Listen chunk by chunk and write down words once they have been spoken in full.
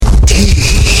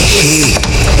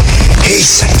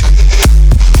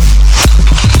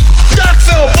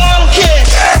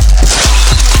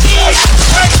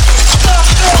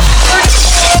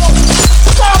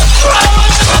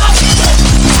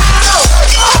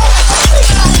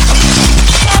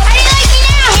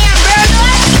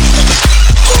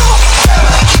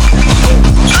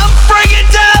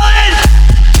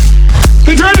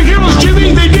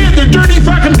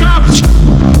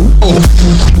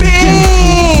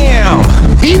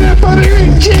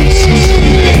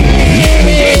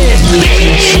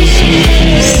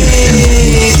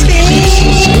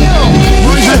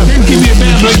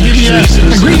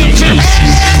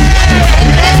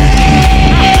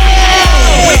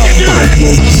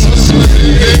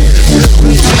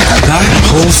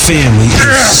family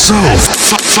is so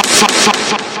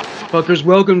Fuckers,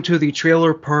 welcome to the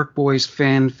Trailer Park Boys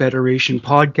Fan Federation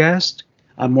podcast.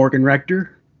 I'm Morgan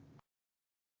Rector.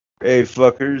 Hey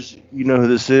fuckers, you know who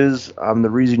this is. I'm the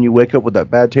reason you wake up with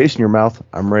that bad taste in your mouth.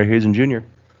 I'm Ray Hazen Jr.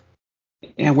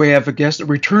 And we have a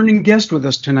returning guest with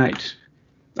us tonight.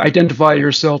 Identify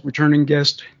yourself, returning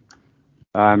guest.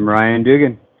 I'm Ryan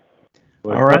Dugan.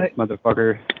 What's All right. up,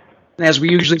 motherfucker? As we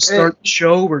usually start the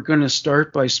show, we're going to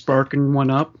start by sparking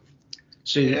one up.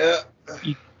 So,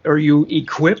 are you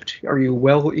equipped? Are you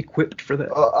well equipped for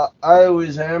that? I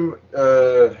always am.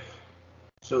 So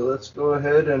let's go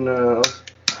ahead and I'll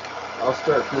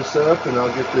start this up and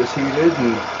I'll get this heated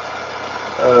and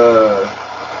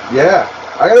yeah.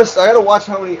 I gotta watch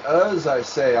how many I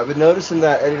say. I've been noticing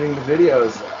that editing the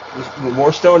videos. The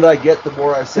more stoned I get, the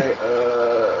more I say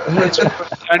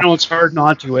I know it's hard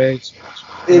not to, eh?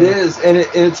 It is, and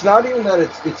it's not even that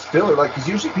it's filler. Like, because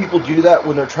usually people do that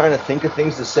when they're trying to think of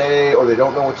things to say or they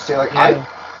don't know what to say. Like, yeah.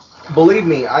 Believe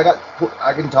me, I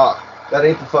can talk. That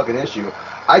ain't the fucking issue.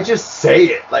 I just say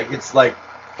it like it's like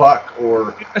fuck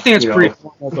or. I think it's pretty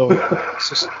formal though. It's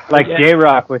just, like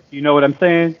J-Rock with, you know what I'm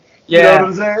saying? Yeah. You know what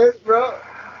I'm saying, bro?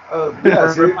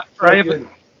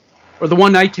 Or the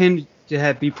one I tend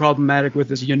to be problematic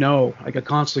with is I could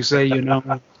constantly say I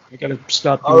gotta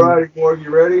stop doing. All right, Morgan, you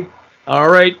ready? All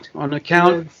right, on a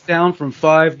count down from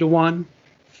 5 to 1.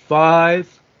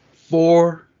 5,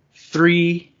 4,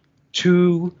 3,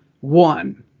 2,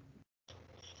 1.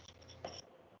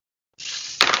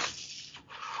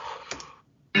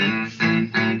 Can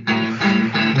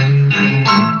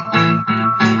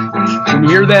you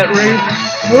hear that, Ray?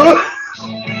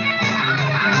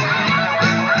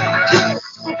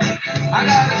 I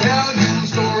gotta tell you a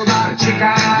story about a chick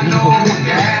I know.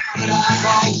 Yeah, but I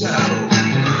call Joe.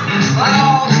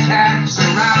 All the cats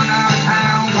around our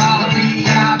town call me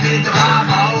I bid the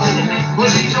Bible. Well,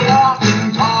 she's a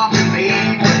walking, talking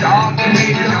babe, a dog that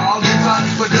made a dog and runs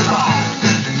for the ball.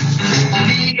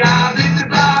 Me I bid the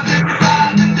Bible,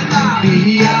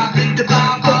 me I bid the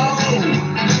Bible.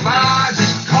 But I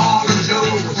just call her Joe,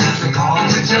 just call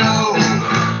her Joe.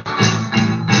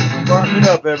 Start it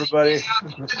up, everybody.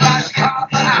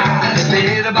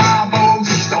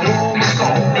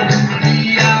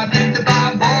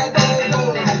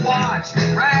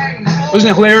 Wasn't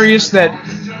it hilarious that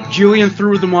Julian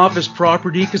threw them off his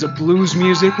property because of blues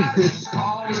music? I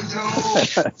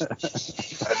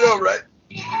know, right?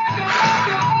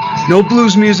 No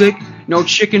blues music, no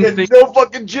chicken fingers. No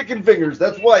fucking chicken fingers,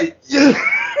 that's white. The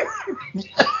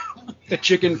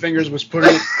chicken fingers was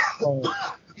pretty.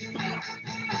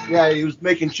 Yeah, he was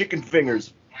making chicken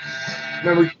fingers.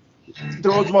 Remember, he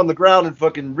throws them on the ground and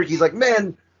fucking Ricky's like,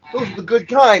 man, those are the good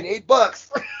kind, $8.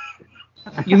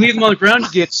 You leave them on the ground,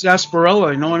 you get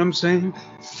sarsaparilla, you know what I'm saying?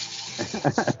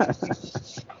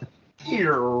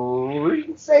 You're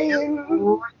insane.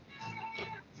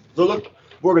 So look,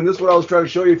 Morgan, this is what I was trying to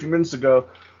show you a few minutes ago.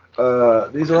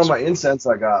 These are all my incense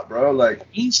I got, bro. Like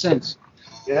incense.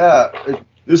 Yeah,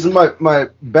 this is my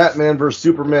Batman vs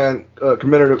Superman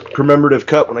commemorative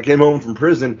cup. When I came home from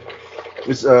prison,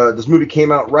 this movie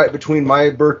came out right between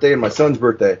my birthday and my son's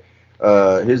birthday.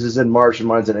 His is in March and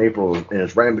mine's in April, and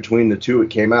it's right in between the two. It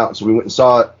came out, so we went and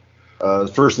saw it.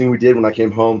 The first thing we did when I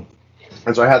came home,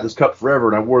 and so I had this cup forever,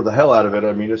 and I wore the hell out of it.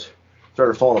 I mean, it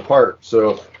started falling apart.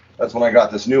 So that's when I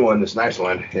got this new one, this nice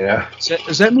one. Yeah.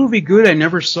 Is that movie good? I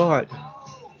never saw it.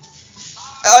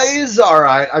 It's all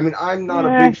right. I mean, I'm not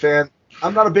a big fan.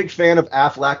 I'm not a big fan of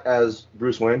Affleck as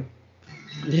Bruce Wayne.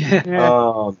 Yeah.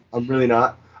 I'm really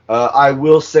not. I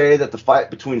will say that the fight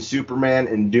between Superman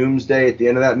and Doomsday at the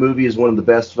end of that movie is one of the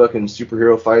best fucking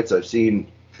superhero fights I've seen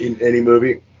in any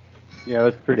movie. Yeah,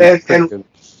 that's pretty good.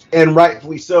 And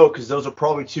rightfully so, because those are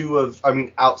probably two of, I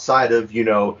mean, outside of,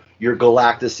 your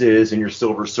Galactuses and your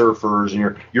Silver Surfers and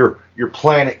your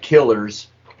planet killers,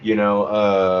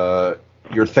 your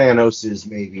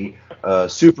Thanoses maybe,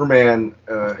 Superman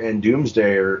and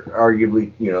Doomsday are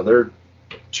arguably, they're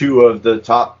two of the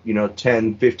top,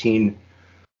 10, 15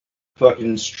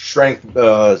 fucking strength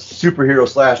superhero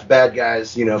 / bad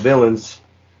guys, villains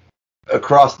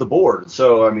across the board.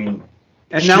 So I mean,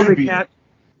 and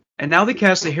now they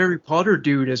cast the Harry Potter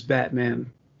dude as Batman,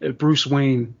 Bruce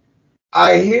Wayne.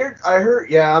 I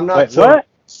heard. Yeah, I'm not. Wait, what?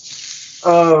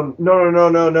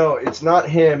 No. It's not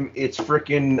him. It's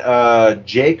frickin'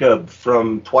 Jacob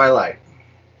from Twilight.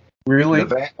 Really?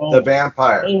 The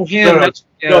vampire. Oh, yeah.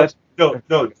 No.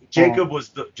 Jacob was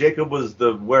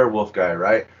the werewolf guy,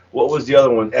 right? What was the other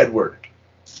one? Edward.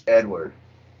 Yeah.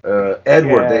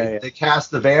 They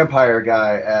cast the vampire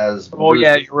guy as. Oh Bruce.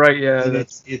 Yeah, you're right. Yeah. And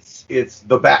it's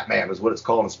the Batman is what it's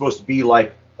called. It's supposed to be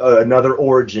like another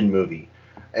origin movie,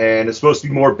 and it's supposed to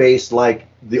be more based like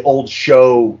the old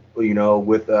show,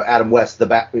 with Adam West, the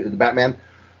Batman,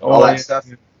 all that stuff.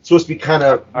 It's supposed to be kind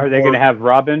of. Are they going to have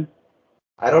Robin?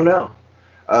 I don't know.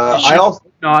 I also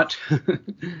not.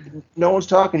 No one's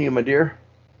talking to you, my dear.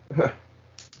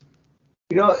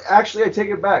 Actually, I take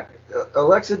it back.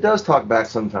 Alexa does talk back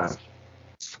sometimes.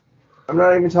 I'm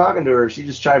not even talking to her. She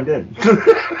just chimed in.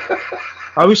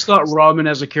 I always thought Robin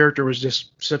as a character was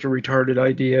just such a retarded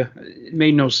idea. It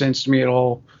made no sense to me at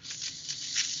all.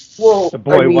 Well, the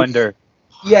boy wonder.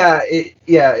 Yeah, it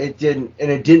didn't,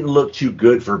 and it didn't look too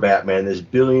good for Batman. This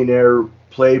billionaire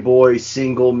playboy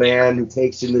single man who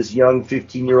takes in this young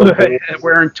 15-year-old boy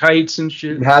wearing tights and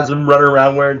shit, and has him running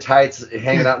around wearing tights,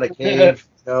 hanging out in a cave.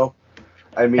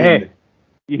 I mean, hey,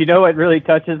 what really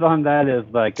touches on that is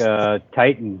like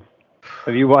Titans.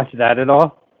 Have you watched that at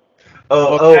all?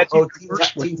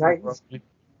 Teen Titans.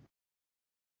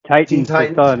 Titans.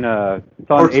 It's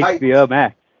on HBO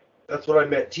Max. That's what I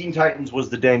meant. Teen Titans was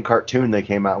the dang cartoon they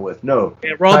came out with. No.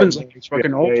 Yeah, Robin's like it's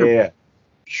fucking ultra. Yeah.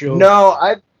 Sure.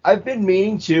 No, I've been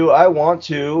meaning to. I want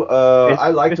to. I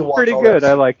like to watch. It's pretty good.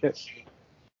 I like it.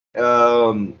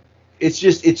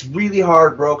 It's really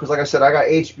hard, bro. Because like I said, I got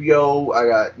HBO, I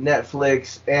got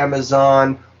Netflix,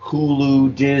 Amazon,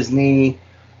 Hulu, Disney.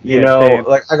 Same.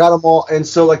 Like I got them all, and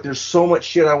so like there's so much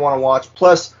shit I want to watch.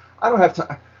 Plus, I don't have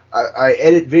time. I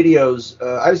edit videos.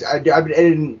 I've been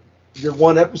editing the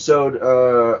one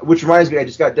episode, which reminds me, I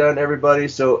just got done, everybody.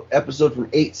 So episode from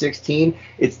 8/16.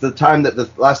 It's the time that the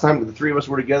last time the three of us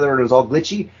were together and it was all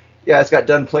glitchy. Yeah, I just got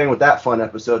done playing with that fun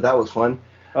episode. That was fun.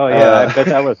 Oh yeah, I bet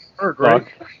that was great.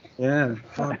 Yeah.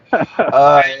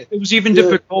 It was even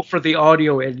difficult for the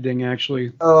audio editing,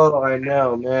 actually. Oh, I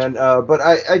know, man. But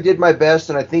I did my best,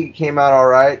 and I think it came out all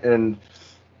right. And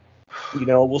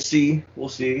we'll see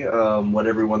what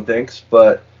everyone thinks.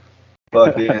 But yeah.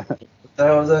 What the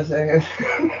hell was I saying?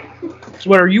 So,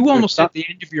 what are you almost at the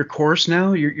end of your course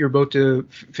now? You're about to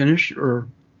finish, or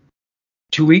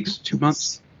 2 weeks, 2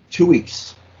 months? 2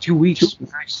 weeks. 2 weeks.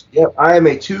 Nice. Yep, I am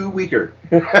a 2-weeker.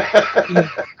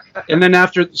 And then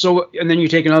then you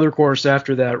take another course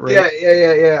after that, right?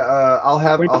 Yeah. I'll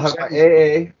have my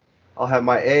AA. I'll have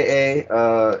my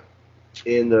AA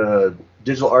in the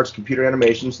digital arts, computer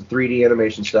animations, the 3D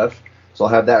animation stuff. So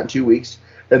I'll have that in 2 weeks,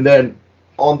 and then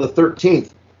on the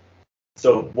 13th.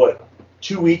 So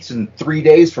 2 weeks and 3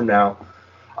 days from now,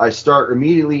 I start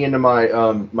immediately into my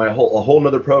a whole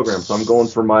nother program. So I'm going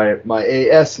for my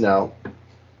AS now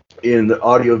in the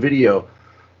audio video.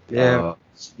 Yeah.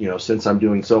 Since I'm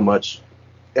doing so much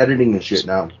editing and shit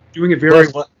now. Doing it very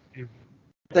well.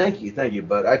 Thank you,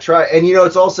 bud. I try, and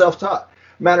it's all self-taught.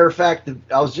 Matter of fact,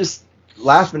 I was just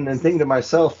laughing and thinking to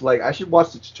myself, like, I should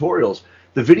watch the tutorials.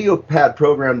 The video pad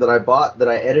program that I bought, that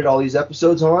I edit all these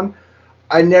episodes on,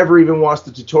 I never even watched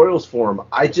the tutorials for them.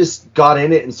 I just got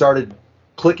in it and started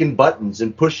clicking buttons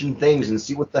and pushing things and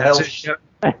see what the hell,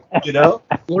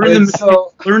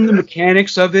 Learn the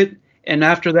mechanics of it. And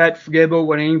after that, forget about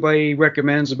what anybody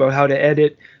recommends about how to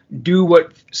edit. Do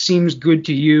what seems good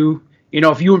to you.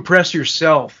 If you impress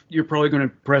yourself, you're probably going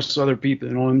to impress other people.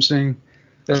 You know what I'm saying?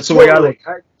 That's the way I look.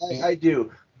 I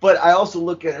do. But I also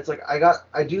look at it, it's like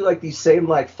I do like these same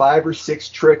like 5 or 6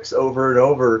 tricks over and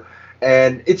over,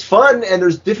 and it's fun. And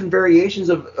there's different variations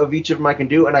of each of them I can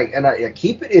do, and I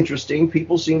keep it interesting.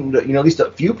 People seem to, at least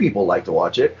a few people like to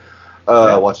watch it,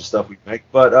 watch the stuff we make.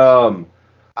 But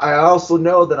I also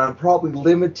know that I'm probably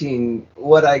limiting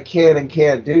what I can and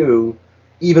can't do,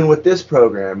 even with this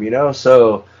program,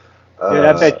 So, dude,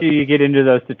 I bet you get into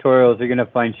those tutorials, you're gonna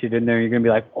find shit in there. You're gonna be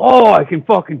like, "Oh, I can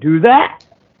fucking do that!"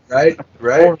 Right? Of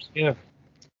course, yeah.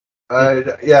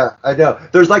 I know.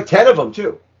 There's like 10 of them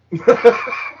too.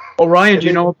 Well, Ryan, do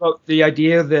you know about the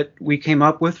idea that we came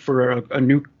up with for a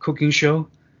new cooking show?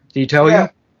 Did he tell you?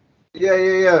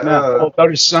 Yeah. About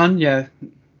his son, yeah.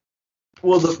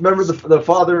 Well, remember the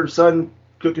father-son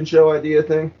cooking show idea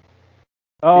thing?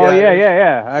 Oh,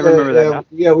 yeah. I remember that now.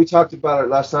 Yeah, we talked about it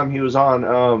last time he was on.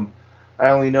 I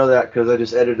only know that because I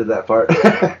just edited that part.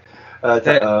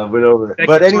 Went over it.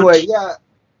 But anyway, yeah,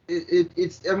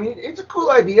 it's a cool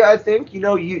idea, I think.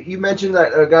 You mentioned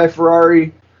that guy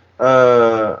Ferrari.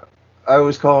 I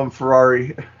always call him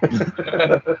Ferrari. I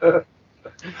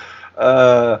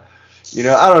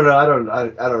don't know. I don't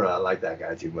know. I like that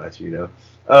guy too much,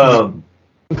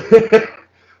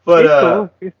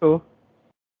 But he's cool.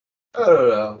 I don't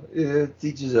know. It's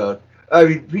each his own. I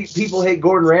mean, people hate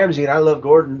Gordon Ramsay, and I love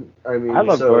Gordon. I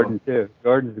love Gordon too.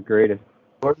 Gordon's the greatest.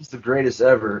 Gordon's the greatest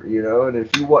ever, And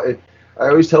if you I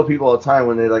always tell people all the time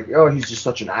when they're like, "Oh, he's just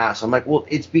such an ass." I'm like, "Well,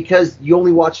 it's because you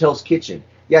only watch Hell's Kitchen.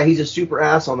 yeah, he's a super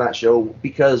ass on that show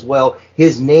because, well,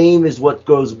 his name is what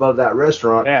goes above that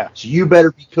restaurant. Yeah. So you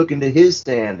better be cooking to his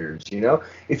standards, you know?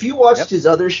 If you watched his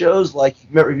other shows, like,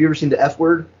 have you ever seen The F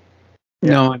Word?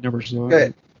 No, I never saw it.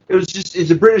 Okay. It's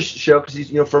a British show because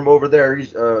he's, from over there.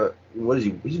 He's, what is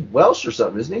he? He's Welsh or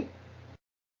something, isn't he?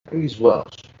 I think he's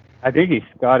Welsh. I think he's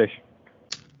Scottish.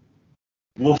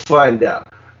 We'll find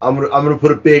out. I'm gonna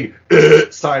put a big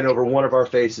sign over one of our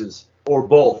faces or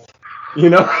both,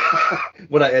 when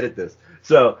I edit this.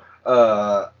 So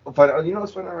we'll find out.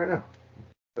 Let's find out right now.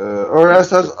 Or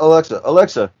ask Alexa.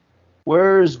 Alexa,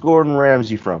 where is Gordon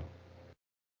Ramsay from?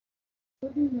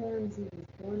 Gordon Ramsay was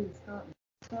born in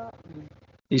Scotland.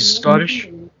 He's Scottish?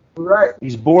 Right.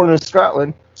 He's born in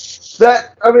Scotland.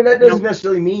 That doesn't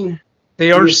necessarily mean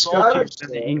They are he's saltier Scottish, than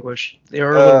though. the English. They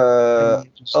are a little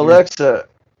Alexa,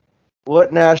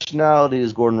 what nationality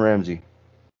is Gordon Ramsay?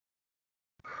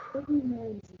 Gordon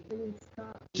Ramsay born in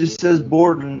Scotland. Just says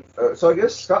born. So I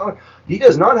guess Scotland. He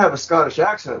does not have a Scottish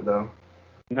accent, though.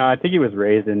 No, I think he was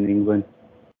raised in England.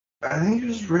 I think he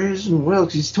was raised in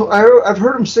Wales. I've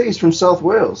heard him say he's from South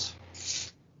Wales.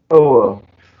 Oh well.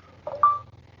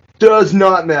 Does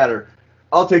not matter.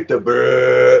 I'll take the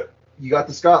brrrr. You got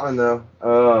the Scotland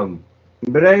though.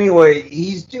 But anyway,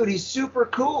 he's super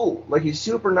cool. Like he's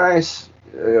super nice.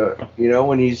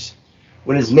 When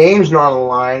his name's not on the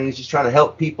line, he's just trying to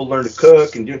help people learn to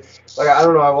cook and do. Like I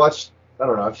don't know.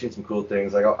 I've seen some cool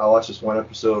things. Like I watched this one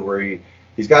episode where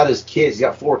he's got his kids. He's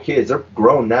got 4 kids. They're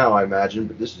grown now, I imagine,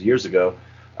 but this was years ago.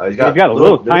 He's got a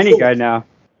little tiny guy now.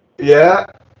 Yeah.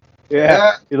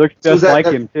 Yeah. He looks just like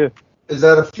him too. Is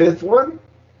that a 5th one?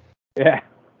 Yeah.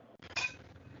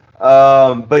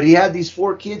 But he had these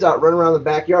 4 kids out running around the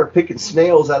backyard picking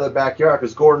snails out of the backyard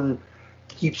because Gordon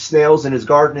keeps snails in his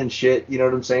garden and shit, you know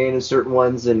what I'm saying, in certain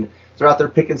ones, and they're out there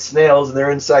picking snails and they're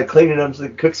inside cleaning them so they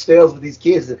can cook snails with these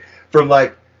kids from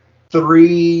like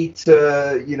 3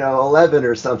 to 11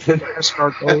 or something.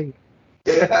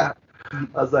 Yeah, I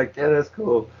was like, yeah, that's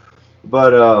cool.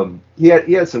 But he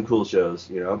had some cool shows,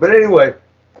 But anyway,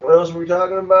 what else were we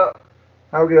talking about?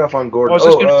 How we get off on Gordon? I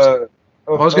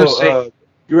was gonna say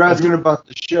you were asking about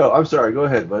the show. I'm sorry. Go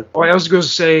ahead, bud. I was going to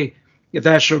say if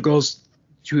that show goes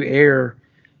to air,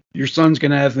 your son's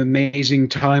going to have an amazing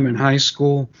time in high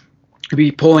school. He'll be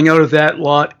pulling out of that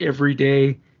lot every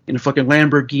day in a fucking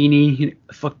Lamborghini,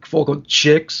 full of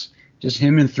chicks, just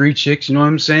him and 3 chicks. You know what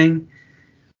I'm saying?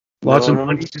 Lots of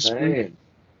money to spend.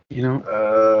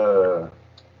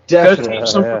 Definitely.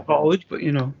 Some for college, but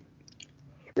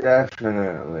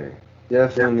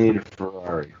Definitely need a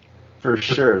Ferrari. For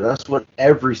sure. That's what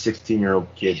every 16-year-old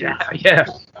kid needs. Yeah.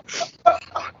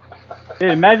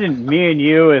 Dude, imagine me and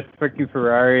you with freaking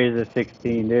Ferraris at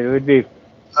 16, dude. It would be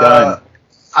done.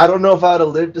 I don't know if I'd have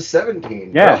lived to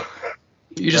 17. Yeah. Bro.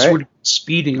 You just would be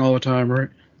speeding all the time, right?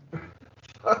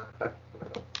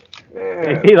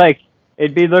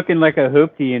 It'd be looking like a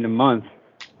hoopty in a month.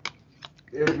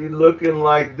 It'd be looking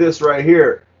like this right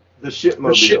here. The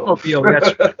shitmobile. The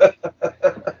shitmobile,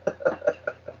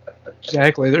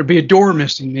 exactly. There'd be a door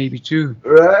missing, maybe, too.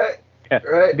 Right? Yeah.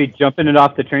 Right. It'd be jumping it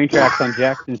off the train tracks on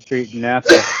Jackson Street in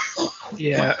Napa.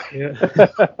 Yeah.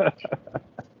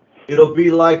 It'll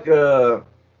be like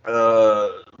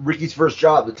Ricky's first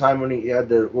job, the time when he had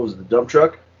the dump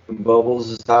truck? And Bubbles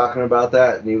is talking about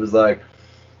that, and he was like,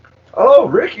 oh,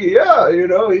 Ricky, yeah, he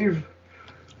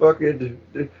fucking...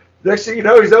 Next thing you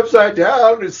know, he's upside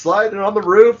down and sliding on the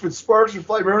roof and sparks are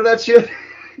flying. Remember that shit?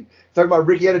 Talking about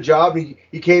Ricky had a job. And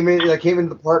he came into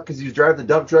the park because he was driving the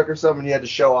dump truck or something. And he had to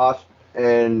show off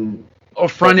and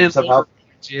front end somehow.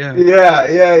 Yeah.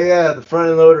 The front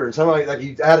end loader. And somehow like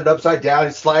he had it upside down.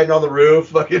 He's sliding on the roof.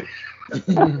 Fucking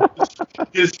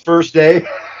his first day.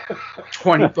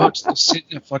 $20 to sit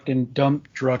in a fucking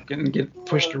dump truck and get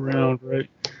pushed around, right?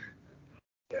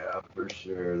 Yeah, for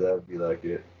sure. That would be like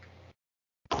it.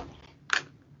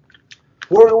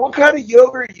 What kind of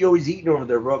yogurt are you always eating over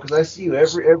there, bro? Because I see you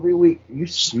every week. You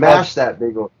smash that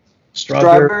big one.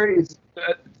 Strawberry. It's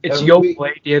Yoplait.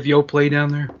 Yoplait. Do you have Yoplait down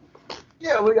there?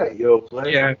 Yeah, we got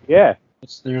Yoplait. Yeah.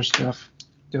 It's their stuff.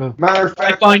 Matter of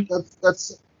fact,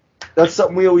 that's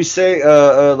something we always say,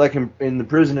 like in the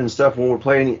prison and stuff when we're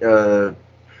playing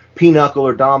Pinochle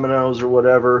or Dominoes or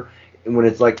whatever. And when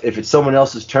it's like if it's someone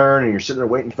else's turn and you're sitting there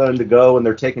waiting for them to go and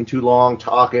they're taking too long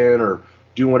talking or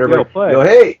doing whatever, you go,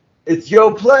 hey. It's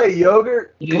Yoplait,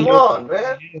 yogurt. Come on,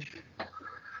 man.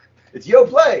 It's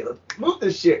Yoplait. Let's move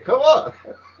this shit. Come on.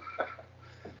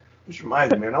 Which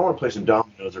reminds me, man, I want to play some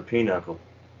Dominoes or Pinochle.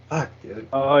 Fuck, dude.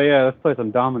 Oh, yeah, let's play some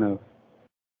Dominoes.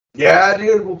 Yeah,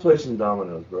 dude, we'll play some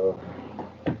Dominoes, bro.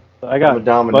 So I got a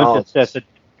bunch of sets.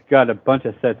 got a bunch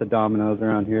of sets of dominoes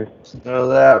around here. Know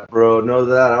that, bro. Know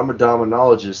that. I'm a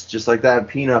dominologist, just like that in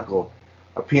Pinochle.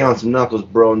 I pee on some knuckles,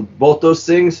 bro. And both those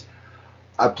things,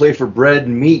 I play for bread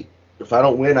and meat. If I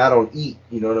don't win, I don't eat.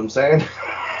 You know what I'm saying?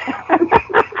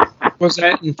 Was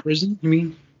that in prison, you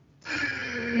mean?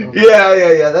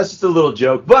 Yeah. That's just a little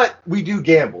joke. But we do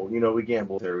gamble. You know, we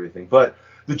gamble with everything. But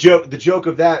the joke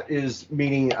of that is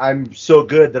meaning I'm so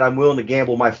good that I'm willing to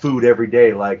gamble my food every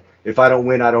day. Like, if I don't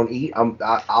win, I don't eat.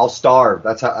 I'll starve.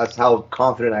 That's how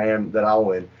confident I am that I'll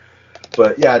win.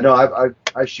 But yeah, no,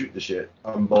 I shoot the shit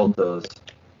on both those.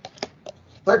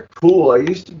 Like pool, I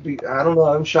used to be. I don't know.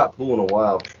 I haven't shot pool in a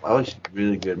while. I was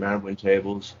really good, man. I'd win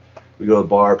tables. We go to the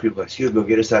bar. People are like, "Excuse, go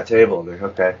get us that table." I'm like,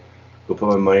 "Okay." Go put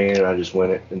my money in, and I just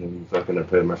win it, and then fucking I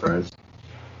play with my friends.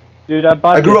 Dude,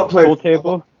 I grew up playing pool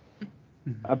table.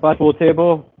 I bought a pool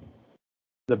table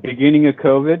the beginning of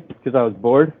COVID because I was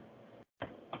bored,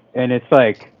 and it's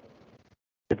like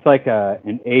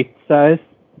an eighth size,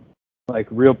 like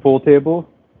real pool table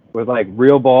with like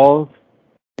real balls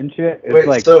and shit. It's Wait,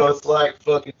 like, so it's like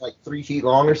fucking like 3 feet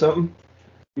long or something?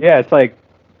 yeah, it's like,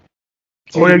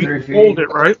 Oh, yeah, 3 you feet. fold it,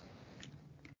 right?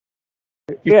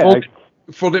 You yeah,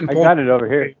 fold it and I fold got it over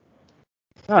here.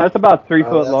 No, it's about 3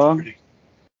 foot That's long, pretty-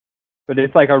 but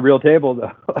it's like a real table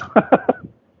though.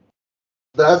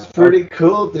 That's pretty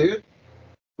cool, dude.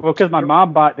 Well, because my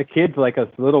mom bought the kids like a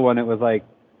little one. It was like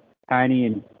tiny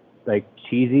and like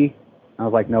cheesy. I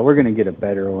was like, no, we're gonna get a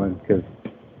better one because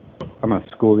I'm gonna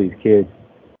school these kids.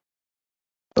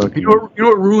 You know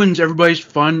what ruins everybody's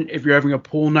fun if you're having a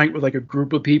pool night with like a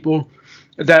group of people?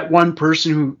 That one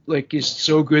person who like is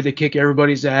so good they kick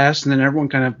everybody's ass, and then everyone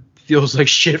kind of feels like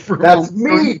shit for a That's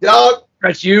moment. me, dog.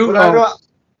 That's you.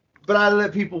 But I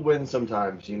let people win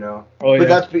sometimes, you know. Oh, But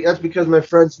yeah. that's because my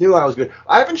friends knew I was good.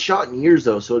 I haven't shot in years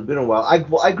though, so it's been a while.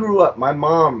 I grew up. My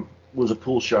mom was a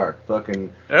pool shark.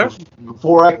 Fucking Yeah.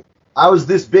 before I was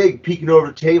this big, peeking over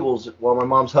the tables while my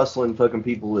mom's hustling fucking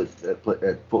people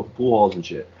at pool halls and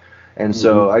shit. And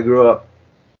so I grew up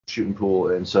shooting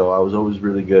pool, and so I was always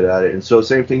really good at it. And so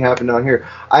same thing happened down here.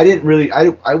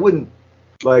 I wouldn't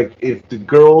like if the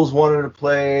girls wanted to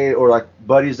play or like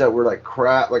buddies that were like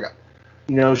crap, like.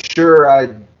 You know, sure,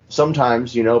 I'd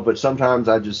sometimes, you know, but sometimes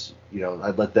I just, you know,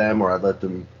 I'd let them or I'd let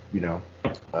them, you know.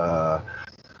 I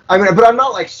mean, but I'm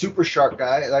not like super sharp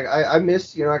guy. Like I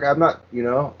miss, you know, like I'm not, you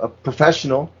know, a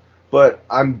professional, but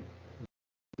I'm,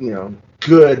 you know,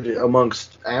 good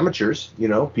amongst amateurs, you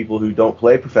know, people who don't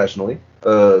play professionally.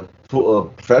 A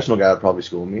professional guy would probably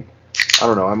school me. I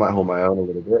don't know. I might hold my own a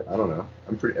little bit. I don't know.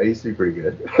 I used to be pretty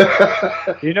good.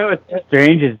 You know what's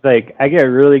strange is like I get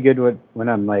really good when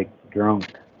I'm like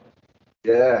drunk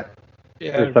Yeah.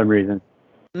 for some reason.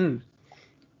 Maybe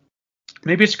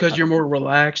it's because you're more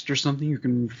relaxed or something. You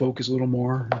can focus a little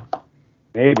more.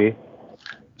 Maybe.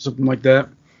 Something like that.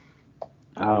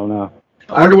 I don't know.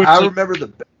 I what's remember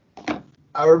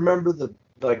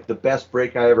the best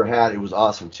break I ever had. It was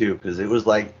awesome too because it was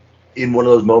like in one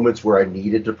of those moments where I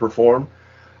needed to perform.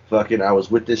 Fucking, I was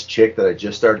with this chick that I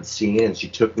just started seeing, and she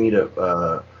took me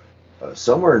to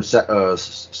somewhere in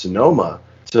Sonoma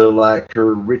to like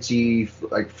her ritzy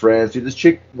like friends. Dude, this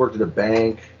chick worked at a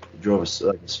bank, drove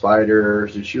a Spider.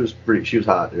 So she was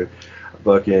hot, dude.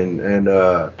 Fucking,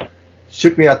 and she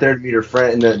took me out there to meet her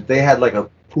friend, and then they had like a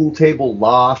pool table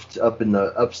loft up in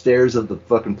the upstairs of the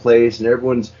fucking place, and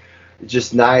everyone's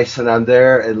just nice, and I'm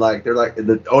there, and like they're like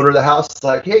the owner of the house is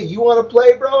like, hey, you want to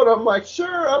play, bro? And I'm like,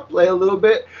 sure, I'll play a little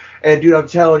bit. And dude, I'm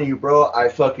telling you, bro, I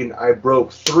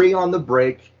broke 3 on the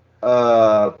break,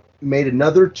 made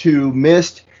another 2,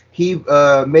 missed. He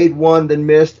made 1, then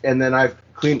missed, and then I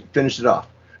finished it off.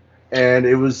 And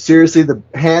it was seriously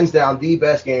hands down the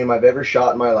best game I've ever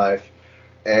shot in my life.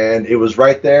 And it was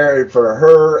right there for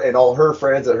her and all her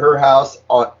friends at her house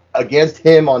against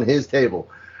him on his table.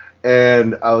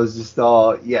 And I was just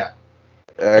all, yeah,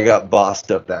 I got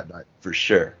bossed up that night for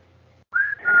sure.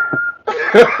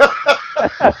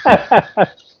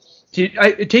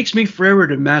 It takes me forever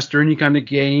to master any kind of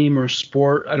game or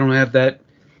sport. I don't have that.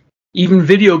 Even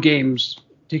video games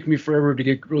take me forever to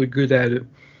get really good at it.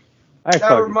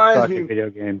 I reminds suck me- at video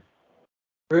games.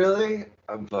 Really?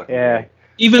 I'm fucking Yeah.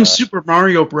 Even Super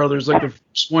Mario Brothers, like the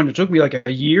first one, it took me like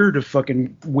a year to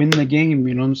fucking win the game.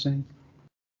 You know what I'm saying?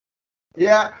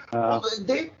 Yeah. Well,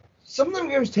 some of them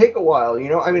games take a while, you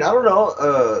know. I mean, I don't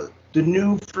know. The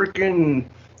new freaking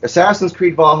Assassin's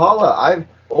Creed Valhalla, I've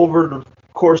over the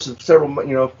course of several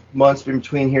months in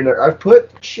between here and there, I've put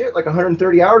like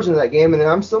 130 hours into that game, and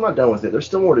I'm still not done with it. There's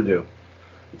still more to do.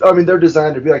 I mean, they're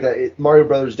designed to be like that. Mario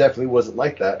Brothers definitely wasn't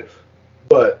like that,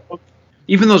 but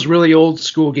Even those really old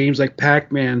school games like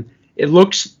Pac-Man, it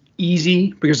looks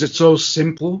easy because it's so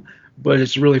simple, but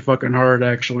it's really fucking hard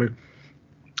actually.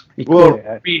 Well,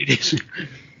 It is.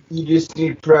 you just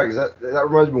need practice. That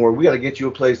reminds me more. We got to get you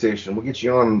a PlayStation. We'll get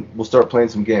you on. We'll start playing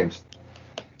some games.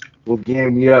 We'll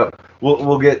game you up.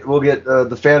 We'll get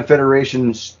the Fan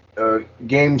Federation's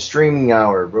game streaming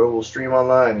hour, bro. We'll stream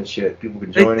online and shit. People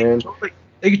can join in.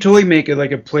 They could totally make it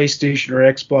like a PlayStation or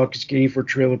Xbox game for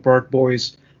Trailer Park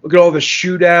Boys. Look at all the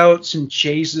shootouts and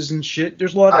chases and shit.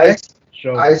 There's a lot of I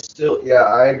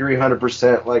agree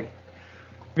 100%. Like,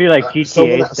 Be like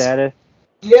GTA status.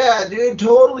 yeah, dude,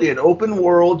 totally. An open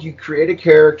world. You create a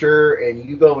character and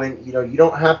you go in. You know, you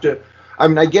don't have to. I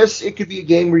mean, I guess it could be a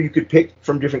game where you could pick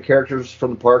from different characters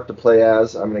from the park to play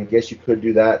as. I mean, I guess you could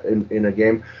do that in a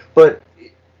game, but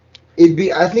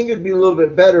I think it'd be a little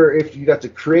bit better if you got to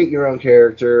create your own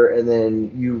character and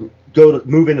then you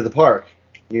move into the park.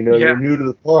 You know, You're new to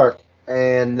the park,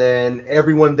 and then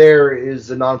everyone there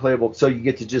is a non-playable, so you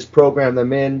get to just program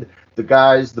them in. The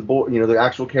guys, the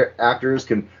actual actors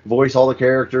can voice all the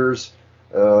characters,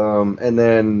 and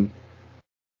then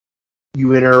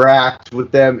you interact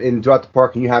with them throughout the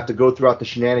park, and you have to go throughout the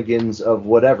shenanigans of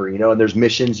whatever, and there's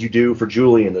missions you do for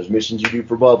Julian, there's missions you do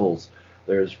for Bubbles,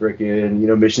 there's freaking,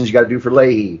 missions you got to do for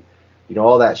Leahy,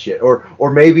 all that shit. Or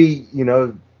maybe,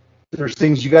 there's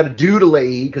things you got to do to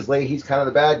Leahy because Leahy's kind of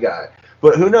the bad guy.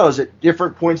 But who knows? At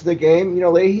different points in the game,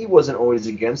 Leahy wasn't always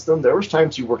against them. There was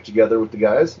times you worked together with the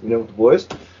guys, with the boys.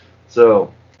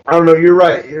 So, I don't know. You're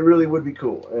right. It really would be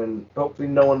cool. And hopefully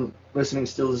no one listening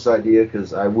steals this idea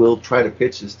because I will try to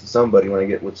pitch this to somebody when I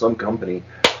get with some company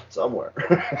somewhere.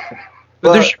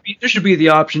 But there should be the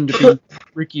option to be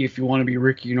Ricky if you want to be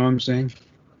Ricky, you know what I'm saying?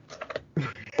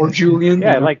 Or Julian.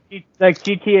 Yeah, like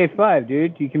GTA 5,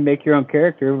 dude. You can make your own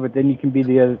character, but then you can be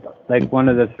one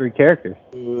of the three characters.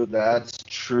 Ooh, that's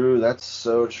true. That's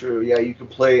so true. Yeah, you can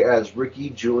play as Ricky,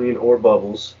 Julian, or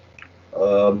Bubbles,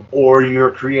 or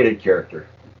your created character.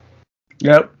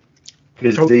 Yep.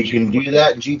 Because they can do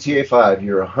that in GTA 5.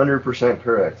 You're 100%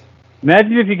 correct.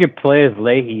 Imagine if you could play as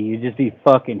Leahy. You'd just be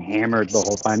fucking hammered the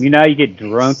whole time. You know how you get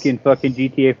drunk in fucking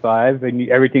GTA 5 and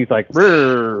everything's like...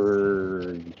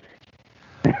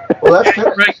 Well, that's kind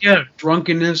of... Right, yeah.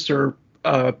 Drunkenness or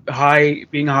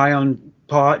being high on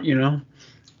pot,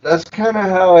 That's kind of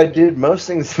how I did most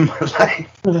things in my life.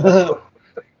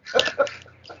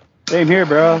 Same here,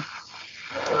 bro.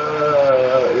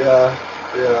 Yeah.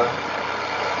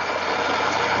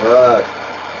 Right.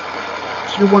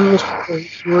 So you're one of those people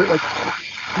who are like...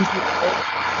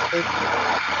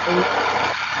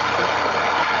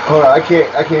 Hold on, I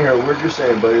can't hear a word you're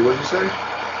saying, buddy. What'd you say?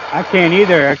 I can't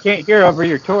either. I can't hear over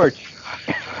your torch.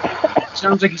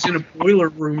 Sounds like he's in a boiler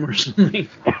room or something.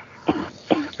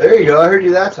 There you go. I heard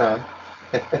you that time.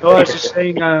 Oh, I was just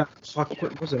saying,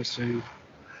 what was I saying?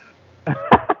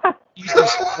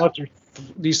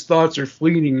 These thoughts are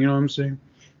fleeting, you know what I'm saying?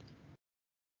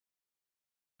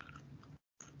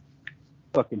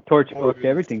 Fucking torch fucked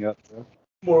everything up, bro.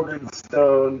 Morgan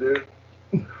Stone, dude.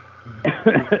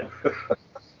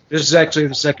 This is actually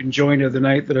the second joint of the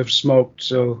night that I've smoked,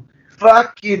 so...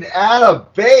 Fucking Adam,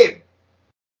 babe!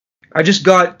 I just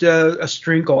got a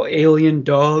strain called Alien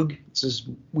Dog. It's this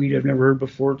weed I've never heard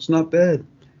before. It's not bad.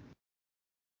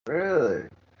 Really?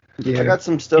 Yeah. I got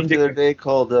some stuff the other day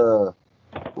called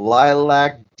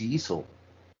Lilac Diesel.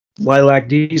 Lilac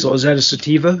Diesel. Is that a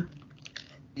sativa?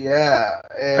 Yeah,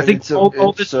 and I think it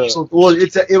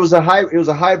was a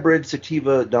hybrid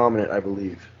sativa dominant, I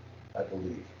believe.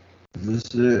 Is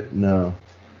this it? No,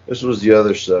 this was the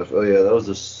other stuff. Oh yeah, that was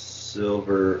a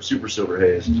super silver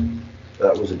haze.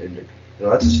 That was an indica. No,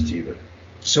 that's a sativa.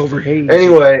 Silver haze.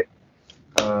 Anyway,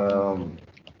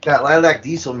 that Lilac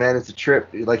Diesel, man, it's a trip.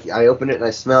 Like, I opened it and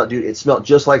I smelled it, dude. It smelled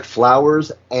just like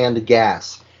flowers and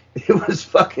gas. It was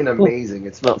fucking amazing.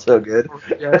 It smelled so good.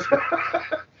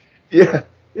 Yeah.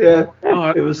 Yeah,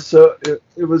 it was so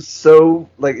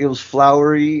like, it was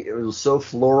flowery, it was so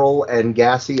floral and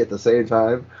gassy at the same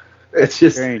time. It's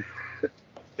just,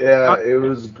 it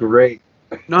was great.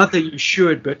 Not that you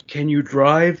should, but can you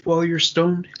drive while you're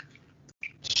stoned?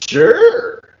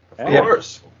 Sure, of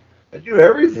course. I do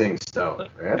everything stoned,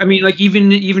 man. I mean, like,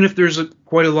 even if there's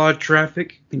quite a lot of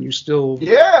traffic, can you still?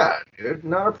 Yeah, dude,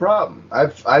 not a problem.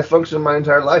 I functioned my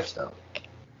entire life stoned.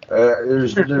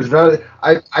 There's not.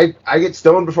 I get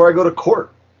stoned before I go to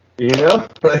court.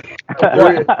 Like,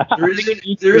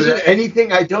 there isn't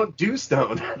anything I don't do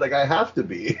stoned. Like, I have to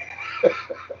be.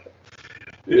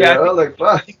 Like,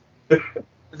 fuck. I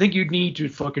think you'd need to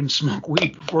fucking smoke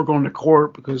weed before going to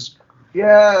court because.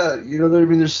 Yeah,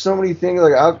 there's so many things.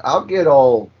 Like, I'll get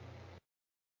all,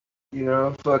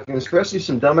 fucking, especially if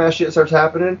some dumbass shit starts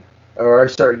happening. or I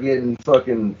start getting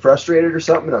fucking frustrated or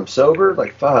something, and I'm sober,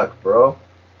 like fuck, bro.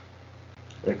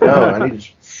 Like no, I need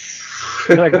to.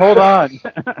 You're like, hold on.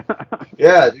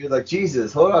 Yeah, dude, like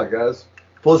Jesus, hold on, guys.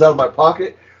 Pulls out of my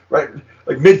pocket, right,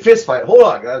 like mid fist fight. Hold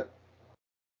on, guys.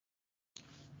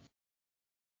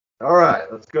 All right,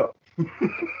 let's go.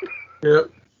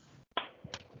 Yep.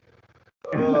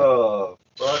 Oh,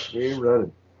 fuck me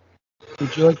running.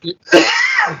 Would you like to?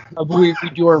 I believe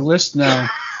we do our list now.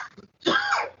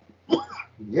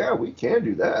 Yeah, we can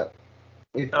do that.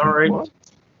 If All you right. want.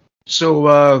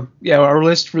 So, yeah, our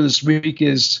list for this week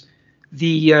is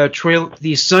the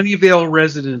the Sunnyvale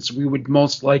residents we would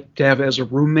most like to have as a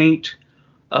roommate.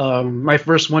 My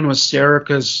first one was Sarah,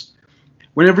 because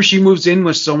whenever she moves in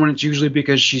with someone, it's usually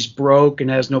because she's broke and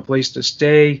has no place to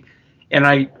stay. And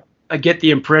I get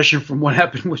the impression from what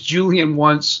happened with Julian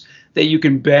once that you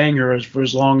can bang her for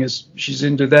as long as she's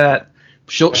into that.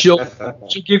 She'll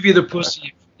give you the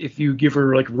pussy if you give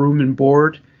her like room and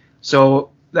board. So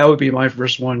that would be my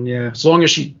first one. Yeah, as long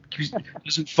as she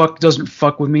doesn't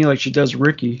fuck with me like she does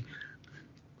Ricky.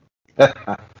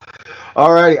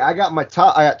 Alrighty, I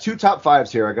got two top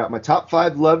fives here. I got my top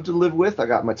five love to live with. I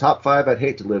got my top five I'd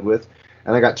hate to live with,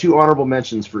 and I got two honorable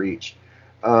mentions for each.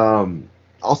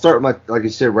 I'll start with my, like I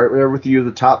said, right there with you,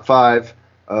 the top five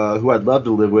who I'd love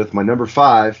to live with. My number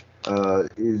five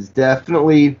is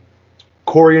definitely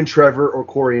Corey and Trevor or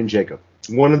Corey and Jacob.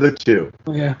 One of the two.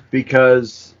 Yeah.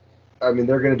 Because, I mean,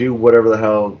 they're going to do whatever the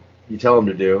hell you tell them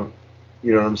to do.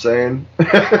 You know what I'm saying?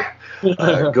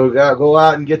 Go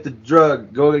out and get the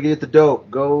drug. Go get the dope.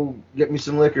 Go get me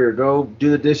some liquor. Go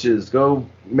do the dishes. Go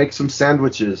make some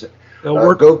sandwiches. They'll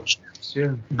work. Go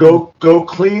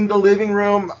clean the living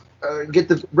room.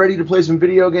 Get ready to play some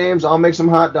video games. I'll make some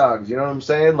hot dogs. You know what I'm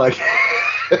saying? Like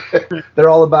they're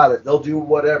all about it. They'll do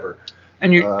whatever.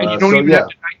 And you don't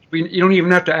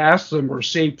even have to ask them or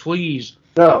say please.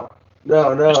 No.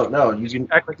 You can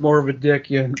act like more of a dick.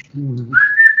 Yeah.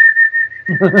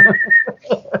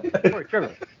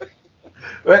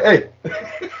 Hey,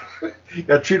 you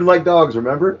gotta treat them like dogs,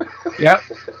 remember? Yeah.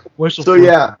 Whistle. So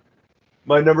yeah,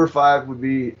 my number five would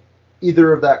be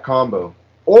either of that combo,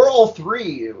 or all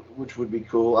three, which would be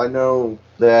cool. I know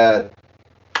that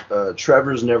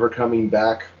Trevor's never coming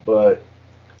back, but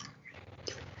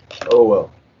oh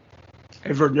well.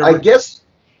 I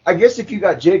guess if you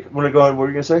got Jake, want to go on? What are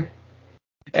you gonna say?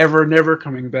 Ever never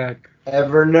coming back.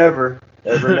 Ever never.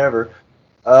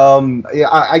 Yeah,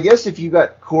 I guess if you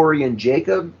got Corey and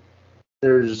Jacob,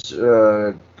 there's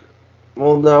well,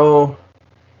 no,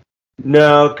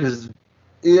 because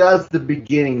that's the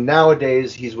beginning.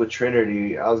 Nowadays he's with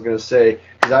Trinity. I was gonna say,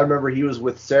 because I remember he was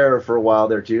with Sarah for a while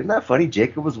there too. Isn't that funny?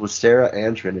 Jacob was with Sarah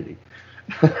and Trinity.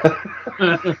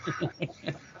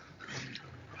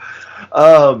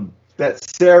 That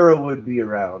Sarah would be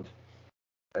around,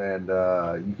 and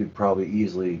you could probably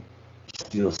easily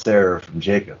steal Sarah from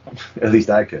Jacob. At least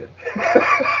I could.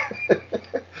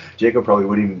 Jacob probably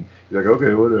wouldn't even be like,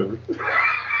 okay, whatever.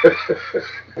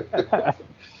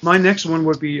 My next one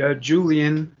would be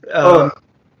Julian. I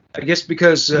guess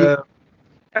because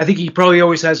I think he probably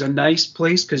always has a nice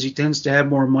place because he tends to have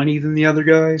more money than the other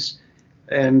guys,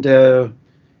 and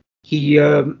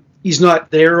he's not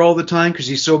there all the time because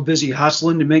he's so busy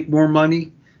hustling to make more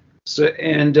money. So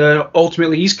and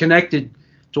ultimately he's connected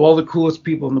to all the coolest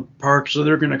people in the park, so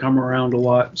they're going to come around a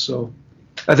lot. So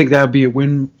I think that would be a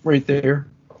win right there.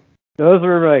 Those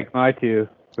were like my two,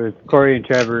 with Corey and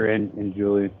Trevor and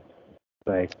Julian.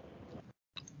 Like,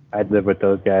 I'd live with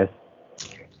those guys.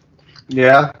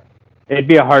 Yeah. It'd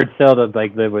be a hard sell to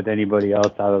like live with anybody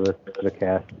else out of the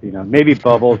cast. You know, maybe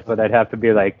Bubbles, but I'd have to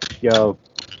be like, yo,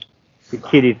 the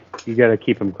kitties, you got to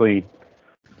keep them clean.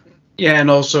 Yeah, and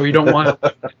also you don't want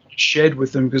to shed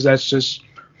with them because it's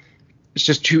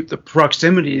just too, the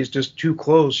proximity is just too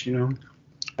close, you know.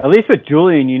 At least with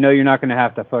Julian, you know you're not going to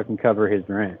have to fucking cover his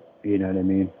rent. You know what I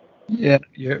mean? Yeah.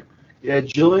 Yeah,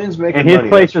 Julian's making money. And his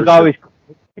place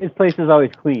is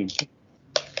always clean.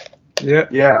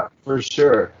 Yeah, for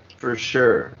sure.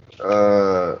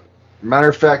 Matter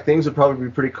of fact, things would probably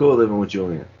be pretty cool living with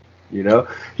Julian. You know,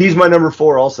 he's my number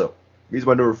four also.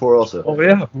 Oh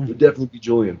yeah, would definitely be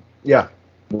Julian. Yeah,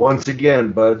 once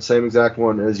again, bud, same exact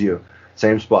one as you.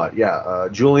 Same spot, yeah.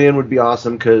 Julian would be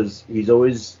awesome because he's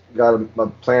always got a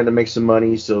plan to make some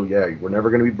money. So yeah, we're never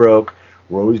gonna be broke.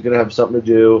 We're always gonna have something to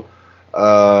do.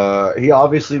 He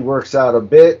obviously works out a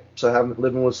bit, so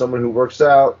living with someone who works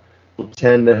out will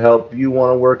tend to help you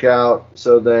want to work out.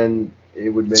 So then it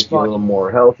would make you a little more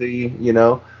healthy, you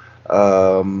know.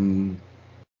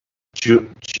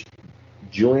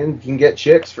 Julian can get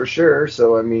chicks for sure.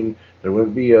 So I mean, there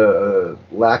wouldn't be a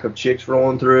lack of chicks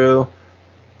rolling through.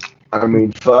 I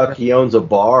mean, fuck, he owns a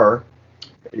bar.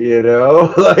 You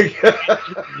know, like.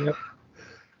 Yep.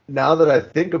 Now that I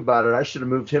think about it, I should have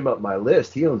moved him up my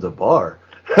list. He owns a bar.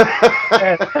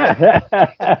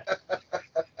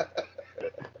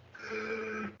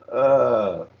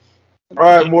 All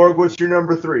right, Morg, what's your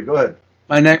number 3? Go ahead.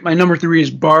 My number 3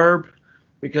 is Barb,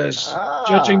 because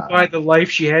judging by Ah, the life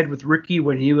she had with Ricky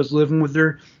when he was living with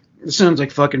her, it sounds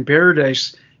like fucking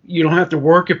paradise. You don't have to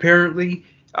work apparently.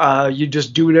 You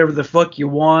just do whatever the fuck you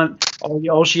want.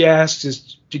 All she asks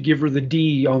is to give her the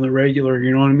D on the regular.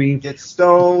 You know what I mean? get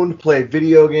stoned, play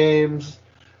video games.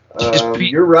 Just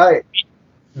You're right.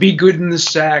 be good in the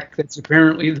sack. That's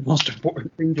apparently the most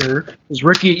important thing to her. Because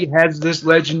Ricky has this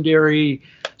legendary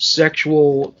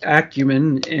sexual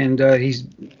acumen, and he's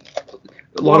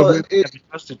a lot Well, of women have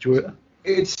adjusted to it.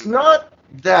 It's not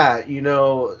that, you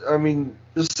know. I mean,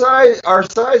 our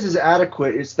size is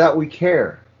adequate. It's that we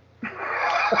care.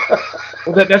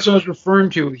 Well, that's what I was referring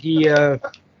to.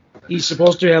 He's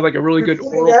supposed to have like a really good You're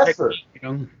putting oral effort. technique, you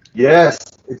know.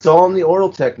 Yes, it's all in the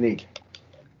oral technique.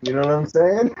 You know what I'm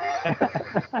saying?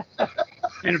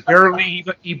 And apparently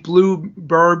he blew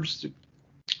Barb's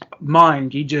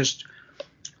mind. He just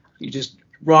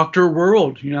rocked her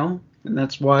world, you know, and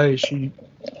that's why she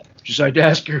decided to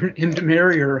ask him to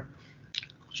marry her.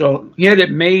 So he had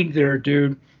it made there,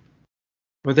 dude.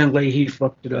 But then Leahy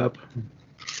fucked it up.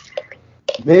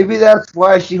 Maybe that's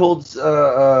why she holds.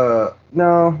 No,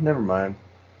 never mind.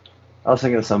 I was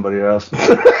thinking of somebody else.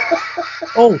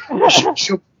 Oh,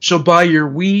 she'll buy your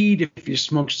weed if you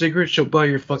smoke cigarettes. She'll buy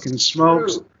your fucking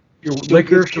smokes, your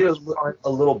liquor. She'll get you a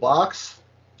little box.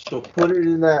 She'll put it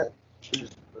in that.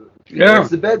 Yeah.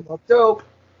 It's the bed box dope.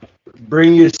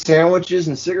 Bring you sandwiches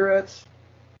and cigarettes.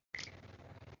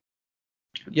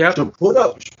 Yeah. She'll put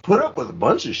up with a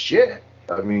bunch of shit.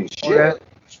 I mean, shit.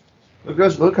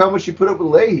 Look how much you put up with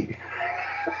Leahy.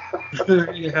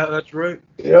 Yeah, that's right.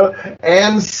 You know,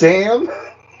 and Sam.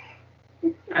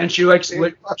 And she likes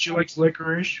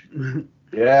licorice.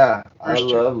 Yeah, I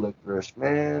love licorice,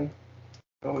 man.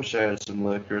 I wish I had some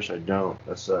licorice. I don't.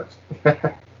 That sucks.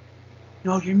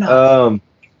 No, you're not. um,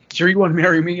 Sure, you want to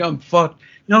marry me? I'm fucked.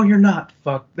 No, you're not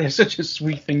fucked. That's such a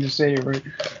sweet thing to say, right?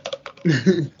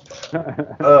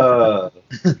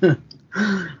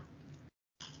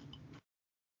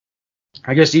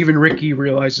 I guess even Ricky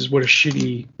realizes what a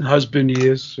shitty husband he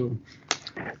is. So.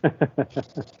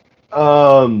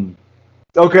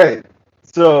 Okay,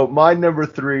 so my number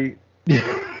 3.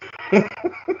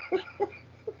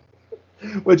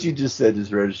 What you just said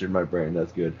just registered in my brain.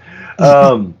 That's good.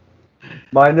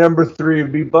 My number 3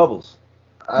 would be Bubbles.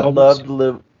 I'd love to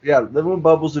live. Yeah, living with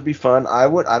Bubbles would be fun. I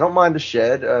don't mind a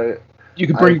shed. You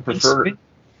could bring. I prefer.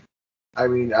 I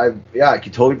mean, I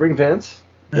could totally bring Vince.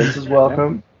 Vince is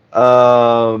welcome.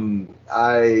 I've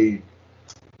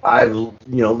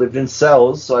lived in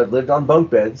cells, so I've lived on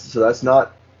bunk beds, so that's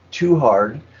not too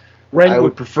hard. I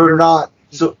would prefer not.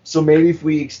 So maybe if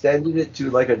we extended it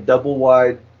to like a double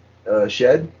wide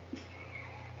shed.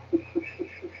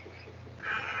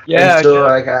 Yeah. And so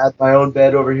like I had my own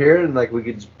bed over here, and like we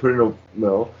could just put in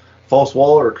a false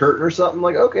wall or a curtain or something.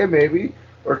 Like okay, maybe.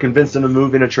 Or convince them to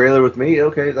move in a trailer with me.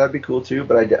 Okay, that'd be cool too.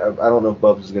 But I don't know if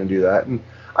Bubs is going to do that, and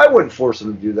I wouldn't force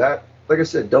him to do that. Like I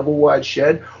said, double wide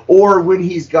shed. Or when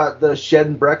he's got the shed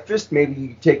and breakfast, maybe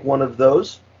you take one of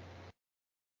those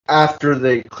after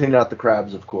they clean out the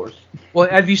crabs, of course. Well,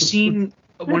 have you seen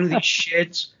one of these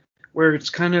sheds where it's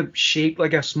kind of shaped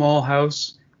like a small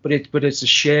house, but it's a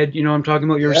shed? You know what I'm talking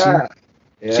about? You ever seen it?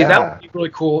 Yeah. See, that would be really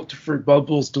cool for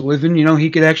Bubbles to live in. You know, he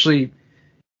could actually,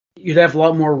 you'd have a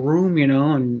lot more room, you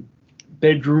know, and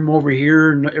bedroom over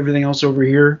here and everything else over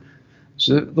here.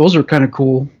 So those are kind of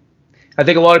cool. I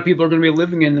think a lot of people are going to be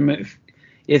living in them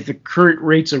if the current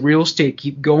rates of real estate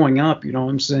keep going up. You know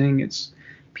what I'm saying? It's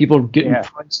people are getting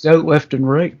priced out left and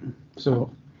right.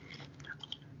 So,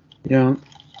 yeah.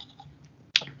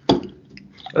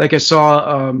 Like I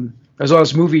saw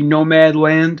this movie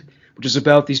Nomadland, which is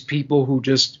about these people who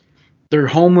they're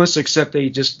homeless, except they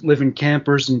just live in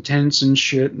campers and tents and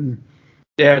shit. And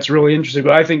yeah, it's really interesting.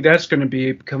 But I think that's going to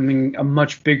be becoming a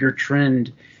much bigger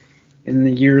trend in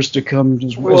the years to come.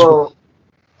 Well,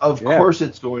 of course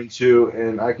it's going to,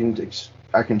 and I can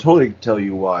totally tell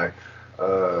you why.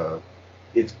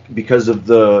 It's because of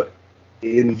the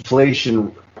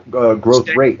inflation growth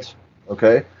rate.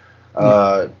 Okay,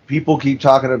 people keep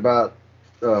talking about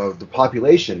the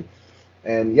population.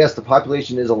 And yes, the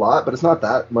population is a lot, but it's not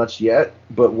that much yet.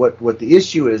 But what the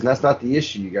issue is, and that's not the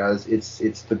issue, you guys,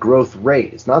 it's the growth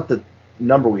rate. It's not the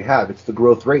number we have, it's the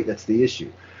growth rate that's the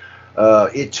issue.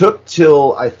 It took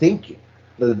till, I think,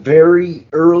 the very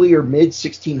early or mid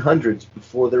 1600s,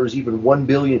 before there was even 1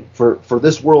 billion, for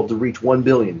this world to reach 1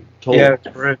 billion total. Yeah,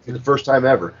 that's correct. For the first time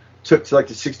ever. Took to like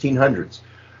the 1600s.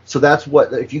 So that's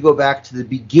what, if you go back to the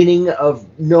beginning of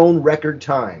known record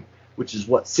time, which is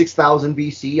what, 6000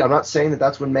 BC. I'm not saying that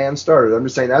that's when man started. I'm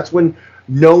just saying that's when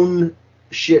known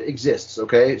shit exists,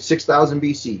 okay? 6000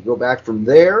 BC. Go back from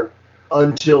there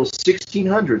until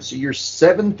 1600. So you're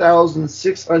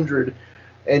 7,600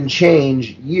 and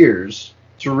change years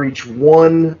to reach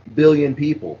 1 billion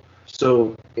people.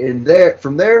 So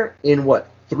from there, in what,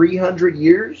 300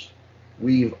 years,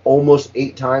 we've almost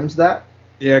 8 times that.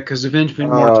 Yeah, because of infant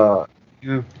mortality.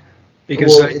 Yeah.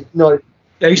 Because that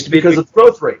used to be because of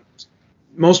growth rate.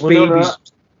 Most Well, no, babies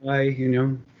die, you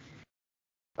know.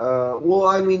 Well,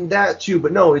 I mean that too,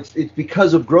 but no, it's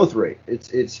because of growth rate.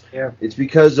 It's Yeah. It's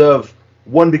because of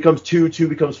 1 becomes 2, 2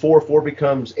 becomes 4, 4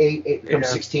 becomes 8, 8 becomes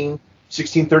 16,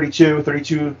 16 32,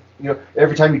 32. You know,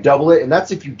 every time you double it, and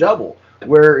that's if you double.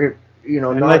 Where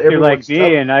not Unless you're like everyone's me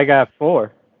double, and I got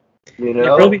 4. you It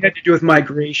know. probably had to do with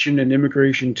migration and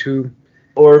immigration too.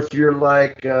 Or if you're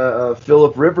like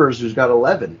Philip Rivers, who's got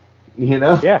 11, you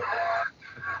know. Yeah.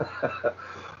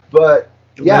 But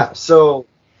yeah, so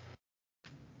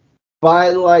by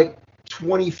like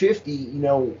 2050, you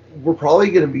know, we're probably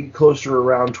going to be closer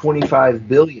around 25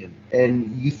 billion.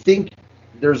 And you think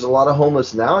there's a lot of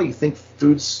homeless now? You think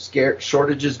food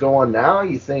shortages go on now?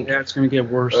 You think it's going to get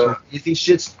worse. you think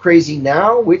shit's crazy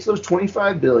now? Wait till there's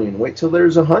 25 billion. Wait till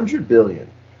there's 100 billion.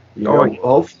 You know,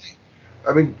 hopefully.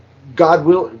 I mean, God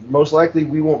will. Most likely,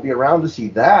 we won't be around to see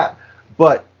that.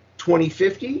 But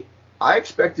 2050, I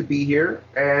expect to be here,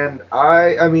 and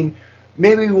I mean,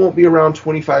 maybe we won't be around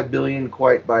 25 billion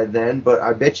quite by then, but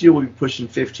I bet you we'll be pushing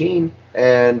 15,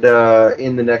 and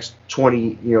in the next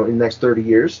 20, in the next 30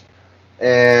 years,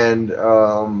 and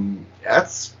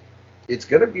it's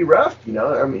gonna be rough, you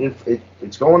know. I mean,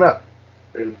 it's going up.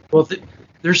 Well,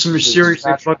 there's some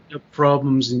seriously fucked up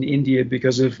problems in India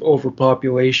because of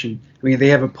overpopulation. I mean, they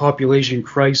have a population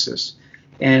crisis,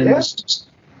 and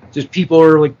just people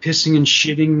are like pissing and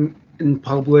shitting in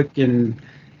public, and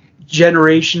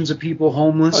generations of people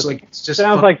homeless. Like, it's just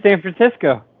sounds like San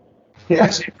Francisco. Yeah,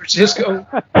 San Francisco.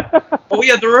 Oh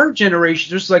yeah, there are generations.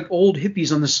 There's like old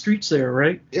hippies on the streets there,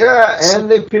 right? Yeah, and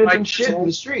they pissed and shit in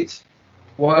the streets.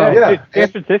 Wow. Yeah. Dude,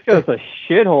 San Francisco is a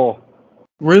shithole.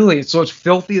 Really? So it's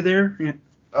filthy there? Yeah.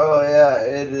 Oh yeah,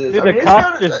 it is. Dude, I mean, the it's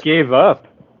cops kinda- just gave up.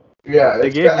 Yeah, They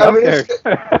it's gave got- up I mean, there.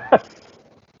 it's-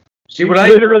 See, You what I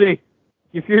literally,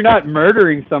 if you're not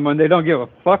murdering someone, they don't give a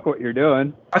fuck what you're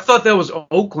doing. thought that was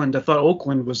Oakland. I thought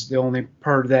Oakland was the only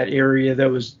part of that area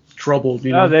that was troubled.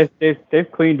 You know. No,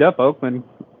 they've cleaned up Oakland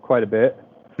quite a bit.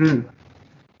 I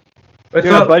A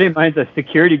thought, buddy of mine's a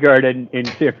security guard in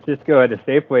San Francisco at a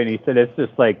Safeway, and he said it's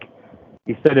just like,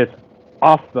 it's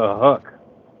off the hook.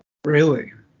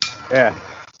 really. Yeah.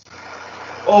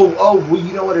 Oh, well,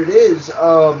 you know what it is.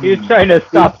 He was trying to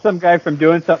stop some guy from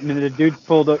doing something, and the dude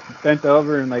bent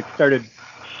over and like started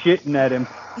shitting at him,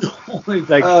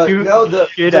 like shooting no,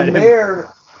 shit the at him. mayor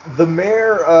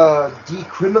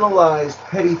decriminalized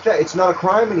petty theft. It's not a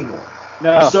crime anymore.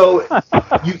 No. So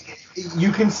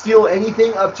you can steal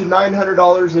anything up to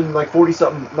 $900 and like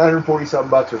 940 something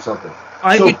bucks or something.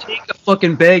 I So- could take a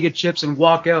fucking bag of chips and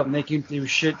walk out, and they can do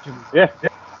shit to me.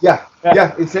 Yeah.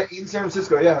 Yeah, in San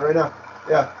Francisco, yeah, right now,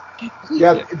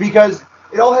 yeah, because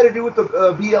it all had to do with the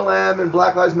BLM and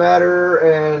Black Lives Matter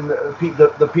and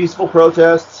the peaceful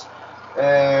protests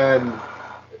and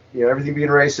everything being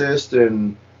racist,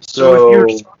 and So if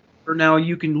you're for now,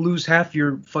 you can lose half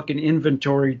your fucking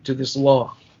inventory to this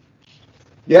law.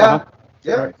 yeah.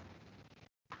 Right.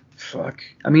 Fuck.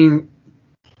 I mean,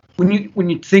 when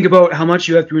you think about how much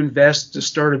you have to invest to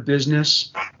start a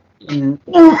business, and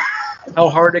how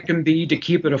hard it can be to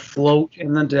keep it afloat,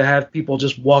 and then to have people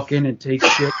just walk in and take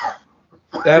shit.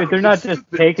 Dude, they're not just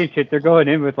taking shit; they're going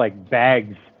in with like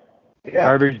bags, Yeah,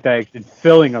 garbage bags, and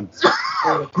filling them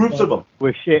groups of them.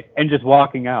 with shit and just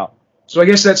walking out. So I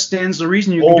guess that stands the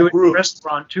reason you can Whole do it in group. a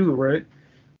restaurant too, right?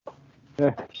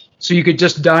 Yeah. So you could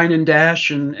just dine and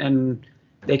dash, and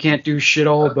they can't do shit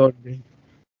all about it.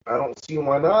 I don't see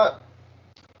why not.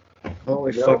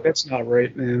 Holy No. fuck, that's not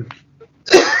right, man.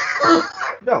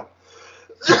 No.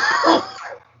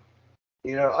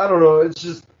 I don't know. It's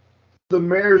just the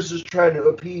mayor's just trying to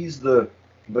appease the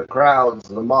crowds,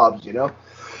 the mobs,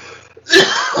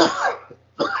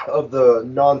 of the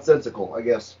nonsensical, I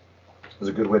guess, is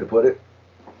a good way to put it.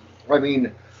 I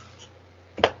mean,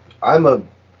 I'm a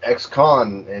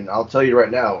ex-con, and I'll tell you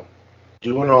right now,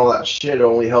 doing all that shit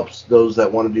only helps those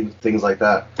that want to do things like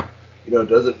that. It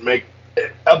doesn't make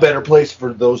a better place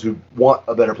for those who want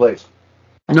a better place.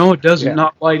 No, it doesn't. Yeah.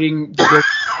 Not lighting the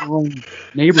own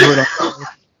neighborhood on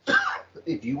fire.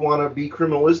 If you want to be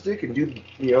criminalistic and do,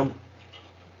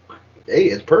 hey,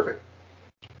 it's perfect.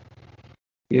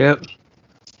 Yep.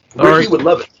 All Ricky right. would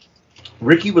love it.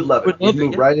 Ricky would love it. Would love He'd it,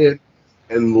 move yeah. right in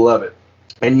and love it.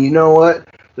 And you know what?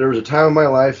 There was a time in my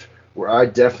life where I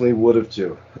definitely would have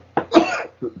too.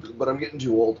 But I'm getting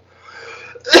too old.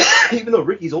 Even though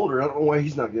Ricky's older, I don't know why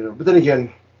he's not getting it. But then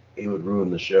again, he would ruin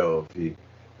the show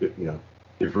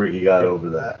if Ricky got over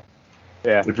that.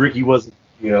 Yeah. If Ricky wasn't,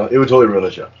 it would totally ruin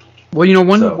the show. Well,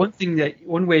 So-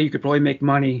 one way you could probably make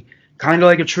money, kind of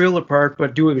like a trailer park,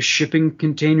 but do it with shipping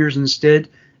containers instead,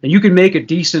 and you can make a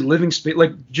decent living space,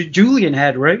 like Julian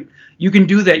had, right? You can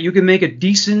do that. You can make a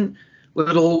decent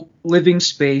little living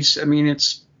space. I mean,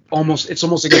 it's almost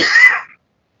like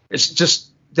it's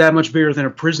just that much bigger than a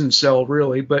prison cell,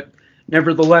 really. But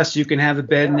nevertheless, you can have a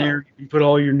bed in there. You can put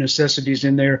all your necessities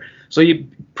in there. So you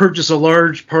purchase a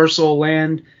large parcel of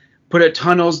land, put a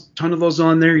ton of those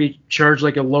on there. You charge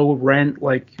like a low rent,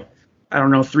 like I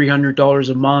don't know, $300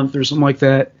 a month or something like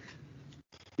that.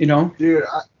 Dude,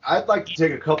 I'd like to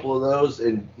take a couple of those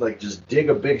and like just dig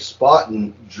a big spot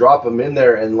and drop them in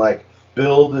there and like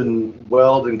build and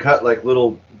weld and cut like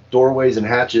little doorways and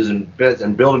hatches and beds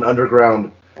and build an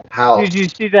underground house. Did you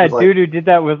see that Like- dude who did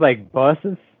that with like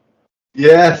buses?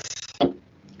 Yes.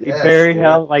 He buried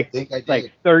hell I like think I did.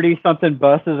 like 30-something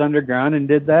buses underground and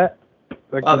did that.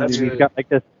 Fucking Oh, that's dude, he's good. got like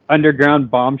this underground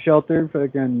bomb shelter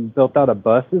fucking built out of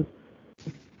buses.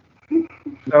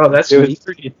 Oh, that's It was neat.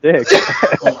 pretty sick.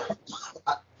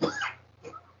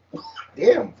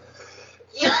 Damn.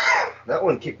 That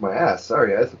one kicked my ass.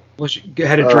 Sorry, guys. Well, you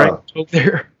had a drag over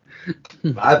there.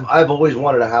 I've always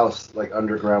wanted a house like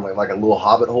underground, like a little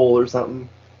hobbit hole or something.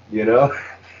 Hell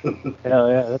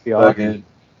yeah, that'd be awesome. Fucking-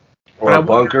 or a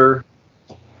bunker.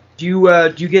 Do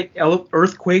you get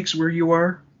earthquakes where you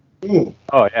are? Mm,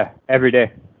 Oh yeah, every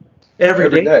day. every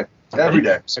day. Every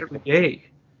day. Every day.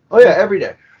 Oh yeah, every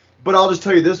day. But I'll just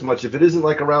tell you this much: if it isn't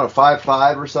like around a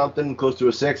 5.5 or something, close to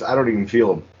a 6, I don't even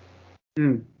feel them.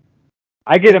 Hmm.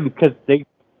 I get them because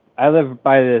I live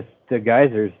by the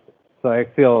geysers, so I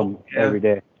feel them Yeah. every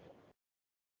day.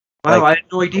 Wow, Like- I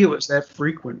had no idea it was that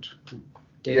frequent.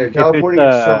 Yeah, Damn. California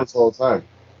it's, gets troubles all the time.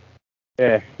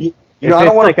 Yeah. You If know, I it's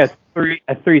don't want like a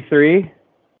 3.3,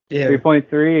 Yeah,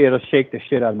 3.3, it'll shake the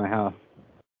shit out of my house.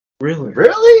 really.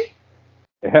 Really?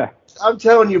 Yeah. I'm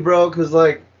telling you, bro, because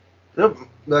like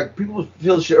people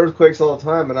feel shit earthquakes all the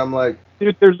time, and I'm like,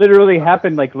 Dude, there literally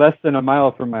happened like less than a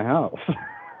mile from my house.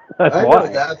 That's I know why.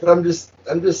 that, but I'm just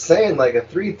saying, like a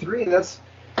 3.3, that's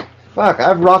fuck.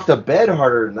 I've rocked a bed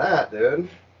harder than that, dude.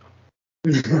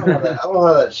 I don't know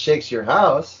how that shakes your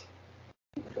house.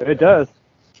 It does.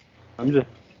 I'm just.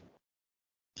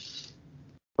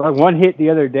 Like one hit the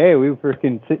other day, we were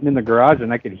freaking sitting in the garage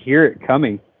and I could hear it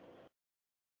coming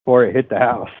before it hit the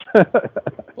house.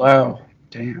 Wow.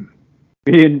 Damn.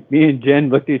 me and Jen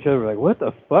looked at each other like, what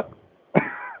the fuck?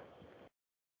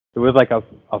 It was like a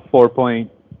 4.6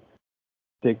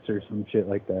 or some shit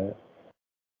like that.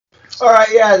 All right,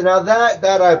 yeah. Now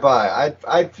that I buy,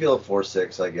 I'd feel a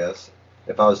 4.6, I guess,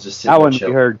 if I was just sitting That there one we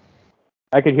chilling. heard.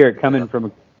 I could hear it coming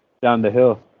from down the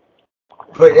hill.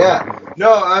 But yeah,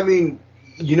 no, I mean,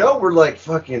 we're like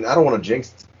fucking. I don't want to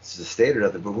jinx the state or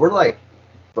nothing, but we're like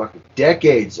fucking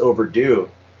decades overdue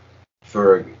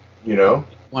for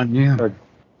One, yeah.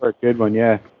 Or a good one,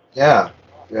 yeah. yeah,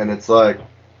 and it's like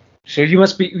So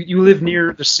you live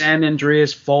near the San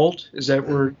Andreas Fault? Is that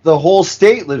where? the whole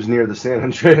state lives near the San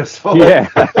Andreas Fault. Yeah.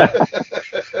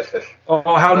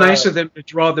 Oh, how nice of them to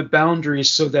draw the boundaries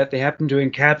so that they happen to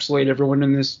encapsulate everyone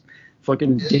in this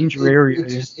fucking danger area.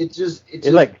 It just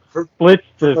like Splits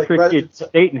the like right freaking at the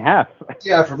state in half.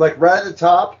 yeah, from like right at the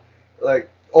top, like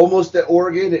almost at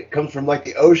Oregon, it comes from like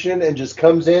the ocean and just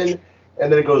comes in,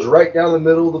 and then it goes right down the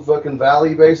middle of the fucking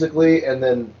valley basically, and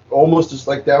then almost just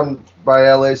like down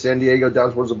by LA, San Diego,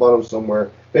 down towards the bottom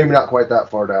somewhere. Maybe not quite that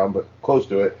far down, but close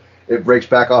to it. It breaks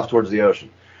back off towards the ocean,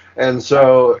 and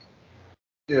so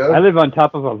I live on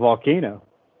top of a volcano.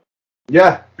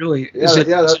 yeah, Really? Yeah, Is it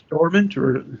yeah, that- dormant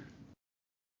or?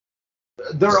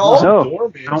 they're all No.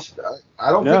 dormant.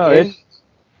 I don't No, think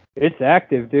any. It's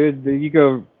active, dude. You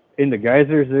go in the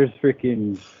geysers, there's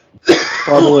freaking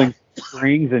bubbling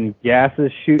springs and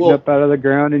gases shooting Well- up out of the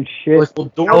ground and shit.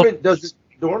 Well, dormant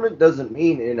doesn't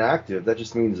mean inactive. That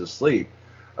just means asleep.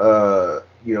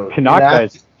 Kanaka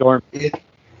is dormant.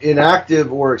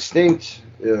 Inactive or extinct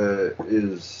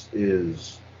is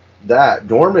that.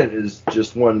 Dormant is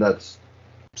just one that's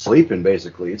sleeping.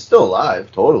 Basically, it's still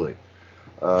alive, totally.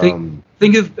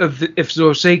 Think of if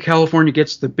say California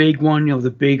gets the big one, the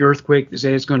big earthquake. They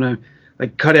say it's gonna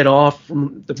like cut it off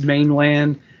from the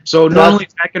mainland. So not only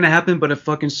is that going to happen, but a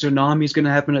fucking tsunami is going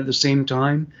to happen at the same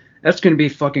time. That's going to be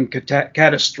fucking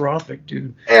catastrophic,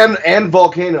 dude. And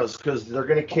volcanoes, because they're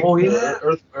gonna kick. Oh, yeah.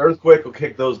 Earthquake will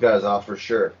kick those guys off for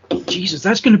sure. Jesus,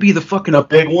 that's going to be the fucking The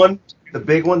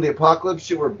big one, the apocalypse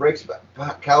shit where it breaks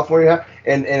California,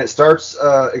 and it starts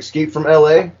Escape from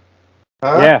L.A.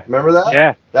 Huh? Yeah. Remember that?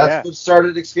 Yeah. That's what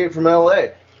started Escape from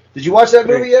L.A. Did you watch that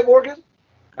movie yet, Morgan?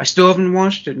 I still haven't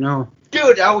watched it. No.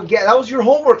 Dude, that was your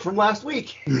homework from last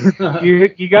week.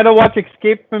 You got to watch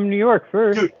Escape from New York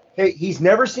first. Dude, hey, he's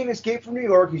never seen Escape from New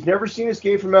York. He's never seen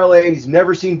Escape from L.A. And he's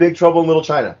never seen Big Trouble in Little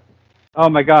China. Oh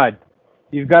my God,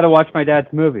 you've got to watch my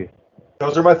dad's movie.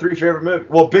 Those are my 3 favorite movies.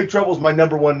 Well, Big Trouble's my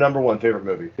number one favorite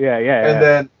movie. Yeah.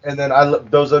 And then I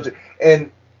love those other two. And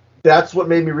that's what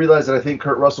made me realize that I think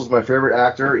Kurt Russell's my favorite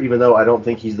actor, even though I don't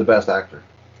think he's the best actor.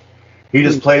 He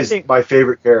just plays my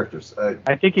favorite characters.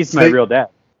 I think he's my real dad.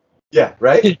 Yeah,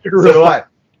 right? So do I.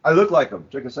 I look like him.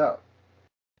 Check us out.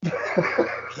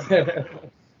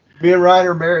 Me and Ryan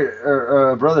are married,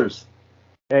 or brothers.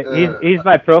 Hey, he's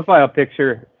my profile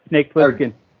picture, Snake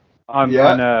Plissken,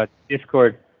 on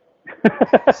Discord.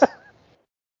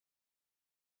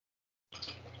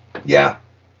 Yeah.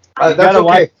 You That's gotta okay.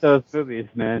 watch those movies,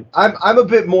 man. I'm a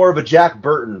bit more of a Jack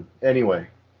Burton anyway.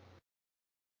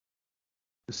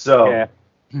 So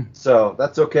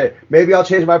that's okay. Maybe I'll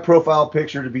change my profile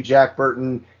picture to be Jack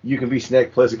Burton. You can be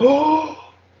Snake Plissken.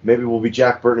 Maybe we'll be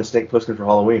Jack Burton and Snake Plissken for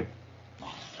Halloween.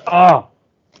 Oh,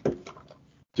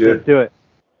 Dude, let's do it.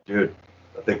 Dude,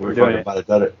 I think we're Doing talking about it.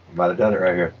 Done it. Might have done it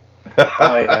right here.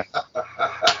 Oh yeah.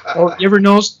 Oh, you ever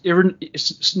notice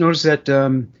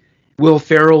that Will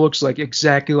Ferrell looks like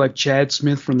exactly like Chad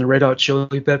Smith from the Red Hot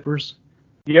Chili Peppers?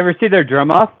 You ever see their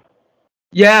drum off?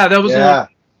 Yeah, that was Yeah.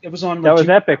 it was on. That was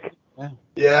epic.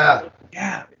 Yeah.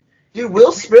 Yeah. Dude,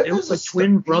 Will Smith It was is like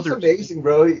twin brothers. He's amazing,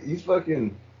 bro. He's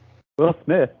fucking. Will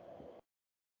Smith.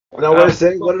 No, what did I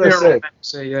say? What did I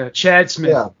say? Yeah, Chad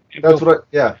Smith.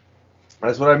 Yeah,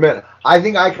 that's what I meant. I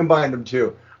think I combined them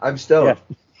too. I'm stoned.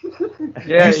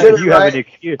 Yeah, You said it you have right. an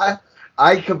excuse.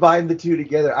 I combined the two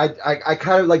together. I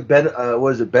kind of like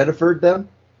Beneford them?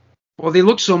 Well, they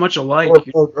look so much alike. Or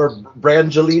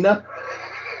Brangelina?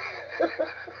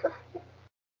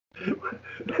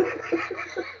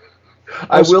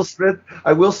 I Will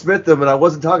Smith them, and I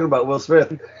wasn't talking about Will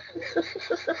Smith.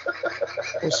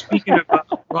 Well, speaking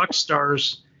of rock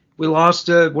stars, we lost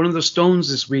one of the Stones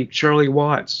this week, Charlie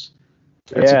Watts.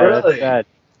 That's really That's sad.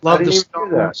 Love I the didn't even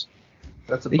hear that. Stones.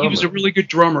 That's a He was a bummer. really good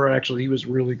drummer, actually. He was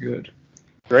really good.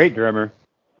 Great drummer.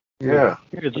 Yeah.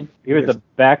 He was the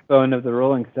backbone of the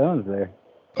Rolling Stones there.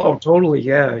 Oh, totally.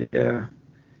 Yeah.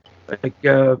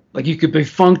 Like he could be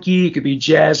funky, he could be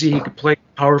jazzy, he could play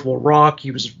powerful rock.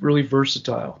 He was really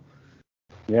versatile.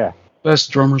 Yeah.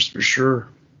 Best drummers for sure.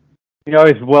 He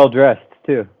always well dressed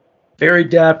too. Very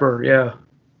dapper. Yeah.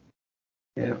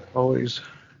 Yeah. Always.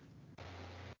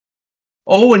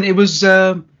 Oh, and it was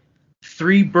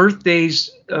 3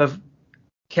 birthdays of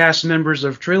cast members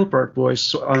of Trailer Park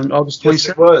Boys on August 27th. Yes,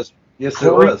 it was. Yes,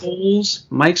 Corey it was. Bowles,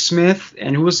 Mike Smith,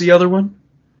 and who was the other one?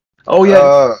 Oh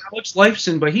yeah, Alex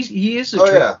Lifeson, but he is a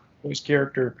Trailer Park Boys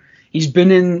character. He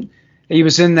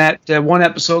was in that one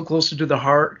episode, Closer to the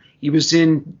Heart. He was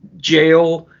in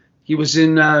Jail. He was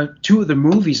in 2 of the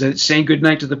movies. Saying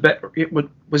Goodnight to the Bag.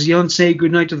 Was he on Say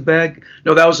Goodnight to the Bag?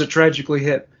 No, that was a Tragically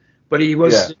Hip. But he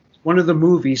was in one of the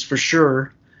movies for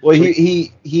sure. Well,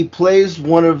 he plays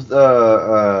one of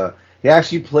the. He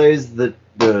actually plays the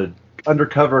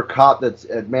undercover cop that's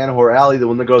at Manhor Alley, the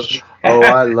one that goes, "Oh,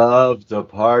 I love to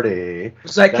party."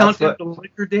 Was that Countdown to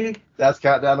Liquor Day? That's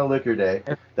Countdown to Liquor Day.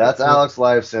 That's Alex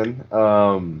Lifeson.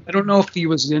 I don't know if he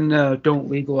was in Don't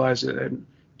Legalize It. I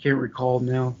can't recall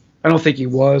now. I don't think he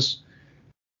was.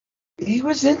 He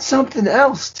was in something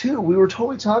else too. We were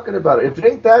totally talking about it. If it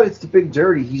ain't that, it's The Big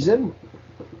Dirty. He's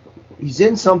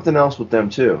in something else with them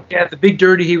too. Yeah, The Big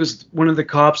Dirty. He was one of the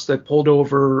cops that pulled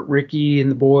over Ricky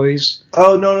and the boys.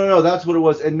 Oh no, that's what it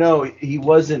was. And no, he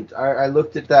wasn't. I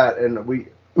looked at that and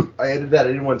I edited that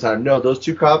in one time. No, those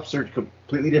 2 cops are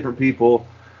completely different people.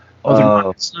 Oh,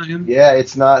 it's not him. Yeah,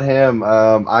 it's not him.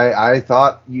 I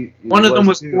thought one of them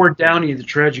was too. Ford Downey, the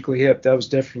Tragically Hip. That was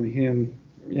definitely him.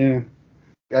 Yeah.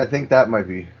 I think that might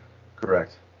be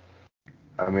correct.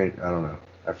 I mean, I don't know.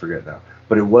 I forget now.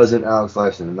 But it wasn't Alex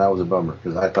Lifeson, and that was a bummer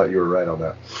because I thought you were right on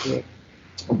that. Yeah.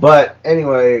 But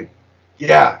anyway,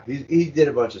 yeah, he did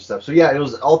a bunch of stuff. So yeah, it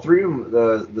was all 3 of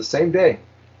them the same day.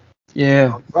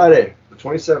 Yeah. On Friday, the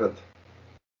 27th.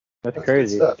 That's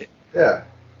crazy. Good stuff. Yeah.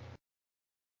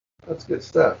 That's good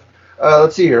stuff.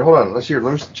 Let's see here. Hold on. Let's see here.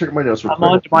 Let me check my notes real I'm quick.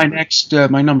 on to my next,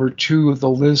 my number 2 of the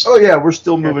list. Oh yeah, we're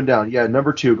still moving down. Yeah,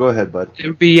 number 2. Go ahead, bud. It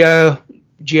would be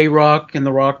J-Rock and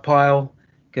the Rock Pile,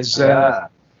 because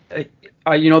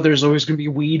there's always going to be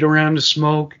weed around to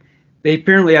smoke. They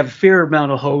apparently have a fair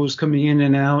amount of hoes coming in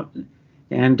and out,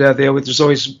 and there's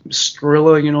always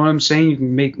Skrilla. You know what I'm saying? You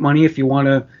can make money if you want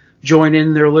to join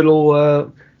in their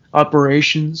little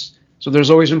operations. So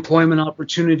there's always employment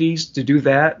opportunities to do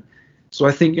that. So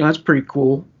I think that's pretty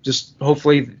cool. Just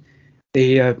hopefully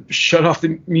they shut off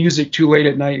the music too late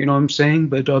at night. You know what I'm saying?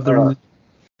 But other than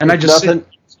and I just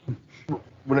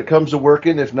when it comes to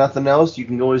working, if nothing else, you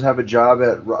can always have a job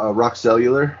at Rock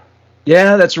Cellular.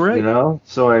 Yeah, that's right. You know,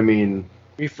 so I mean,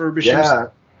 refurbishing. Yeah,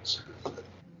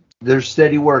 there's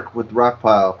steady work with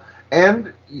Rockpile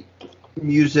and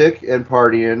music and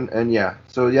partying and yeah.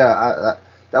 So yeah,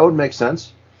 that would make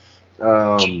sense.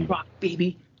 J-Rock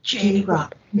baby,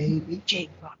 J-Rock baby,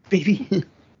 J-Rock baby.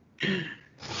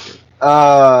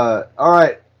 All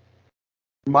right,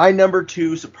 my number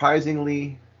 2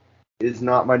 surprisingly is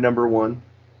not my number 1.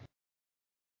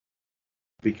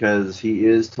 Because he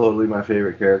is totally my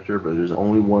favorite character, but there's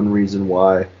only one reason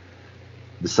why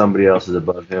somebody else is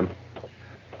above him.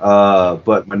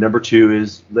 But my number 2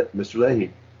 is Mr.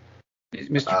 Leahy.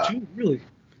 Mr. 2, really?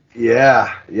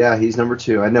 Yeah, he's number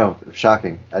 2. I know,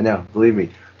 shocking. I know, believe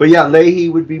me. But yeah, Leahy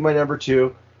would be my number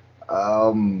 2,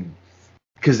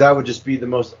 because that would just be the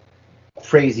most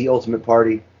crazy ultimate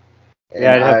party. And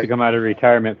I'd have to come out of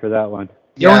retirement for that one.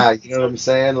 Yeah, you know what I'm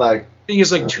saying? Like, thing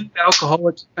is, like, 2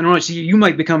 alcoholics. I don't know. See, you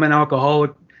might become an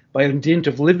alcoholic by dint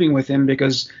of living with him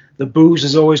because the booze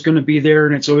is always going to be there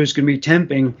and it's always going to be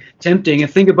tempting.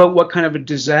 And think about what kind of a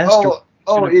disaster.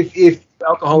 If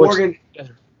alcoholics. Morgan,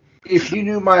 if you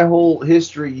knew my whole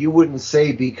history, you wouldn't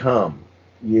say become.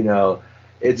 You know,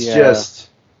 it's just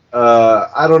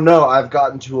I don't know. I've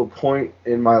gotten to a point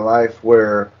in my life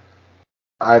where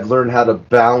I've learned how to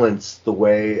balance the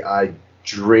way I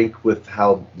drink with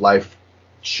how life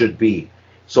should be.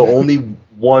 So only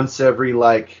once every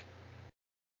it's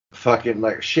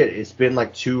been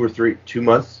like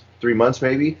 3 months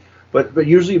maybe, but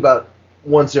usually about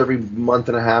once every month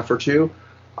and a half or 2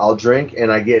 I'll drink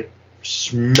and I get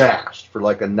smashed for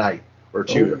like a night or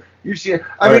 2. You see,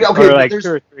 I mean, okay, or like there's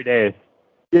 2 or 3 days.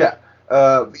 Yeah,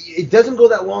 it doesn't go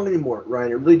that long anymore,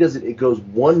 Ryan. It really doesn't. It goes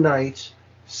 1 night,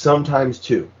 sometimes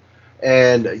 2.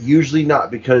 And usually not,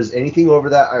 because anything over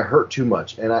that I hurt too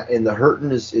much, and the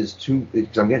hurting is too.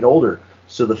 Because I'm getting older,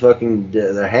 so the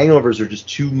hangovers are just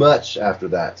too much after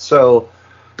that. So,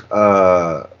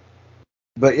 but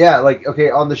yeah, like okay,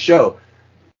 on the show,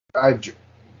 the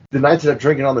nights that I'm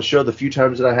drinking on the show, the few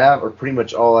times that I have, are pretty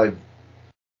much all I've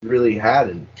really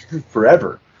had in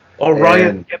forever. Oh,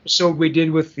 Ryan, the episode we did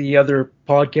with the other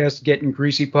podcast, Getting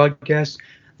Greasy podcast.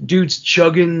 Dude's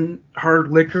chugging hard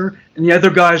liquor, and the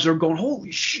other guys are going, "Holy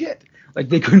shit!" Like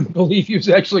they couldn't believe he was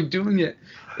actually doing it.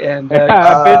 And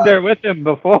I've been there with him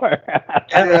before.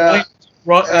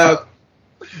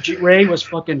 Ray was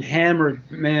fucking hammered,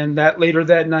 man. Later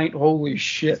that night, holy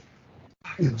shit!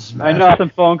 I know some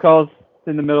phone calls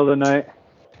in the middle of the night.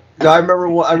 I remember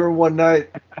one night,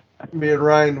 me and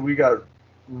Ryan, we got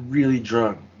really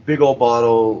drunk, big old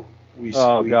bottle.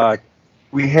 God.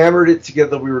 We hammered it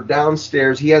together. We were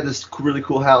downstairs. He had this really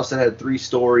cool house that had 3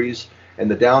 stories, and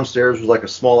the downstairs was like a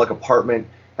small apartment.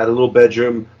 Had a little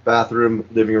bedroom, bathroom,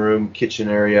 living room, kitchen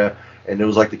area, and it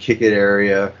was like the kick it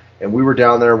area. And we were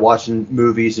down there watching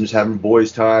movies and just having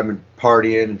boys' time and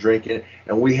partying and drinking.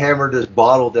 And we hammered this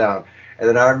bottle down. And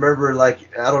then I remember,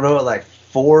 at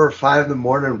 4 or 5 in the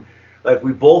morning,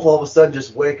 we both all of a sudden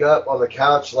just wake up on the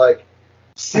couch,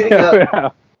 sitting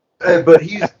up. But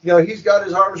he's got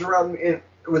his arms around me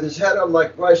with his head on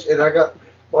and I got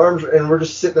my arms, and we're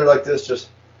just sitting there like this,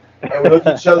 and we look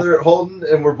at each other holding,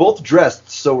 and we're both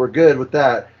dressed, so we're good with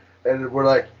that. And we're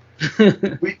like,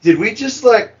 did we just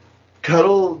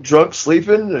cuddle drunk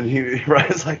sleeping? And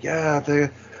Ryan's like, yeah,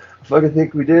 I fucking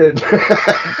think we did.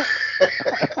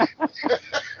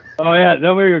 Oh yeah,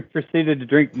 then we proceeded to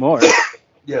drink more.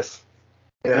 Yes.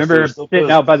 I remember sitting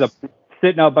out by the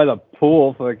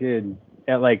pool, fucking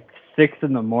at 6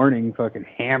 in the morning, fucking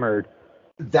hammered.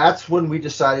 That's when we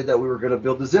decided that we were going to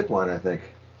build the zip line, I think.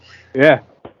 Yeah.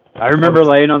 I remember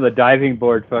laying on the diving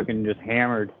board, fucking just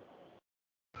hammered.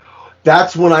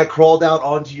 That's when I crawled out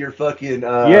onto your fucking...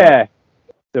 the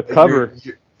cover.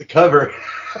 The cover.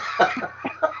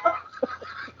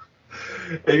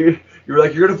 And you were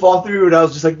like, you're going to fall through, and I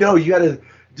was just like, no, you got to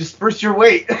disperse your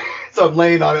weight. So I'm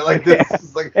laying on it like this. Yeah.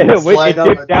 It's like, and it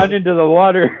dipped down into the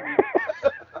water.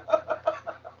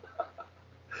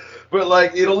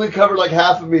 But it only covered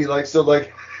half of me, I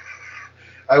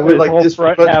I went His like whole this.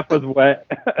 front but- half was wet.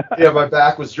 Yeah, my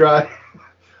back was dry.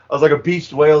 I was like a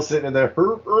beached whale sitting in there.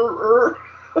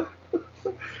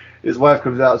 His wife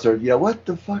comes out and starts, yeah, what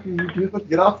the fuck are you doing?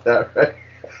 Get off that, right?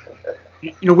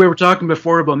 You know, we were talking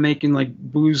before about making like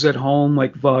booze at home,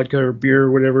 like vodka or beer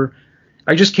or whatever.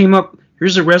 I just came up.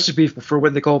 Here's a recipe for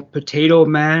what they call potato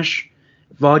mash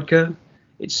vodka.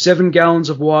 It's 7 gallons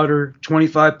of water,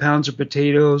 25 pounds of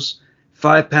potatoes,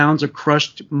 5 pounds of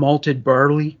crushed malted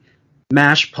barley,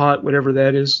 mash pot, whatever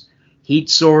that is,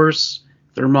 heat source,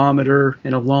 thermometer,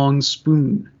 and a long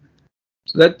spoon.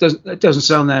 So that doesn't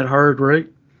sound that hard, right?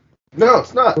 No,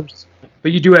 it's not.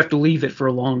 But you do have to leave it for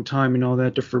a long time and all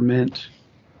that to ferment.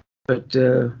 But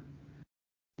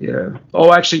yeah.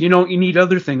 Oh, actually, you need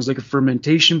other things like a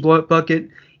fermentation bucket,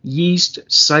 yeast,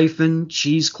 siphon,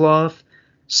 cheesecloth,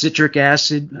 citric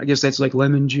acid. I guess that's like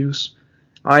lemon juice,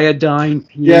 iodine,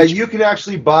 pH. Yeah, you can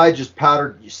actually buy just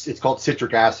powdered. It's called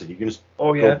citric acid. You can just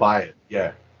go buy it.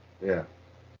 Yeah. Yeah,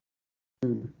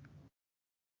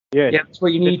 Yeah, that's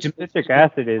what you need to. Citric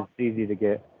acid is easy to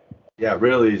get. Yeah,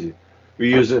 real easy. We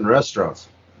use it in restaurants,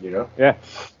 Yeah.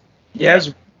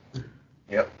 Yes.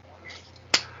 Yep.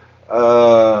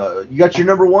 You got your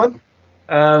number one?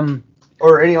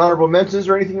 Or any honorable mentions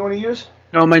or anything you want to use?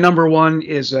 No, my number one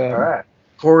is All right.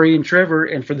 Corey and Trevor,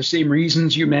 and for the same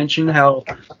reasons you mentioned, how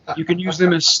you can use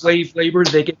them as slave labor.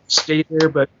 They get to stay there,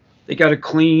 but they got to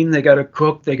clean, they got to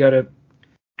cook, they got to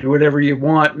do whatever you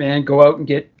want, man. Go out and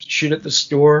get shit at the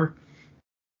store.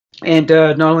 And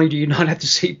not only do you not have to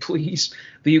say please,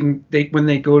 but when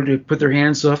they go to put their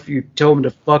hands up, you tell them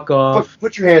to fuck off.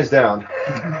 Put your hands down.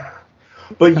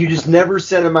 But you just never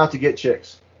send them out to get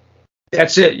chicks.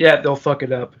 That's it. Yeah, they'll fuck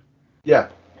it up. Yeah.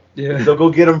 Yeah. They'll go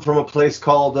get them from a place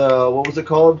called, what was it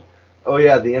called? Oh,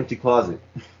 yeah, the Empty Closet.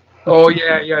 Oh,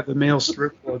 yeah, the male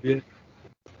strip club, yeah.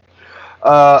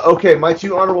 Okay, my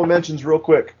 2 honorable mentions real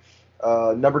quick.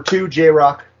 Number 2,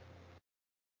 J-Rock.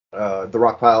 The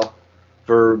Rock Pile.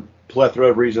 For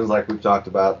plethora of reasons like we've talked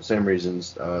about, same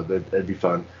reasons, that'd be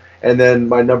fun. And then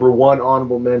my number 1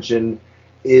 honorable mention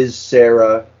is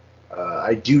Sarah.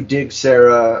 I do dig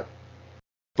Sarah,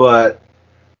 but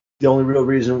the only real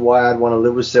reason why I'd want to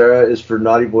live with Sarah is for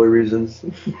naughty boy reasons.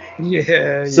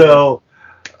 Yeah. So,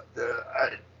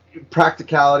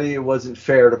 practicality, it wasn't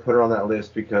fair to put her on that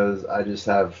list because I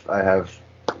have,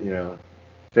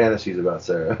 fantasies about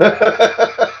Sarah.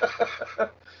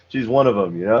 She's one of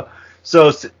them,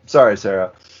 So, sorry,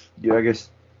 Sarah. I guess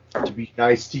to be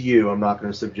nice to you, I'm not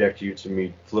going to subject you to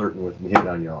me flirting with and hitting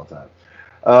on you all the time.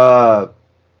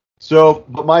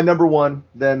 But my number 1,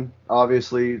 then,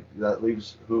 obviously, that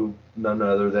leaves none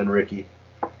other than Ricky.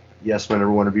 Yes, my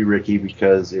number 1 would be Ricky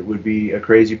because it would be a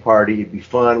crazy party. It'd be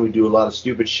fun. We'd do a lot of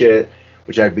stupid shit,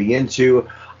 which I'd be into.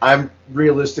 I'm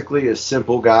realistically a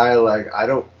simple guy. Like, I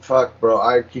don't fuck, bro.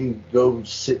 I can go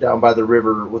sit down by the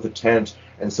river with a tent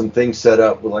and some things set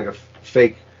up with, like, a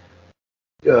fake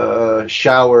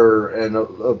shower and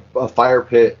a fire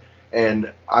pit,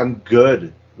 and I'm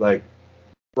good. Like,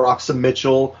 rock some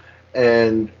Mitchell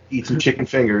and eat some chicken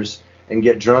fingers and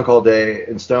get drunk all day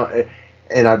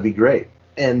and I'd be great.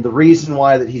 And the reason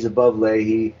why that he's above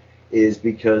Leahy is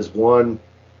because, 1,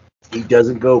 he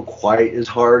doesn't go quite as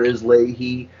hard as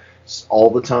Leahy all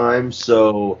the time,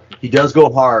 so he does go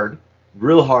hard,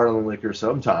 real hard on the liquor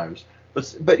sometimes,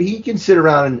 but he can sit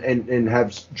around and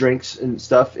have drinks and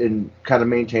stuff and kind of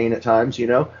maintain at times,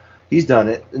 he's done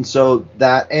it. And so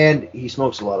and he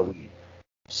smokes a lot of weed,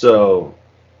 so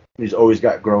he's always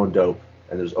got growing dope,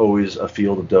 and there's always a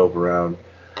field of dope around,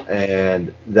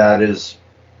 and that is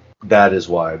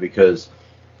why, because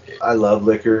I love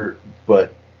liquor,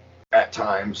 but at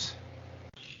times,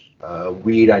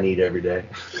 weed I need every day,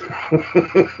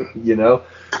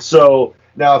 So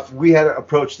now, if we had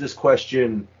approached this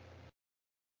question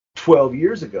 12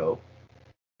 years ago,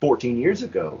 14 years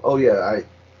ago, oh yeah, I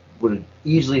would have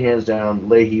easily, hands down,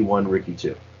 Leahy 1, Ricky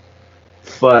 2.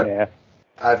 But Yeah.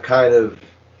 I've kind of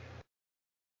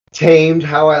tamed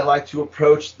how I like to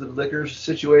approach the liquor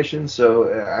situation,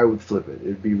 so I would flip it.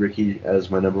 It'd be Ricky as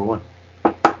my number 1.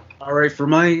 All right, for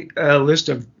my list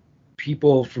of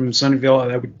people from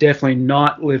Sunnyvale I would definitely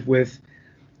not live with,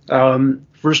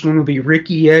 first one would be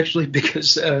Ricky, actually,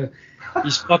 because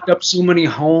he's fucked up so many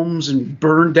homes and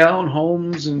burned down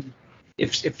homes, and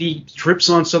if he trips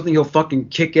on something, he'll fucking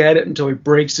kick at it until he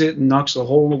breaks it and knocks a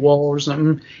hole in the wall or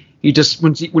something. He just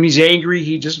when he's angry,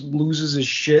 he just loses his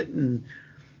shit, and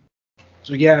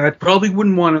so yeah, I probably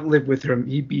wouldn't want to live with him.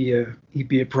 He'd be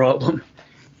a problem.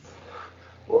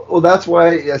 Well, that's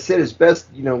why I said it's best,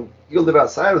 you go live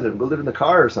outside with him. Go live in the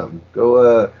car or something.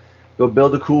 Go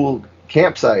build a cool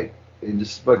campsite and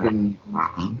just fucking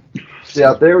Stay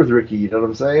out there with Ricky. You know what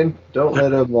I'm saying? Don't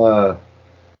let him.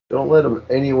 Don't let him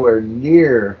anywhere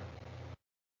near.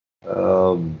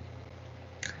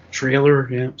 Trailer,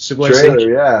 yeah. Civilization.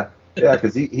 Trailer, yeah,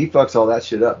 because he fucks all that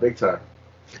shit up big time.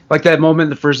 Like that moment in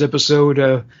the first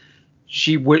episode,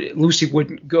 Lucy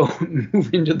wouldn't go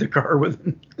move into the car with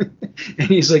him, and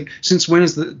he's like, "Since when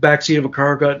is the backseat of a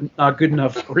car not good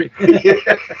enough for you?"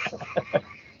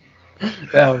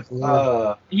 That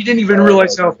was he didn't even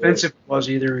realize how offensive it was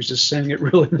either. He was just saying it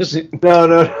real innocent.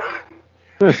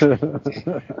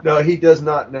 No, he does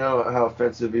not know how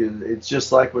offensive he is. It's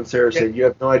just like when Sarah said, "You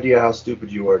have no idea how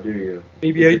stupid you are, do you?"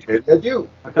 Maybe I do.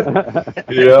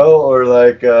 You know, or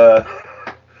like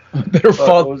better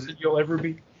father than you'll ever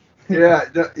be. Yeah,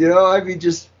 you know, I mean,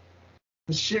 just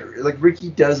shit. Like Ricky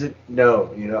doesn't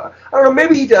know. You know, I don't know.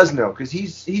 Maybe he does know because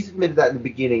he's admitted that in the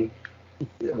beginning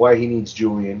why he needs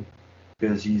Julian,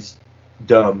 because he's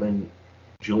dumb and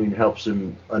Julian helps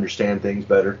him understand things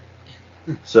better.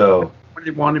 So when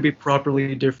they want to be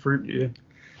properly different, yeah.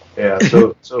 Yeah,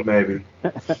 so maybe.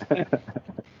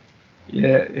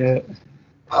 Yeah.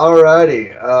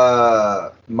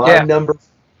 Alrighty.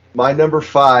 My number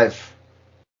 5,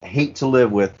 I hate to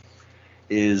live with,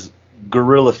 is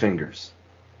Gorilla Fingers.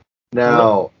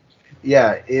 Now,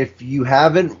 yeah, if you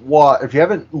haven't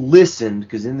listened,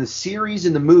 because in the series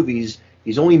and the movies,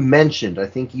 he's only mentioned, I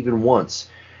think, even once.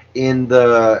 In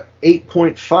the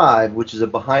 8.5, which is a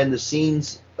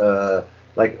behind-the-scenes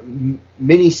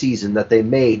mini season that they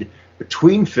made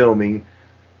between filming,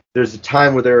 there's a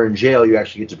time where they're in jail. You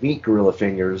actually get to meet Gorilla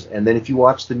Fingers, and then if you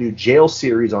watch the new jail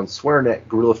series on SwearNet,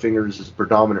 Gorilla Fingers is a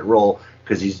predominant role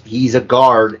because he's a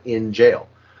guard in jail.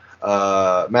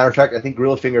 Matter of fact, I think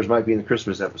Gorilla Fingers might be in the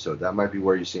Christmas episode. That might be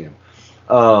where you see him.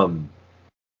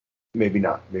 Maybe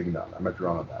not. I might be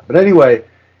wrong on that. But anyway,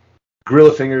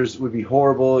 Gorilla Fingers would be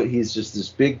horrible. He's just this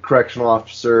big correctional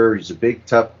officer. He's a big,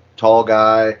 tough, tall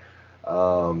guy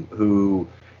who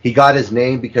he got his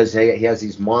name because he has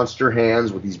these monster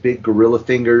hands with these big gorilla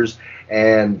fingers,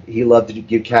 and he loved to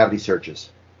give cavity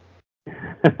searches.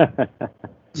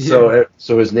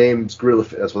 So his name's Gorilla.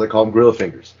 That's what they call him, Gorilla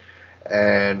Fingers.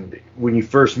 And when you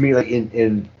first meet, like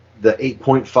in the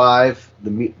 8.5,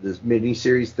 the mini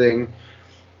series thing,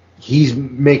 he's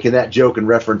making that joke and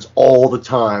reference all the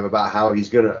time about how he's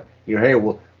gonna, hey,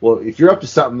 well, if you're up to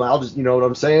something, I'll just, you know what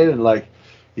I'm saying? And like,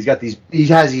 he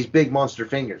has these big monster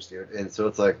fingers, dude. And so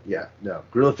it's like, yeah, no,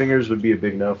 Gorilla Fingers would be a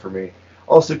big no for me.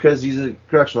 Also because he's a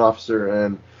correctional officer,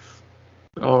 and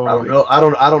I don't know. I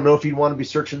don't know if he'd want to be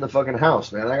searching the fucking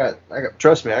house, man. I got.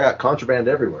 Trust me, I got contraband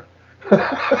everywhere. But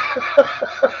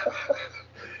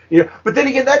then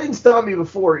again, that didn't stop me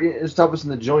before. It didn't stop us in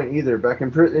the joint either. Back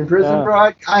in prison, bro,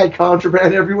 I had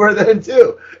contraband everywhere then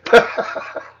too.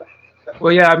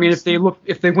 Well, yeah, I mean, if they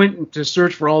went to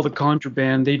search for all the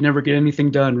contraband, they'd never get anything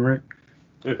done, right?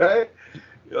 Right?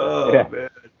 Oh, yeah. Man.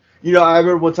 I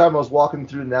remember one time I was walking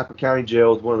through the Napa County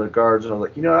Jail with one of the guards, and I was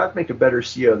like, I'd make a better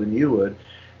CO than you would.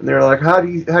 And they were like, how do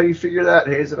you figure that,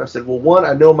 Hayes? And I said, well, one,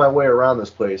 I know my way around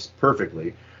this place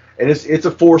perfectly. And it's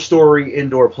a 4-story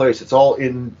indoor place. It's all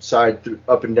inside,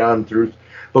 up and down through.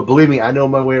 But believe me, I know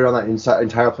my way around that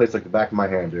entire place like the back of my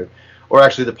hand, dude. Or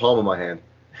actually the palm of my hand.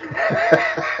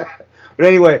 But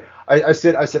anyway, I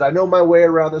said I know my way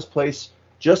around this place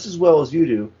just as well as you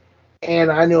do,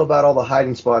 and I know about all the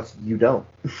hiding spots you don't.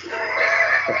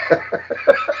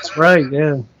 That's right,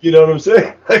 yeah. You know what I'm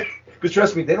saying? Because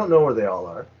trust me, they don't know where they all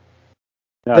are.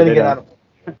 No, then again, I don't.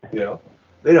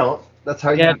 They don't. That's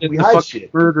how we hide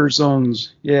shit. Murder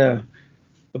zones, yeah.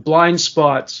 The blind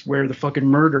spots where the fucking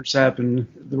murders happen,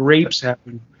 the rapes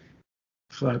happen.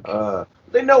 Fuck.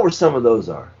 They know where some of those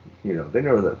are. They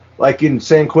know that. Like in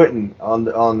San Quentin, on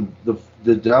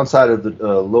the downside of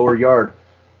the lower yard,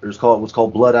 there's what's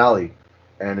called Blood Alley,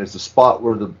 and it's a spot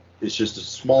where it's just a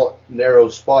small narrow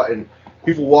spot, and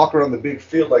people walk around the big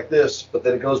field like this, but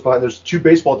then it goes behind. There's 2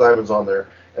 baseball diamonds on there,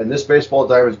 and this baseball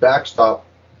diamond's backstop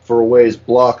for a ways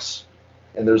blocks,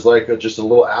 and there's like just a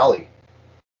little alley,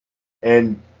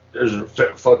 and there's a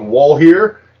fucking wall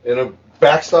here and a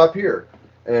backstop here,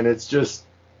 and it's just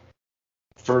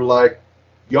for like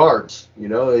yards,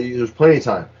 there's plenty of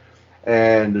time,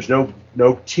 and there's no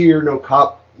tier, no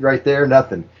cop right there,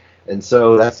 nothing, and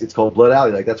so it's called Blood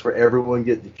Alley. Like that's where everyone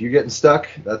if you're getting stuck,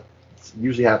 that's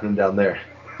usually happening down there.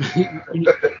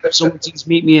 If someone says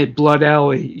meet me at Blood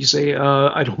Alley, you say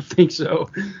I don't think so.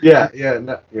 Yeah,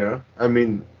 no, I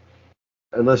mean,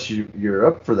 unless you're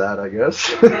up for that, I guess.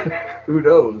 Who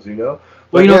knows,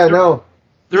 But no.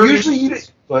 There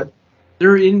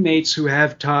are inmates who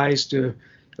have ties to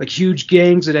like huge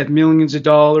gangs that have millions of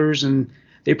dollars, and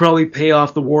they probably pay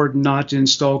off the warden not to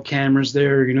install cameras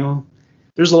there,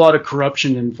 there's a lot of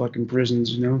corruption in fucking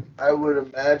prisons, you know. I would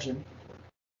imagine.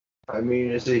 I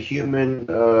mean, it's a human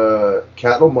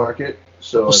cattle market,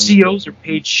 so Well, COs are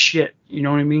paid shit, you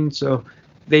know what I mean? So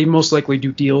they most likely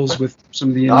do deals with some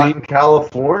of the not inmates. in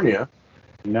California.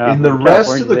 No, In the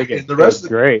rest of the- California, they in the rest of the-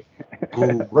 great.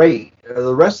 Great.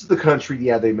 The rest of the country,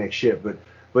 yeah, they make shit,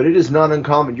 but it is not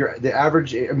uncommon. The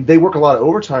average. I mean, they work a lot of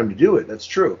overtime to do it. That's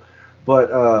true,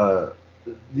 but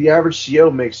the average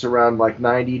CO makes around like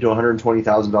 $90,000 to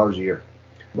 $120,000 a year.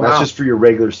 Wow. That's just for your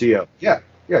regular CO. Yeah,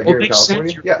 Well, here it in makes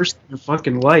California. sense. Yeah. Your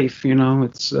fucking life, you know.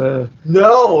 It's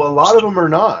No, a lot of them are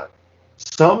not.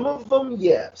 Some of them,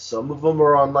 yes. Some of them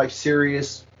are on like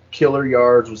serious killer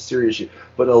yards with serious shit.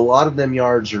 But a lot of them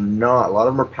yards are not. A lot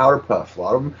of them are powder puff. A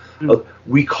lot of them,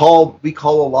 we call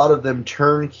a lot of them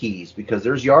turnkeys because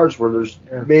there's yards where there's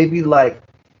maybe like,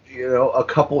 a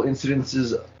couple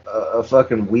incidences a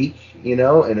fucking week,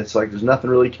 and it's like there's nothing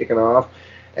really kicking off,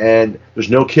 and there's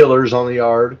no killers on the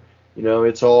yard.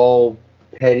 It's all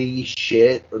petty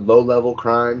shit or low level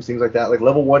crimes, things like that. Like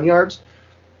level 1 yards,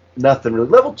 nothing really.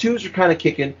 Level 2s are kind of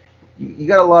kicking. You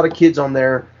got a lot of kids on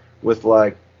there with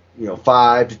like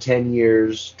 5 to 10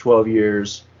 years, 12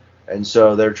 years, and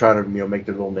so they're trying to make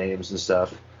their little names and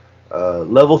stuff.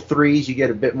 Level 3s, you get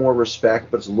a bit more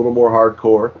respect, but it's a little more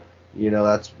hardcore.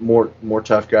 That's more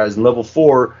tough guys. And level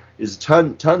 4 is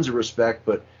tons of respect,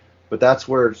 but that's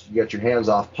where you got your hands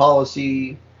off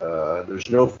policy.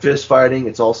 There's no fist fighting.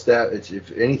 It's all stab.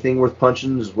 If anything worth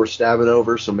punching is worth stabbing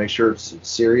over. So make sure it's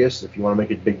serious. If you want to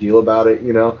make a big deal about it,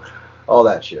 all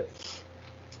that shit.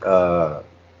 Now,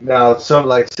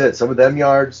 like I said, some of them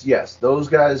yards, yes, those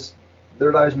guys,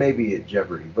 their lives may be at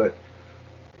jeopardy, but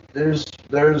there's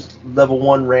level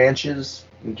 1 ranches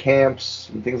and camps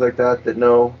and things like that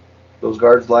no, those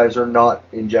guards' lives are not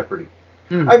in jeopardy.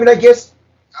 I mean, I guess,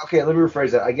 okay, let me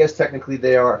rephrase that. I guess technically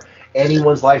they are.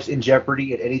 Anyone's life's in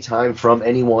jeopardy at any time from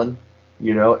anyone.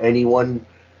 Anyone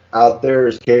out there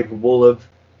is capable of,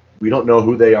 we don't know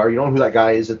who they are. You don't know who that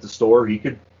guy is at the store. He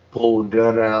could pull a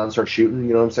gun out and start shooting,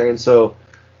 you know what I'm saying? So,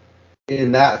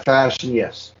 in that fashion,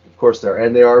 yes, of course they are.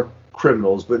 And they are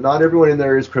criminals, but not everyone in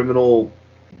there is criminal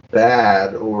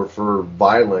bad or for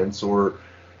violence or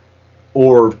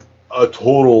a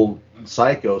total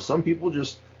psycho. Some people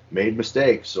just made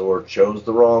mistakes or chose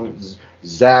the wrong,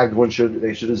 zagged when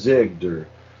they should have zigged, or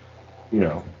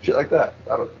shit like that.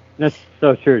 I don't know. That's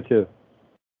so true too.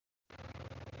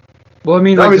 well, I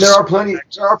mean, there are plenty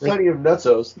of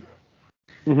nutsos.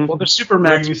 Well, the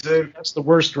Supermax, that's the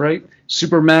worst, right?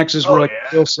 Supermax is where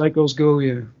real psychos go,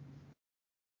 yeah.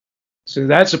 So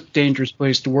that's a dangerous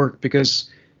place to work because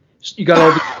you got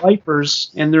all the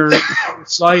lifers and they're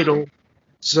suicidal.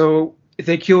 So if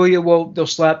they kill you, well, they'll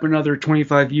slap another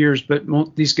 25 years.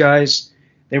 But these guys,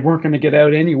 they weren't going to get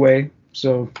out anyway.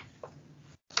 So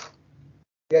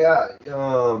yeah,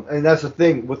 and that's the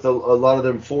thing with a lot of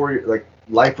them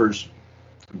lifers.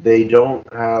 They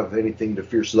don't have anything to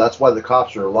fear. So that's why the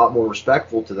cops are a lot more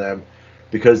respectful to them,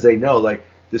 because they know, like,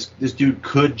 this dude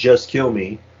could just kill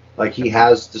me, like he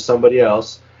has to somebody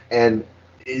else, and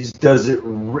he's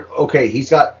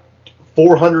got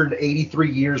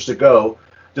 483 years to go.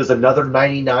 Does another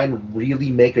 99 really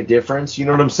make a difference? You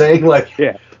know what I'm saying? Like,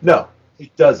 yeah. No,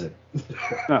 it doesn't.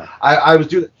 No. I was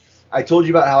doing. I told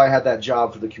you about how I had that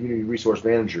job for the community resource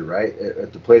manager, right,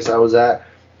 at the place I was at,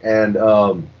 and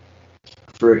so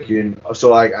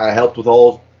I helped with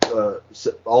all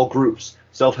groups,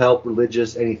 self-help,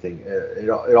 religious, anything. It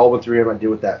all went through him. I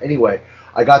deal with that. Anyway,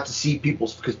 I got to see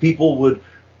because people would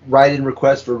write in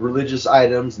requests for religious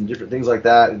items and different things like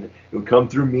that, and it would come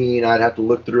through me, and I'd have to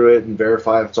look through it and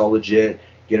verify if it's all legit,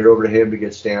 get it over to him to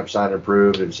get stamped, signed,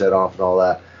 approved, and set off and all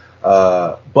that.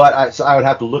 But I would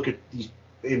have to look at these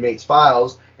inmates'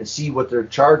 files and see what they're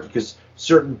charged, because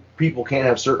certain people can't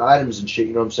have certain items and shit.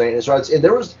 You know what I'm saying? And so and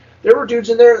there were dudes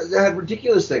in there that had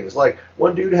ridiculous things. Like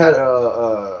one dude had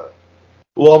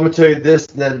well, I'm gonna tell you this,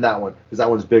 and then that one, because that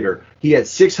one's bigger. He had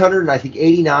 600 and I think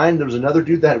 89. There was another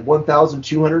dude that had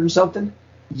 1,200 and something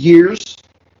years,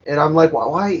 and I'm like,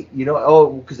 why?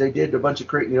 Because they did a bunch of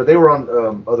crazy. They were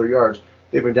on other yards.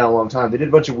 They've been down a long time. They did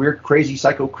a bunch of weird, crazy,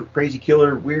 psycho, crazy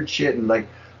killer, weird shit, and like,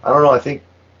 I don't know. I think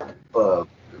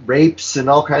rapes and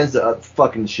all kinds of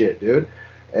fucking shit, dude.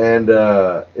 And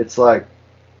it's like,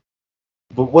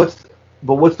 but what's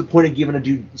the point of giving a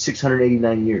dude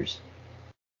 689 years?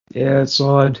 yeah, it's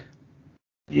odd.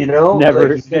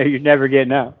 Never, you're never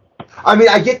getting out. I mean,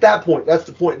 I get that point. That's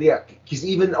the point. Yeah, because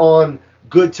even on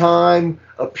good time,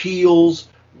 appeals,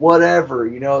 whatever,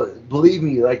 believe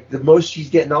me, like the most she's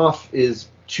getting off is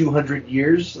 200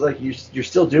 years. Like you're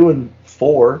still doing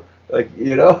 4, like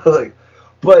like,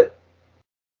 but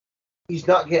he's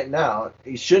not getting out.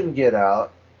 He shouldn't get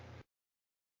out.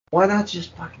 Why not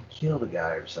just fucking kill the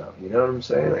guy or something? You know what I'm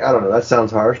saying? Like, I don't know. That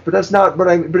sounds harsh, but that's not. But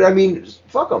I mean,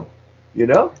 fuck him. You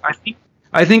know?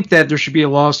 I think that there should be a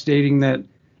law stating that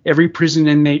every prison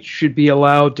inmate should be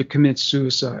allowed to commit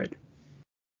suicide.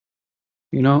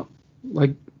 You know,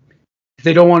 like if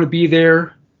they don't want to be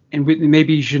there, and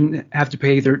maybe you shouldn't have to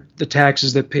pay the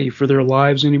taxes that pay for their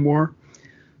lives anymore.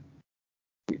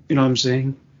 You know what I'm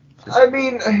saying? I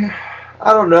mean,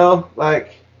 I don't know.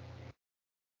 Like,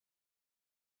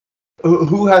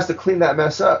 who has to clean that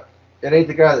mess up? It ain't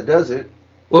the guy that does it.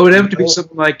 Well, it would have to be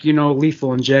something like,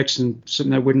 lethal injection,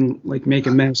 something that wouldn't like make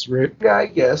a mess, right? Yeah, I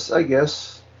guess.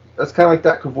 That's kind of like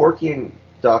that Kevorkian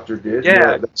doctor did.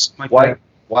 Yeah.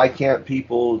 Why can't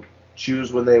people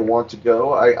choose when they want to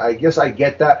go? I guess I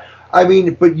get that. I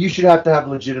mean, but you should have to have a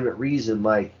legitimate reason,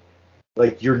 like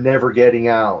you're never getting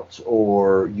out,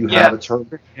 or you have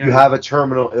a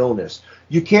terminal illness.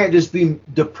 You can't just be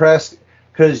depressed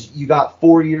because you got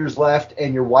 4 years left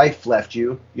and your wife left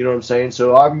you. You know what I'm saying?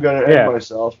 So I'm gonna end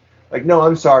myself. Like, no,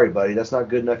 I'm sorry, buddy. That's not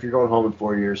good enough. You're going home in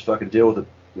 4 years. Fucking deal with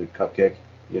the cupcake.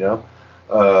 You know.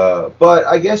 But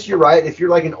I guess you're right. If you're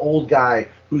like an old guy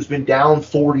who's been down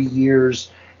 40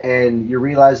 years and you're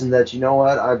realizing that, you know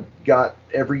what, I've got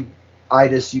every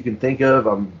itis you can think of.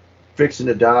 I'm fixing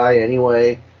to die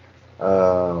anyway.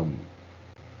 I'm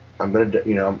gonna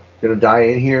die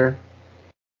in here.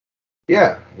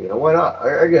 Yeah, why not?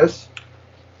 I guess.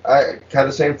 I kind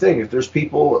of same thing. If there's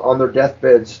people on their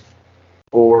deathbeds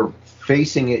or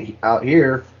facing it out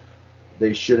here,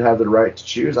 they should have the right to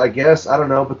choose. I guess. I don't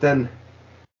know, but then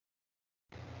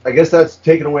I guess that's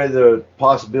taking away the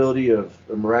possibility of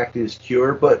a miraculous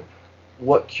cure. But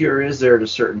what cure is there to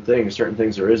certain things? Certain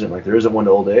things there isn't. Like there isn't one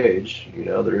to old age.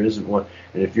 There isn't one.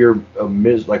 And if you're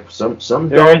like some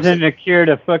there isn't a cure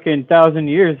to fucking 1,000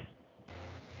 years.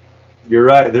 You're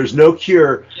right. There's no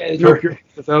cure. Yeah, there's no cure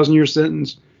for a 1,000-year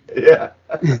sentence. Yeah.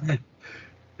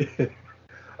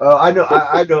 I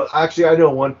know. Actually, I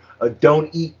know one. Don't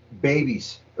eat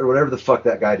babies or whatever the fuck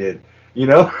that guy did.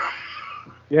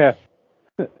 Yeah.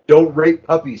 Don't rape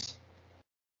puppies.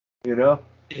 Yeah,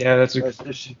 that's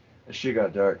that shit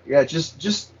got dark. Yeah,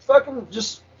 just fucking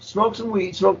smoke some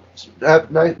weed, roll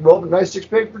a nice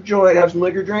 6-pack for joint, have some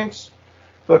liquor drinks,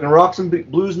 fucking rock some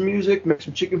blues music, make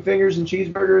some chicken fingers and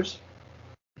cheeseburgers,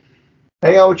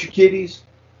 hang out with your kiddies.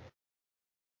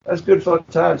 That's good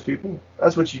fucking times, people.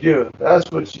 That's what you do.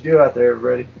 That's what you do out there,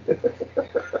 everybody.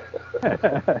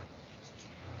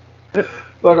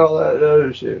 Fuck all that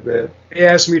other shit, man. They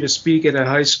asked me to speak at a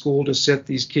high school to set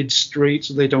these kids straight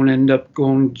so they don't end up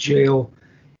going to jail.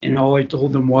 And all I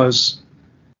told them was,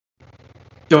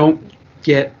 don't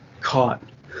get caught.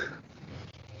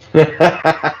 I'm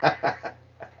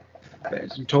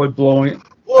totally blowing it.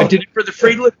 I did it for the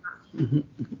free liquor.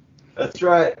 That's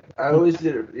right. I always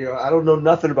did it. I don't know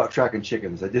nothing about tracking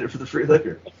chickens. I did it for the free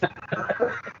liquor.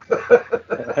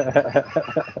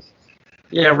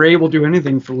 Yeah, Ray will do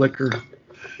anything for liquor.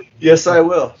 Yes, I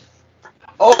will.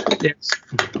 Oh, yes.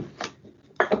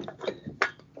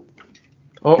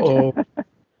 Uh-oh.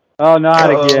 Oh,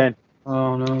 not again.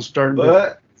 Oh, no, it's starting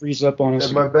to freeze up on us.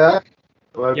 Am I back?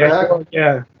 Back?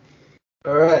 Yeah.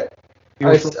 All right.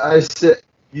 I said,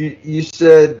 you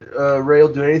said Ray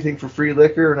will do anything for free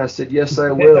liquor, and I said, yes,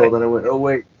 I will. Then I went, oh,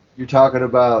 wait, you're talking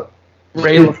about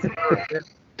Ray.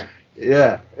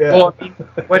 Yeah. Well, I mean,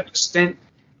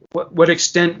 what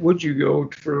extent would you go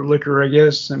for liquor, I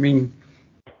guess? I mean,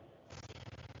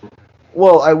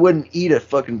 well, I wouldn't eat a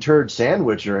fucking turd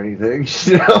sandwich or anything,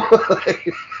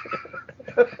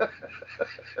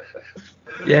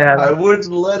 Yeah. I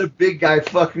wouldn't let a big guy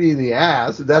fuck me in the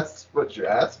ass, if that's what you're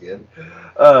asking.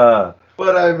 But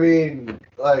I mean,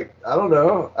 like, I don't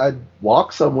know. I'd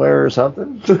walk somewhere or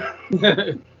something.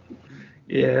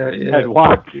 Yeah. I'd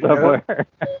walk somewhere.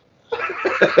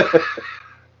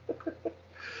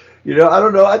 I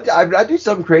don't know. I'd do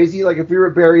something crazy. Like if you're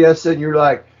at Berryessa and you're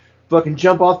like, fucking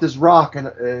jump off this rock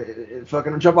and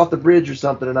fucking jump off the bridge or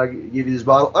something, and I give you this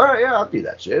bottle. All right, yeah, I'll do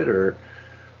that shit. Or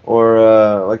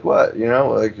like what?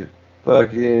 Like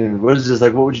fucking what is this?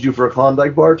 Like what would you do for a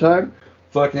Klondike bar time?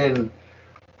 Fucking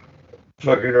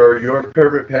or your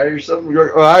permit patty or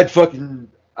something.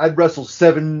 I'd wrestle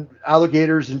 7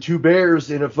 alligators and 2 bears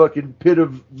in a fucking pit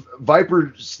of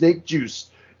viper snake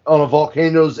juice on a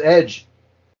volcano's edge.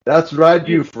 That's what I'd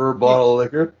do for a bottle of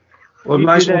liquor. Well, you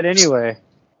do that anyway.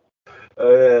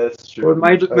 Yeah, that's true. Well, it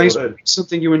might be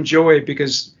something you enjoy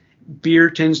because beer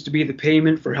tends to be the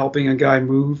payment for helping a guy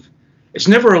move. It's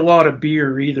never a lot of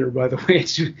beer either, by the way.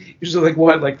 It's usually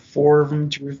like 4 of them,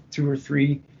 two or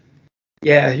three.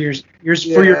 Yeah, here's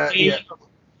for your payment.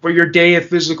 for your day of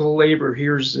physical labor,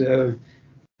 here's 2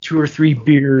 or 3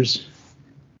 beers.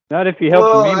 Not if you help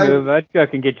Well, me move. I'd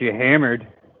fucking get you hammered.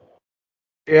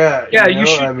 Yeah, Yeah, you you know,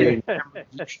 should. I mean,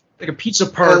 Like a pizza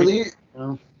at party. least, you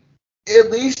know?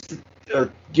 at least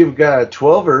give a guy a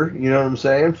 12er, you know what I'm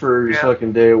saying, for his Yeah.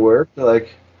 fucking day of work.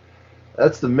 Like,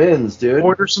 that's the men's, dude.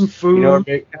 Order some food, You know, or,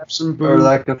 make, have some or booze.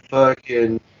 like a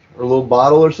fucking a little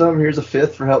bottle or something. Here's a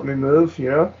 5th for helping me move, you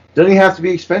know? Doesn't even have to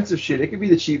be expensive shit. It could be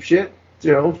the cheap shit,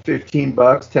 you know, $15,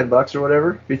 $10 or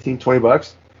whatever, 15,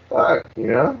 $20. Fuck, you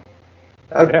know?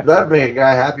 That'd make a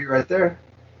guy happy right there.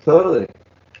 Totally.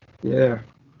 Yeah.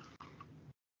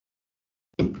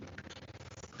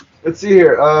 Let's see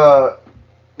here.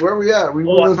 Where are we at?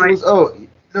 No.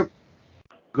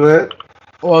 Go ahead.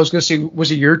 Oh, I was gonna say,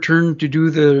 was it your turn to do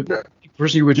the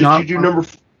person you would Did not? you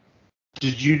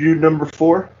do number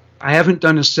 4? I haven't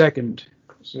done a second.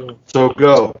 So. So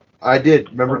go. I did.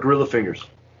 Remember Gorilla Fingers.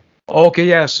 Okay,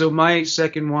 yeah. So my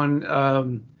second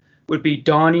one would be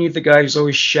Donnie, the guy who's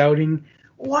always shouting.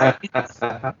 What?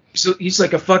 So he's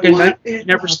like a fucking night. He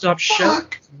never stops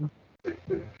shouting.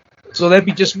 So that'd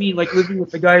be just me, like living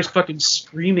with the guy who's fucking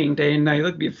screaming day and night.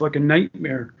 That'd be a fucking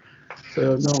nightmare.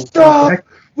 So no. Stop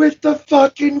with the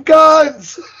fucking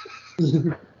guns!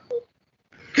 Can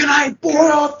I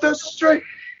Get off the street!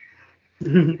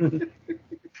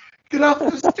 Get off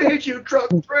the stage, you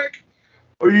drunk prick!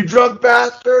 Or you drunk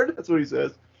bastard! That's what he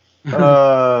says.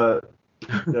 That's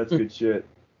good shit.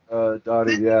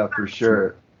 Donnie, yeah, for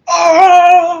sure.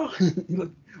 Oh!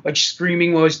 Like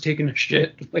screaming while he's taking a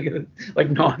shit, like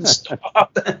nonstop.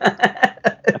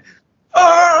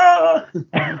 Oh!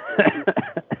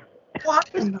 What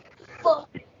in the fuck?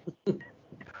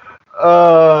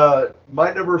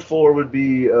 My number 4 would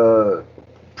be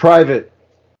Private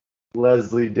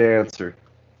Leslie Dancer.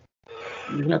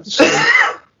 You're gonna have to stand,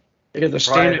 you have to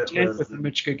stand Private a tent with him,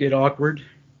 which could get awkward.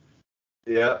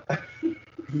 Yeah.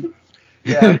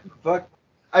 Yeah, fuck.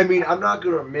 I mean, I'm not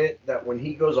going to admit that when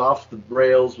he goes off the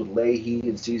rails with Leahy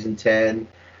in season 10,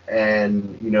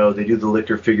 and you know they do the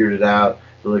liquor figured it out,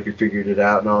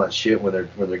 and all that shit when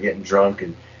they're getting drunk,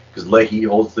 and because Leahy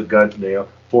holds the gun, you know,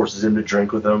 forces him to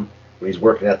drink with him when he's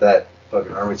working at that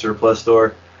fucking Army surplus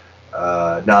store.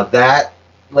 Now that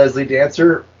Leslie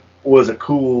Dancer was a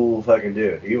cool fucking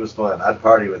dude. He was fun. I'd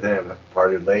party with him. I'd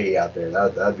party with Leahy out there.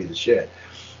 That'd be the shit.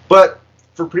 But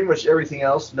for pretty much everything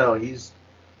else, no, he's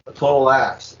a total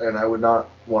ass, and I would not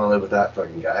want to live with that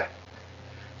fucking guy.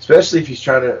 Especially if he's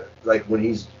trying to, like, when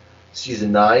he's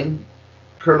season 9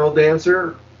 Colonel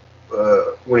Dancer,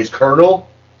 when he's Colonel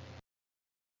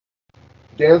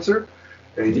Dancer,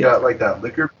 and he's got, like, that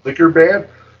liquor band,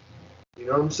 you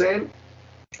know what I'm saying?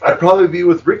 I'd probably be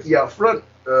with Ricky out front,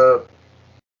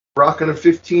 rocking a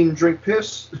 15-drink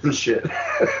piss and shit.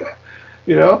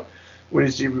 You know? When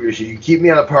he's, you can keep me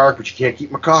out of the park, but you can't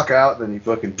keep my cock out, and then he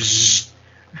fucking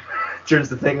turns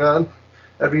the thing on.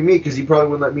 That'd be me, because he probably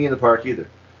wouldn't let me in the park either.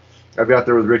 I'd be out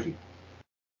there with Ricky.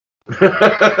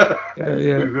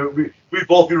 Yeah. We'd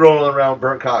both be rolling around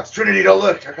burnt cocks. Trinity, don't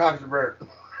look. Our cocks are burnt.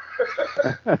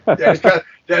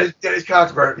 Daddy's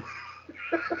cock's burnt.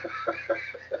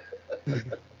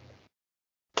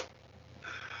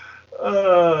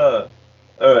 All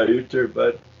right, your turn,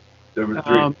 bud. Number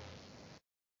 3.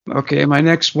 Okay, my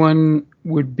next one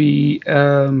would be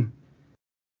the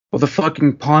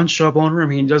fucking pawn shop owner. I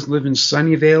mean, he doesn't live in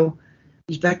Sunnyvale.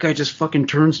 That guy just fucking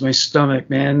turns my stomach,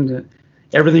 man.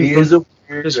 Everything. He is a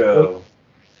weirdo.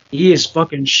 He is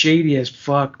fucking shady as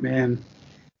fuck, man.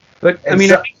 But I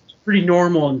mean, I think it's pretty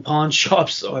normal in pawn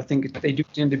shops, so I think they do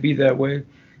tend to be that way.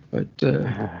 But you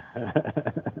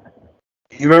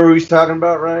remember who he's talking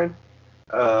about, Ryan?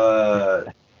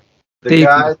 They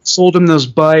guy sold him those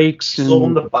bikes. sold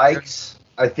him the bikes.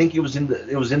 I think it was in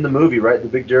the movie, right? The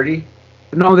Big Dirty.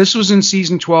 No, this was in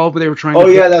season 12, but they were trying Oh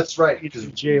to yeah, that's right. get Because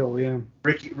to jail. Yeah.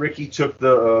 Ricky took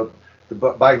the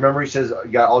bike. Remember, he says, all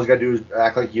you got to do is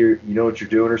act like you know what you're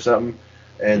doing or something,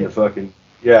 and the fucking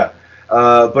yeah.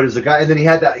 But as a guy, and then he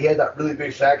had that really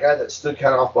big fat guy that stood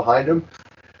kind of off behind him.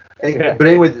 And, But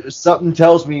anyway, something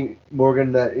tells me,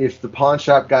 Morgan, that if the pawn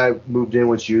shop guy moved in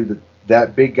with you,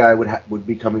 that big guy would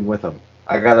be coming with him.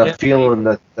 I got a feeling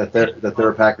that they're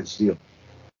a package deal.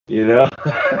 You know,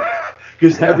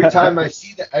 because every time I've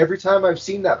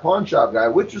seen that pawn shop guy,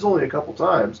 which was only a couple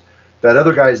times, that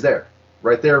other guy is there,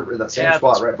 right there in that same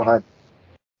spot, right behind.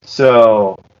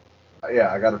 So,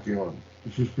 yeah, I got a feeling.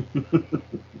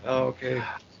 Oh, okay.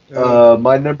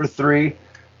 My number 3,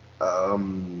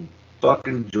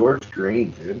 fucking George Green,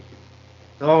 dude.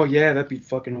 Oh yeah, that'd be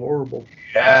fucking horrible.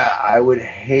 Yeah, I would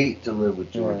hate to live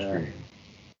with George Green.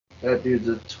 That dude's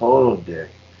a total dick.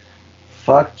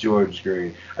 Fuck George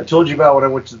Green. I told you about when I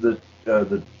went to the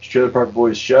Trailer Park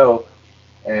Boys show,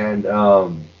 and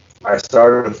I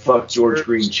started a "Fuck George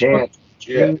Green" chant.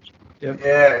 Yeah, Yep.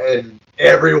 yeah, and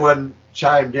everyone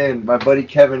chimed in. My buddy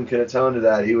Kevin could attest to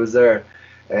that. He was there,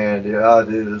 and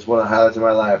dude, it was one of the highlights of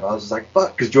my life. I was just like,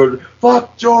 "Fuck," because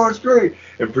fuck George Green,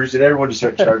 and pretty soon everyone just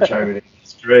started chiming in.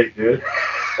 It's great, dude.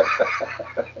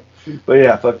 But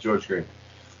yeah, fuck George Green.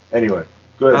 Anyway,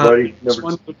 go ahead, buddy. This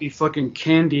one would be fucking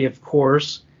Candy, of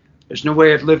course. There's no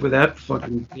way I'd live with that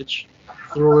fucking bitch.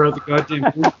 Throw her out the goddamn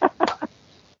room.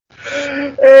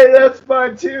 Hey, that's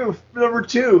mine too. Number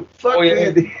 2. Fuck Oh, yeah.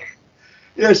 Candy.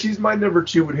 Yeah, she's my number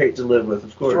 2. Would hate to live with,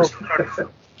 of course. Throw her out the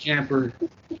camper.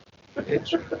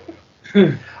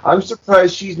 Bitch. I'm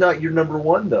surprised she's not your number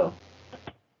 1 though.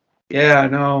 Yeah, I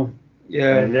know. I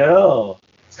Yeah. know.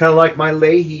 It's kind of like my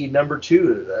Leahy number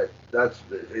 2.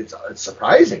 It's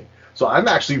surprising. So I'm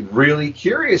actually really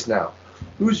curious now.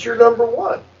 Who's your number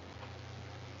 1?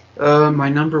 My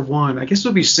number 1, I guess it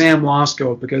would be Sam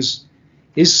Wasco, because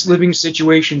his living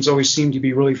situations always seem to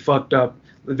be really fucked up.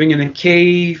 Living in a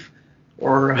cave,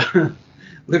 or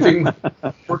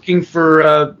working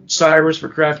for Cyrus for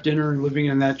Kraft Dinner, living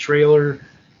in that trailer.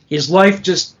 His life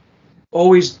just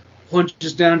always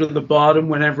plunges down to the bottom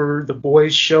whenever the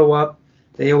boys show up.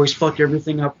 They always fuck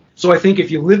everything up. So I think if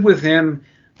you live with him,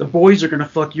 the boys are going to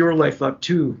fuck your life up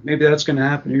too. Maybe that's going to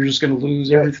happen. You're just going to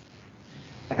lose everything.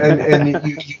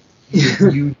 And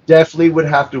you definitely would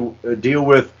have to deal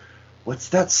with, what's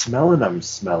that smelling I'm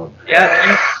smelling?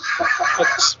 Yeah.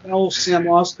 Smell Sam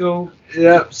Wasco.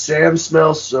 Yep, Sam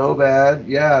smells so bad.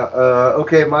 Yeah.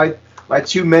 Okay, my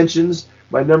 2 mentions.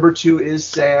 My number 2 is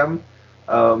Sam.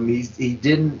 He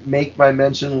didn't make my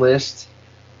mention list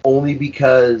only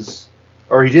because,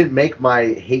 or he didn't make my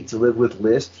hate to live with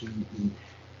list.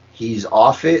 He's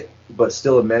off it, but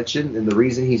still a mention. And the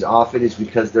reason he's off it is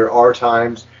because there are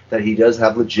times that he does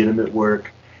have legitimate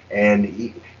work,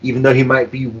 and even though he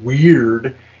might be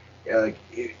weird,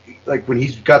 like when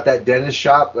he's got that dentist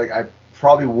shop, like I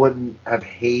probably wouldn't have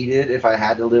hated if I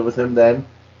had to live with him then.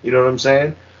 You know what I'm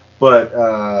saying?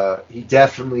 But he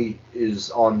definitely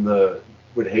is on the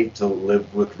would hate to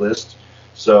live with list.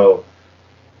 So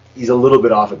he's a little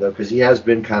bit off it though, because he has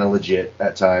been kind of legit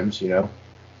at times, you know.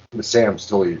 But Sam's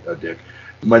totally a dick.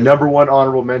 My number 1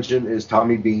 honorable mention is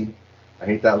Tommy Bean. I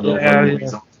hate that little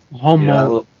weasel.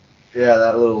 Homo.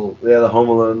 The Home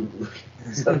Alone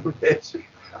son of a bitch.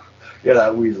 Yeah,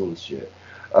 that weasel is shit.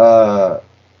 But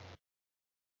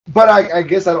I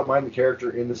guess I don't mind the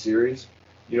character in the series.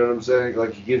 You know what I'm saying?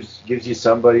 Like he gives you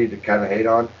somebody to kind of hate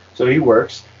on, so he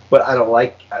works. But I don't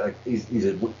like he's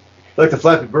like the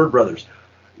Flappy Bird brothers.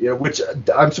 Yeah, which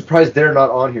I'm surprised they're not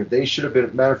on here. They should have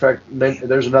been. Matter of fact,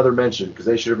 there's another mention because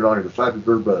they should have been on here. The Flappy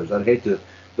Bird brothers. I'd hate to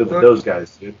live with those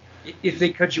guys, dude. If they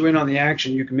cut you in on the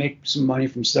action, you can make some money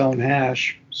from selling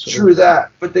hash. So. True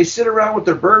that, but they sit around with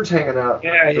their birds hanging out.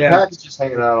 Yeah, their packages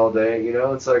hanging out all day. You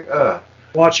know, it's like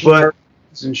watching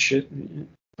cartoons and shit.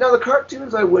 Now the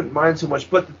cartoons I wouldn't mind so much,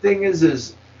 but the thing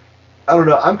is I don't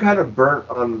know. I'm kind of burnt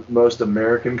on most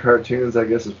American cartoons. I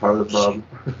guess is part of the problem.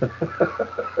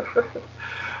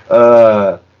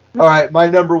 All right, my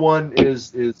number 1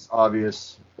 is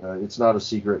obvious. It's not a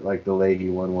secret like the Leahy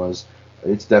one was.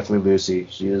 It's definitely Lucy.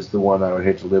 She is the one I would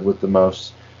hate to live with the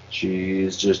most.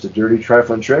 She's just a dirty,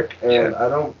 trifling trick, and I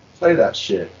don't play that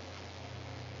shit.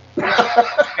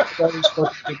 All these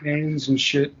fucking demands and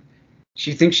shit.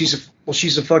 She thinks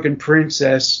she's a fucking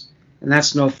princess, and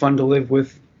that's no fun to live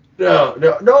with. No.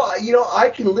 You know, I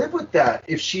can live with that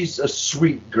if she's a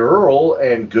sweet girl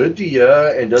and good to you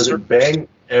and doesn't bang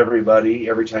everybody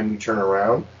every time you turn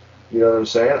around. You know what I'm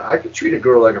saying? I could treat a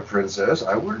girl like a princess.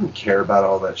 I wouldn't care about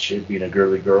all that shit being a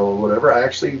girly girl or whatever. I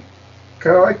actually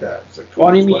kind of like that. It's like, well,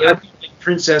 I mean,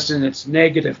 princess in its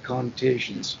negative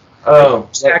connotations. Oh,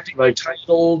 acting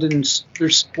entitled and they're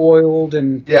spoiled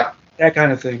and that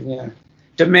kind of thing. Yeah,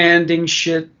 demanding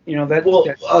shit. You know that.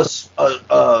 Well,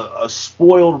 a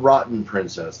spoiled, rotten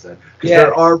princess then.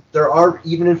 Because there are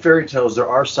even in fairy tales there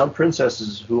are some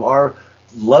princesses who are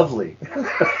lovely.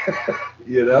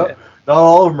 You know. Yeah. Not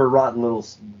all of them are rotten little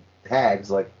hags,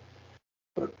 but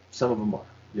some of them are.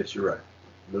 Yes, you're right.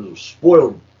 Those are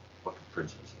spoiled fucking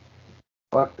princesses.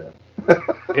 Fuck them.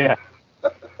 Yeah.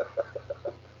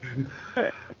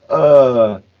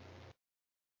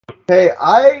 Hey,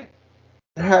 I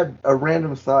had a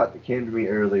random thought that came to me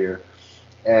earlier,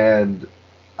 and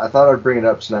I thought I'd bring it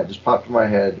up tonight. It just popped in my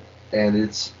head, and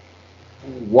it's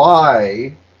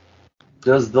why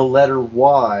does the letter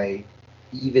Y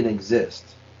even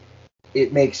exist?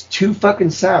 It makes 2 fucking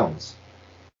sounds.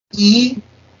 E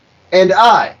and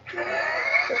I.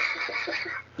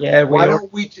 Yeah, Why we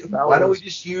don't we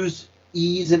just use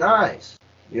E's and I's?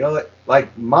 You know,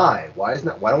 like my. Why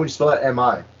don't we spell it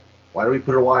M-I? Why do we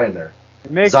put a Y in there?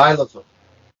 It makes Xylophone.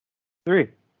 3.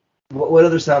 What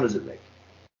other sound does it make?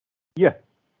 Yeah.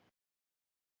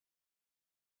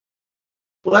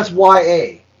 Well, that's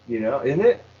Y-A, isn't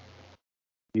it?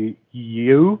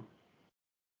 You.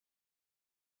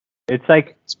 It's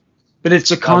like but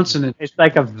it's a consonant. it's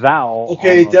like a vowel.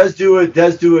 Okay, almost. it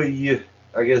does do a Y,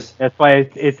 I guess. That's why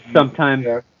it's sometimes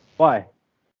Yeah. why.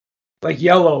 Like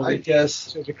yellow. I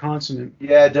guess. It's a consonant.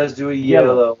 Yeah, it does do a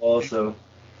yellow also.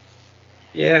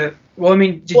 Yeah. Well, I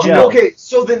mean, did Well, you know? okay,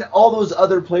 so then all those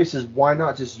other places, why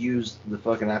not just use the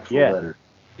fucking actual Yeah. letter?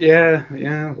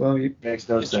 Yeah. Well, Makes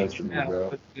no sense to me, yeah, bro.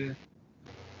 but,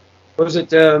 what was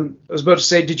it? I was about to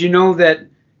say, did you know that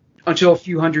until a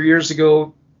few hundred years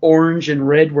ago, orange and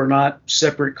red were not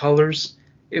separate colors?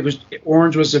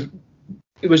 Orange was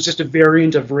just a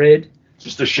variant of red.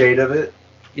 Just a shade of it.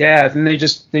 Yeah, and they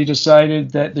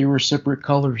decided that they were separate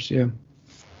colors. Yeah,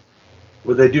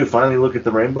 What they do? Finally look at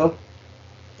the rainbow?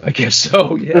 I guess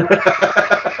so. Yeah.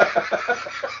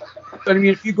 But I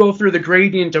mean, if you go through the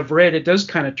gradient of red, it does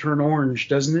kind of turn orange,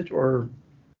 doesn't it? Or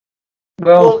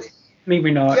well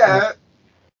maybe not. Yeah.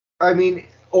 I mean,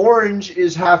 orange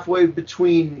is halfway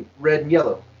between red and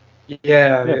yellow.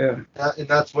 Yeah. And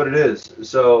that's what it is.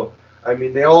 So, I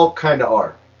mean, they all kind of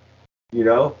are.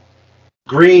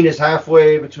 Green is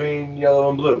halfway between yellow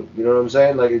and blue. You know what I'm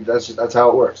saying? Like, that's how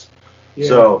it works. Yeah.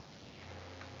 So,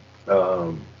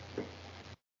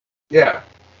 yeah.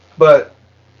 But,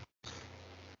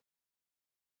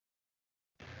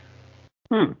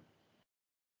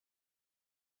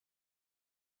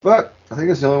 but I think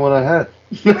it's the only one I had.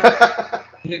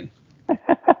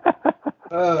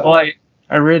 Well,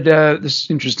 I read this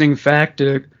interesting fact.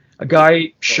 A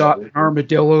guy shot an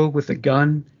armadillo with a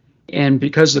gun, and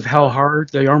because of how hard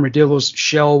the armadillo's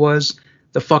shell was,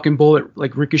 the fucking bullet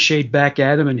like ricocheted back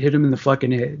at him and hit him in the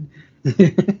fucking head.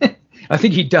 I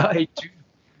think he died too.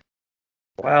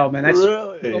 Wow, man, that's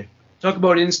Really? talk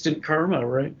about instant karma,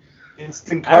 right?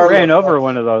 Instant I ran over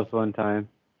one of those one time.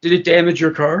 Did it damage your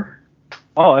car?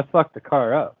 Oh, I fucked the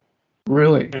car up.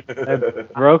 Really?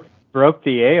 I broke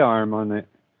the A arm on it.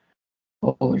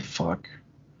 Holy fuck.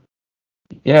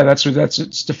 Yeah, that's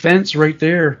its defense right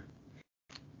there.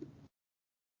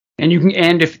 And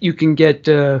if you can get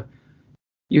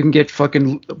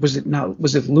fucking was it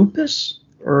lupus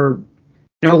or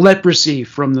leprosy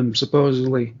from them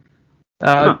supposedly.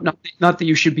 Not that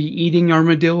you should be eating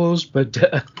armadillos, but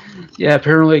yeah,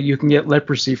 apparently you can get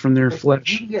leprosy from their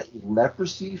flesh. You can get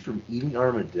leprosy from eating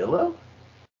armadillo?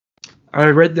 I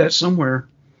read that somewhere.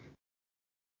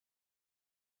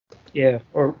 Yeah,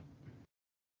 or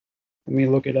let me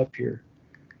look it up here.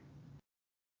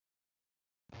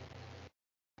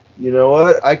 You know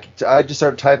what? I just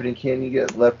started typing in, can you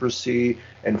get leprosy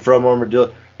and from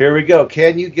armadillo? Here we go.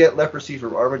 Can you get leprosy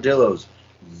from armadillos?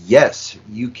 Yes,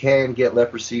 you can get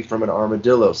leprosy from an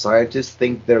armadillo. Scientists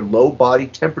think their low body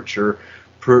temperature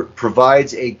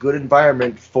provides a good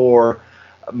environment for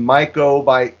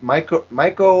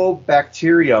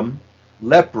Mycobacterium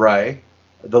leprae,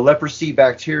 the leprosy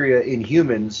bacteria in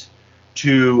humans,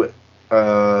 to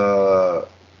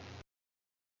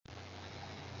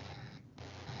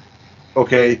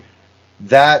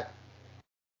that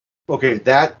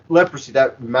leprosy,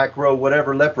 that macro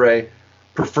whatever leprae,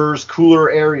 prefers cooler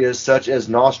areas such as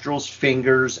nostrils,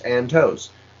 fingers, and toes.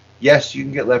 Yes, you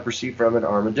can get leprosy from an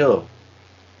armadillo.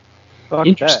 Fuck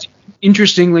that.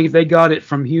 Interestingly, they got it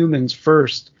from humans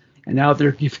first, and now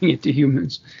they're giving it to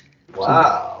humans.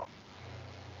 Wow.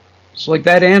 So like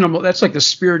that animal, that's like the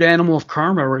spirit animal of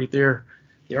karma right there,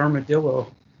 the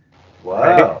armadillo. Wow.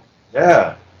 Right?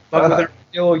 Yeah. Fuck with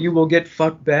armadillo, you will get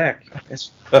fucked back.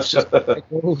 That's just how it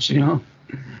goes,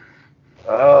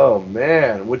 Oh,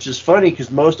 man. Which is funny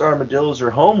because most armadillos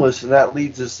are homeless, and that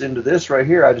leads us into this right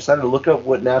here. I decided to look up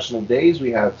what national days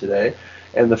we have today.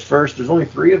 And there's only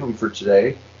 3 of them for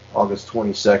today, August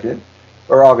 22nd,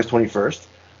 or August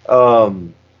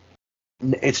 21st.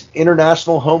 It's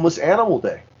International Homeless Animal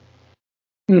Day.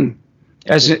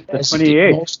 As it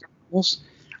 28th. Most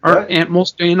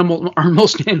animals are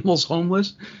most animals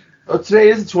homeless? Oh, today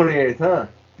is the 28th, huh?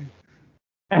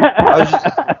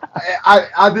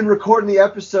 I've been recording the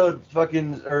episode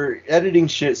or editing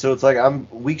shit, so it's like I'm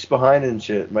weeks behind and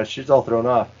shit. My shit's all thrown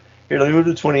off. Here, let me move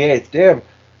to the 28th. Damn.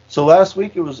 So last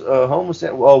week it was homeless.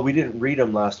 Oh, we didn't read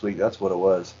them last week. That's what it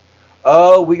was.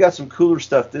 Oh, we got some cooler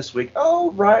stuff this week.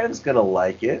 Oh, Ryan's gonna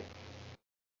like it.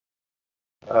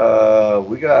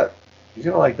 He's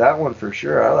gonna like that one for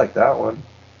sure. I like that one.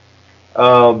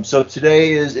 So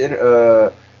today is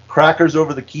Crackers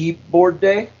Over the Keyboard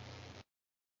Day.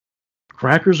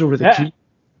 Crackers over the Yeah. key.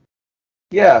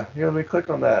 Yeah, here, let me click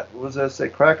on that. What does that say?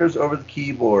 Crackers Over the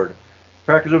Keyboard.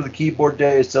 Crackers Over the Keyboard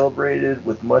Day is celebrated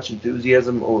with much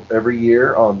enthusiasm every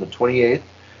year on the 28th.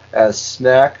 This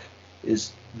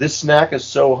snack is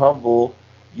so humble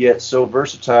yet so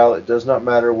versatile. It does not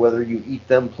matter whether you eat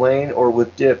them plain or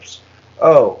with dips.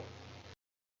 Oh,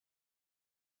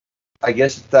 I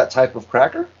guess it's that type of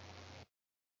cracker.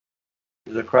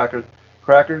 Is it crackers?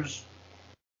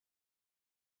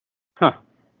 Huh.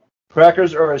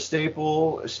 Crackers are a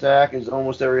staple snack in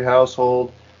almost every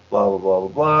household. Blah, blah, blah, blah,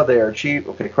 blah. They are cheap.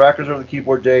 Okay, Crackers Over the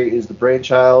Keyboard Day is the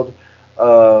brainchild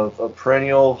of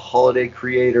perennial holiday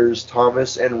creators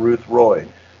Thomas and Ruth Roy.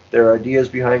 Their ideas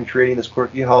behind creating this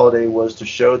quirky holiday was to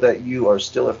show that you are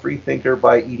still a free thinker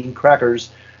by eating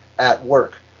crackers at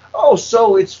work. Oh,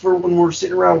 so it's for when we're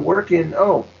sitting around working.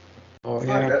 Oh,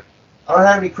 Yeah. I don't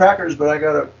have any crackers, but I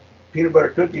got a peanut butter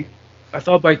cookie. I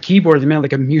thought by keyboard they meant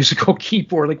like a musical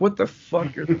keyboard. Like, what the fuck?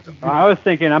 I was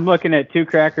thinking, I'm looking at 2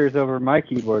 crackers over my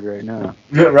keyboard right now.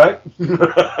 Yeah, right? Hey,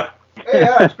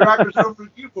 yeah, it's Crackers Over the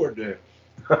Keyboard Day.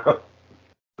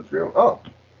 That's real. Oh,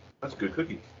 that's a good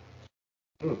cookie.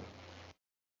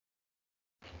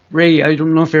 Ray, I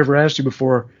don't know if I ever asked you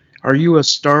before. Are you a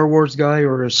Star Wars guy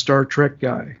or a Star Trek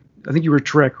guy? I think you were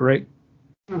Trek, right?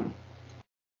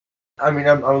 I mean,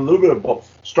 I'm a little bit of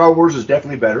both. Star Wars is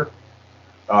definitely better.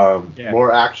 Yeah.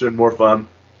 More action, more fun,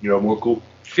 more cool.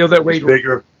 Feel that way? It's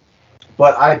bigger.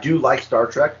 But I do like Star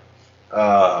Trek.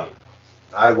 I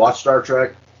watch Star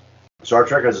Trek. Star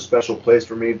Trek has a special place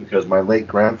for me because my late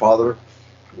grandfather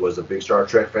was a big Star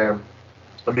Trek fan.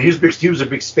 I mean, he was a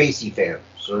big spacey fan.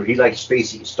 So he liked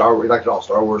spacey Star Wars. He liked it all.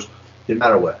 Star Wars didn't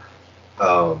matter what.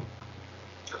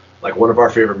 Like one of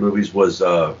our favorite movies was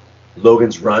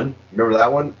Logan's Run. Remember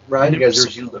that one, Ryan? You guys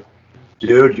ever seen it?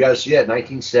 Dude, you gotta see that.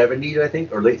 1970s, I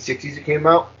think, or late 60s it came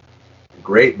out.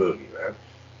 Great movie, man.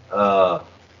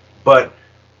 But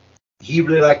he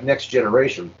really liked Next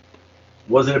Generation.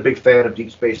 Wasn't a big fan of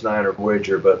Deep Space Nine or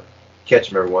Voyager, but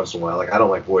catch him every once in a while. Like, I don't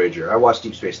like Voyager. I watched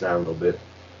Deep Space Nine a little bit.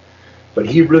 But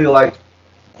he really liked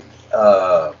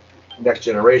Next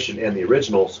Generation and the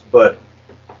originals. But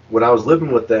when I was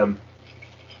living with them,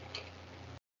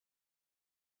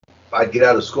 I'd get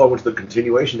out of school. I went to the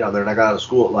continuation down there, and I got out of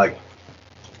school at like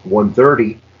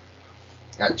 1:30.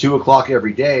 At 2 o'clock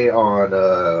every day on,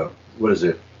 what is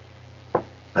it?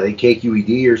 I think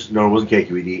KQED no, it wasn't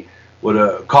KQED.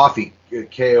 What Coffee,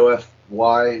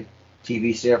 KOFY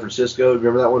TV San Francisco.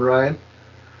 Remember that one, Ryan?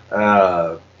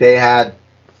 They had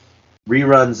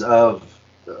reruns of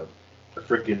the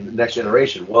freaking Next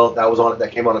Generation. Well,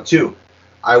 that came on at 2.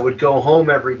 I would go home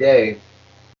every day,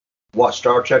 watch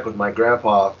Star Trek with my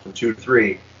grandpa from 2 to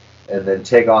 3, and then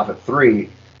take off at 3,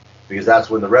 because that's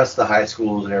when the rest of the high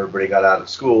schools and everybody got out of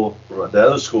school from the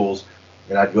other schools,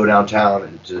 and I'd go downtown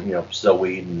and just, sell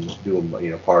weed and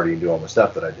do, party and do all the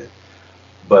stuff that I did.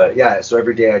 But yeah, so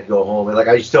every day I'd go home, and like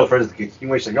I used to tell friends at the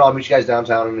continuation, like, I'll meet you guys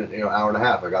downtown in an hour and a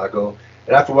half. I gotta go,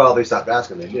 and after a while they stopped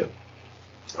asking. They knew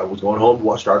I was going home to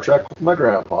watch Star Trek with my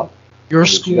grandpa. Your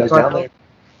school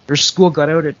got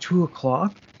out at 2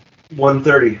 o'clock.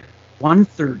 1:30.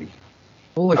 1:30.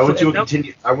 Holy I went to a fuck.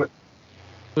 continue.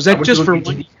 Was that went just to a for continu-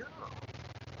 1 year?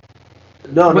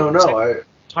 No.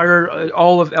 Entire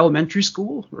all of elementary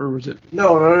school, or was it?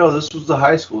 No. This was the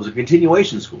high school. It was a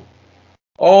continuation school.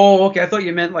 Oh, okay. I thought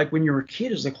you meant like when you were a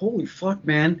kid. It's like, holy fuck,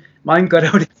 man. Mine got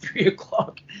out at 3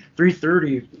 o'clock,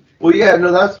 3:30. Well, yeah,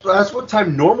 no, that's what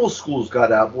time normal schools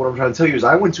got out. But what I'm trying to tell you is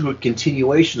I went to a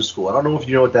continuation school. I don't know if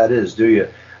you know what that is, do you?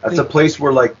 That's a place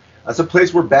where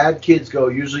bad kids go.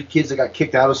 Usually, kids that got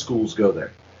kicked out of schools go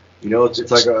there. It's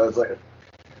like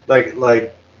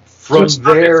from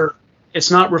there. It's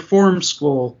not reform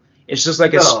school. It's just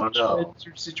like No.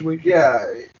 situation.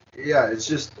 Yeah, it's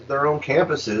just their own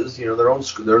campuses. They're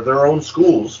their own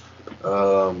schools.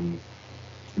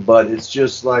 But it's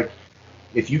just like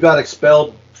if you got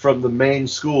expelled from the main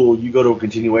school, you go to a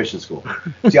continuation school.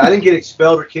 See, I didn't get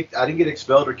expelled or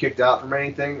kicked out from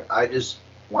anything. I just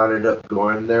wound up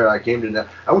going there. I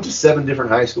went to 7 different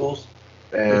high schools,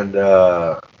 and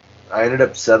I ended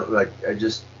up I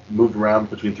just moved around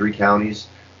between 3 counties,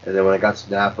 and then when I got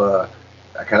to Napa,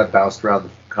 I kind of bounced around a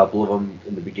couple of them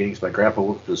in the beginning. So my grandpa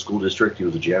worked for the school district. He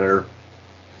was a janitor,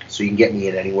 so you can get me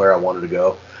in anywhere I wanted to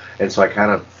go. And so I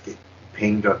kind of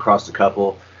pinged across a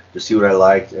couple to see what I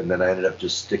liked, and then I ended up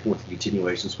just sticking with the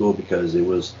continuation school because it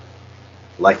was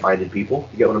like-minded people.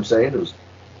 You get what I'm saying? It was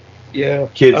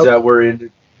kids that were into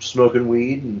smoking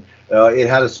weed, and it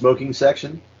had a smoking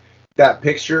section. That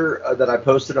picture that I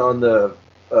posted on the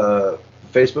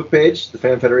Facebook page, the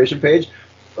Fan Federation page,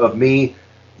 of me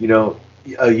you know,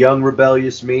 a young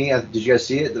rebellious me. Did you guys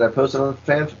see it? Did I post it on the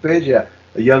fan page? Yeah.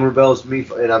 A young rebellious me,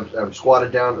 and I'm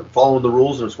squatted down, following the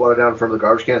rules, and I'm squatted down in front of the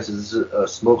garbage can. It says this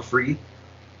is smoke free.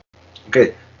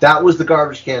 Okay, that was the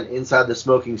garbage can inside the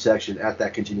smoking section at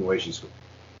that continuation school.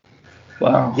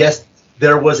 Wow. Yes,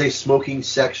 there was a smoking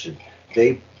section.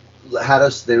 They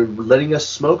were letting us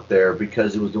smoke there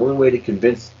because it was the only way to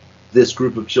convince this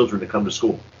group of children to come to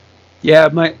school. Yeah,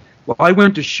 I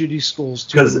went to shitty schools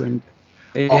too, 'Cause- and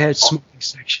they had smoking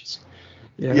sections.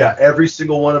 Yeah, every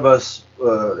single one of us,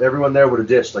 everyone there would have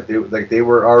ditched. Like they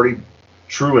were already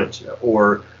truant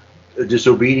or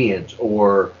disobedient,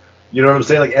 or you know what I'm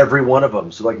saying? Like every one of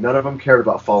them. So like none of them cared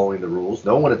about following the rules.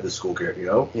 No one at this school cared. You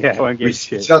know? Yeah, no one We gives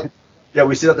sit shit. out,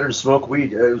 we sit out there and smoke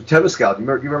weed. It was Temescal. Do you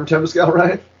remember Temescal,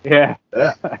 Ryan? Yeah.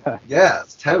 Yeah,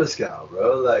 it's Temescal,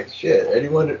 bro. Like shit.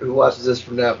 Anyone who watches this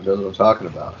from now knows what I'm talking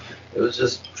about. It was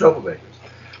just troublemakers.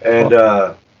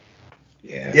 And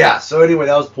yeah. So anyway,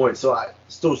 that was the point.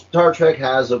 So Star Trek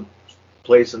has a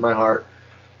place in my heart,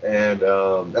 and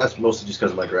that's mostly just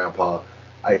because of my grandpa.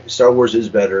 Star Wars is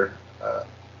better,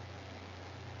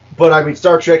 but I mean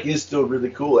Star Trek is still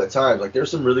really cool at times. Like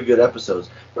there's some really good episodes.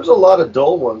 There's a lot of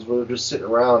dull ones where they're just sitting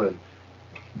around and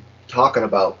talking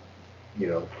about, you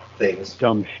know, things.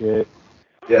 Dumb shit.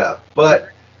 Yeah, but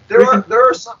there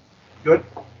are some good.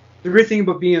 The great thing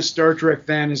about being a Star Trek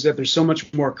fan is that there's so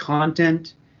much more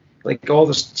content, like all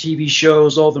the TV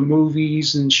shows, all the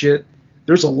movies and shit.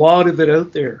 There's a lot of it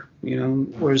out there, you know,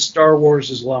 whereas Star Wars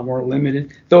is a lot more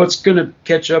limited, though it's going to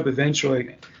catch up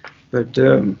eventually. But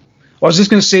I was just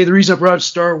going to say the reason I brought up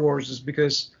Star Wars is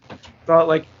because I thought,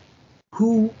 like,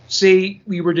 who, say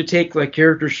we were to take, like,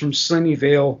 characters from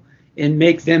Sunnyvale and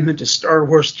make them into Star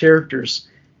Wars characters.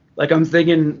 Like, I'm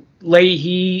thinking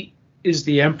Leahy is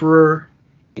the Emperor,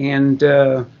 and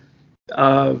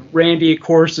Randy, of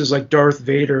course, is like Darth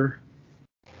Vader,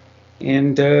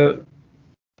 and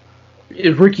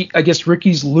Ricky. I guess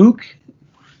Ricky's Luke,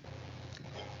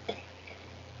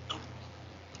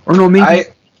 or no, maybe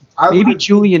maybe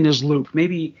Julian is Luke.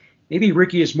 Maybe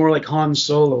Ricky is more like Han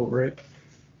Solo, right?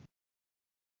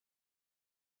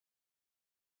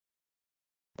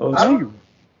 Oh, I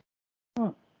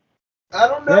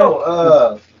don't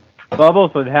know.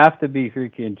 Bubbles would have to be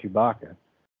freaking Chewbacca.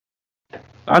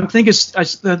 I'm thinking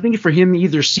for him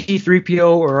either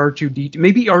C-3PO or R2-D2.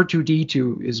 Maybe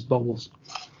R2-D2 is Bubbles.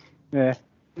 Yeah.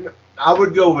 I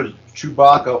would go with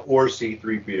Chewbacca or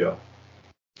C-3PO.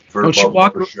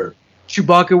 Chewbacca, for sure.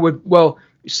 Chewbacca would, well,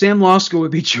 Sam Losko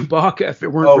would be Chewbacca if it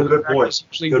weren't for the good fact point. he's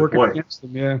actually Good working point. against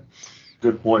them. Yeah.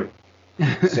 Good point.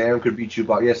 Sam could be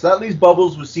Chewbacca. Yeah, so that leaves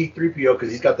Bubbles with C-3PO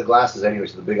because he's got the glasses anyway,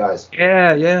 so the big eyes.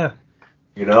 Yeah.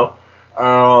 You know?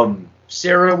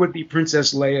 Sarah would be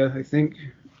Princess Leia, I think.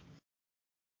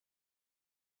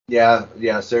 Yeah,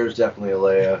 Sarah's definitely a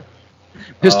Leia.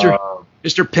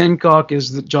 Mr. Pencock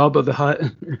is the Jabba the Hutt.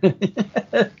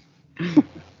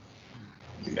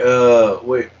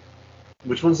 Wait.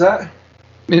 Which one's that?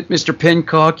 Mr.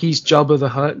 Pencock, he's Jabba the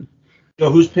Hutt. No,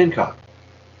 who's Pincock?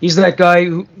 He's that guy,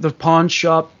 the pawn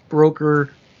shop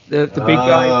broker, the big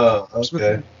guy.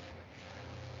 Okay.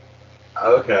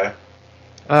 Okay.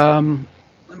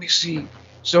 Let me see.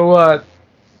 So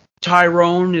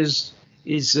Tyrone is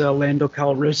Lando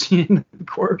Calrissian, of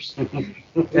course.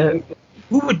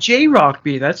 Who would J-Rock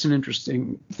be? That's an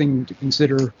interesting thing to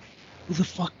consider. Who the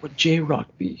fuck would J-Rock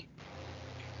be?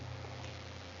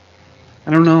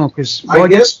 I don't know, because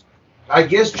I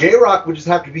guess J-Rock would just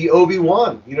have to be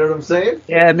Obi-Wan. You know what I'm saying?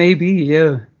 Yeah, maybe.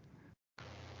 Yeah,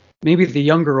 maybe the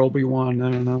younger Obi-Wan.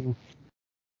 I don't know.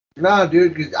 Nah,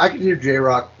 dude, 'cause I could hear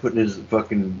J-Rock putting his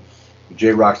fucking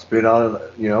J-Rock spin on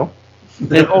it. You know.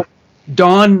 And,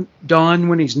 Don,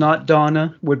 when he's not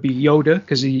Donna, would be Yoda,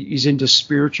 because he's into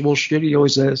spiritual shit. He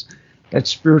always has that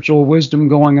spiritual wisdom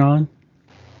going on.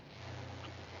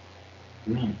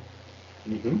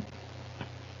 Mm-hmm.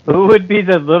 Who would be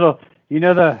the little,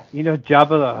 Jabba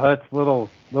the Hutt's little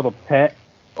pet?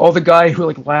 Oh, the guy who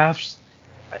like laughs.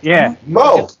 Yeah.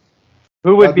 Mo.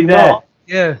 Who would be that? Mo.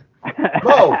 Yeah.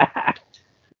 Mo.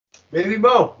 Maybe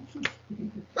Mo.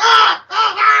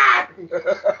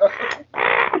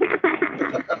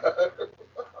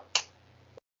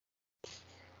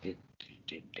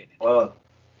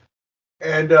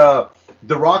 And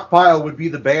the rock pile would be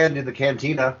the band in the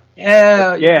cantina.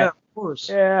 Yeah, Yeah. of course.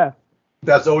 Yeah.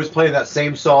 That's always playing that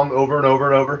same song over and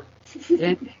over and over.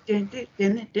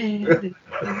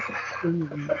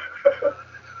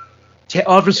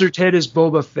 Officer Ted is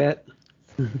Boba Fett.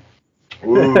 Ooh.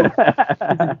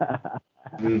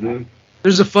 Mm-hmm.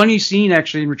 There's a funny scene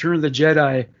actually in Return of the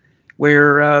Jedi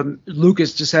where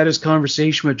Lucas just had his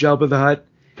conversation with Jabba the Hutt,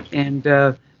 and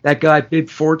that guy Bib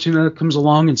Fortuna comes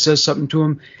along and says something to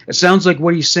him. It sounds like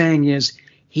what he's saying is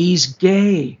he's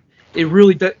gay. It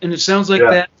really does, and it sounds like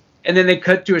that. And then they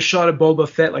cut to a shot of Boba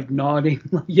Fett like nodding.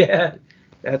 Yeah,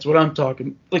 that's what I'm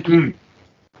talking. Like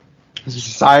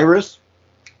Cyrus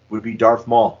would be Darth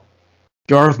Maul.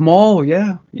 Darth Maul,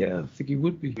 yeah, I think he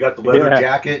would be. You got the leather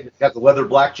jacket. You got the leather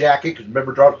black jacket. Because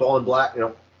remember Darth Maul in black, you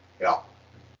know.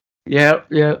 Yeah.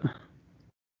 Yeah.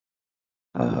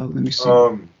 Let me see.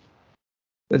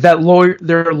 That lawyer,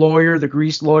 their lawyer, the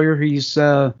Grease lawyer, he's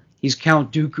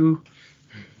Count Dooku.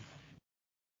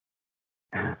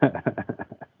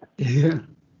 Yeah.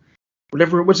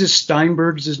 Whatever. What's his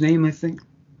Steinberg's his name? I think.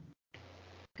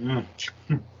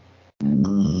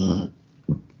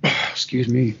 Excuse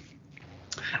me.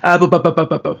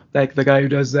 The guy who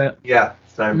does that. Yeah,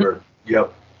 Steinberg.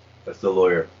 Yep, that's the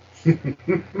lawyer.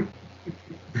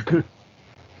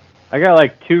 I got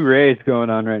like 2 Rays going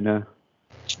on right now.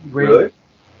 Really?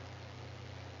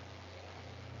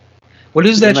 What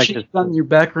is that Like shit this- on your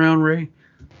background, Ray?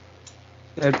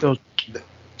 That's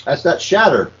that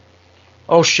Shatter.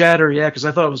 Oh, Shatter, yeah, because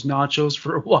I thought it was Nachos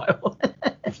for a while.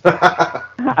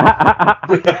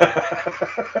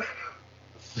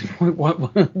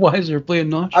 Why is there playing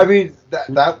Nachos? I mean,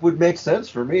 that would make sense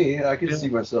for me. I could see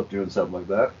myself doing something like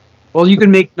that. Well, you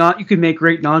can make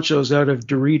great nachos out of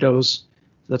Doritos.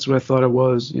 That's what I thought it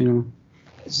was. You know,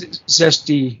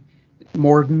 zesty,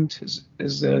 mordant,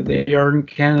 as they are in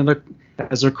Canada,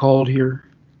 as they're called here.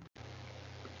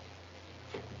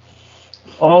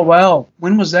 Oh wow,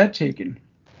 when was that taken?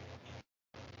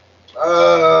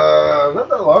 Not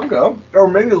that long ago, or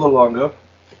maybe a little long ago.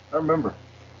 I remember.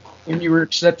 When you were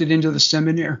accepted into the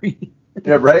seminary.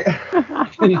 Yeah, right.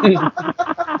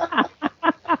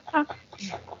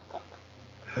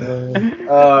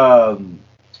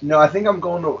 No, I think I'm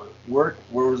going to work.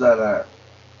 Where was that at?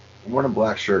 I'm wearing a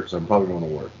black shirt, so I'm probably going to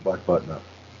work. Black button up.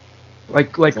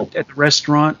 Like at the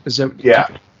restaurant? Is that?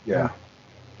 Yeah.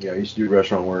 I used to do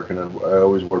restaurant work, and I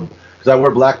always wore, because I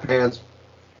wear black pants.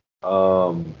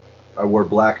 I wore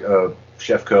black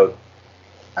chef coat.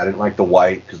 I didn't like the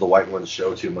white because the white ones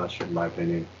show too much, in my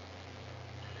opinion.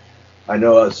 I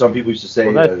know some people used to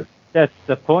say. Well, that's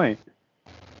the point.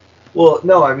 Well,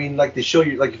 no, I mean, like, they show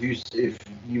you, like, if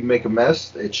you make a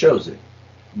mess, it shows it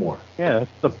more. Yeah,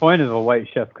 that's the point of a white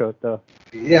chef coat, though.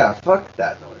 Yeah, fuck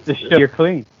that noise. To show you're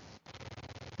clean.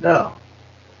 No.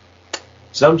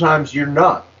 Sometimes you're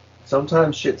not.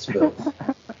 Sometimes shit spills.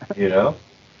 You know?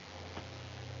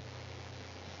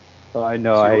 Oh, I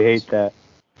know. I hate that.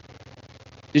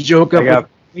 Did you hook up with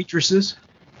waitresses?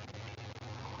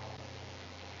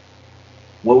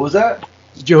 What was that?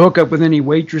 Did you hook up with any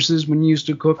waitresses when you used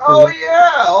to cook? Oh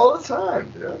yeah, all the time,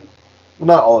 dude. Well,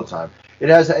 not all the time. It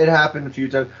happened a few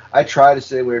times. I try to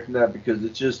stay away from that because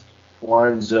it just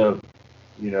winds up,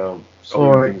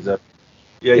 screwing things up.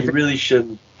 Yeah, you really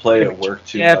shouldn't play at work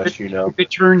too much, If it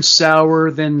turns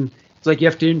sour, then it's like you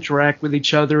have to interact with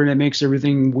each other, and it makes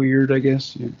everything weird, I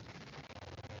guess.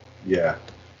 Yeah.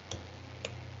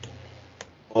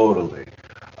 Totally.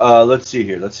 Let's see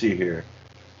here.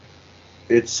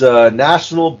 It's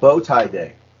National Bow Tie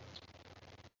Day.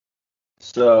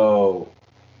 So,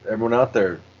 everyone out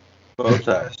there, bow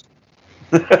ties.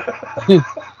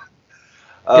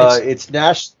 It's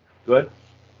National. Good.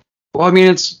 Well, I mean,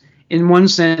 it's in one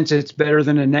sense it's better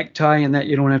than a necktie in that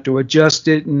you don't have to adjust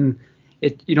it, and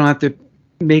you don't have to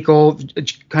make all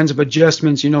kinds of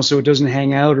adjustments, so it doesn't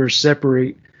hang out or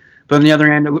separate. But on the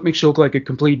other hand, it makes you look like a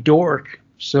complete dork.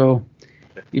 So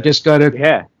you just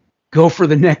gotta go for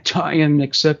the necktie and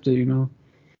accept it,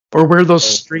 or wear those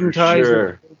string ties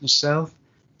in the South.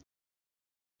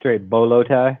 Straight bolo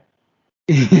tie.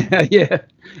 Yeah.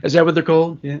 Is that what they're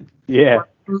called? Yeah. Yeah.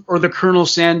 Or the Colonel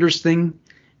Sanders thing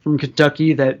from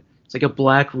Kentucky that it's like a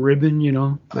black ribbon, Is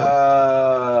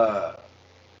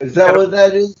that what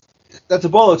that is? That's a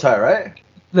bolo tie, right?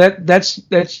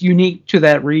 That's unique to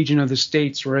that region of the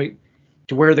States, right?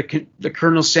 To wear the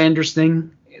Colonel Sanders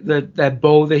thing, that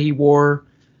bow that he wore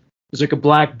is like a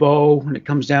black bow, and it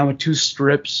comes down with 2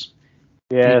 strips.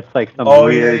 Yeah, it's like some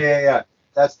weird. Yeah.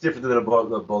 That's different than the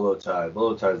bolo tie.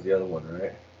 Bolo tie is the other one,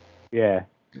 right? Yeah.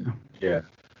 Yeah.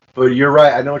 But you're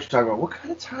right. I know what you're talking about. What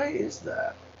kind of tie is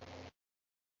that?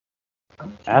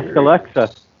 Ask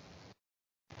Alexa.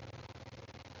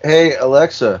 Hey,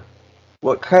 Alexa,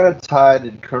 what kind of tie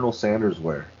did Colonel Sanders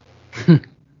wear? Can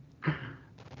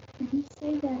you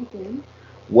say that again?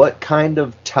 What kind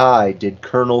of tie did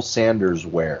Colonel Sanders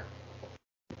wear?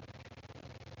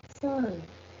 Sorry,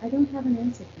 I don't have an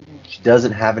answer for that. She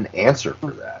doesn't have an answer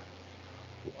for that.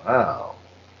 Wow.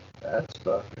 That's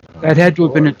fucking That had to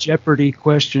have been a Jeopardy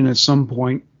question at some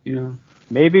point,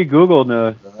 Maybe Google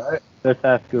knows. All right. Let's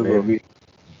ask Google. Maybe.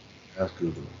 Ask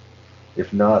Google.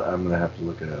 If not, I'm gonna have to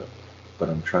look it up. But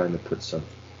I'm trying to put some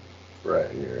right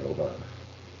here. Hold on.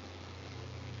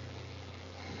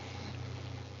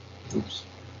 Oops.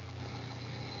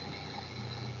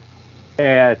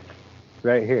 Yeah, it's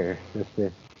right here. That's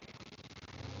it.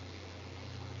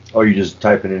 Oh, you're just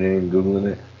typing it in and Googling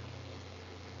it?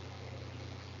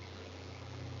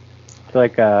 It's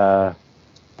like a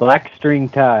black string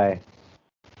tie.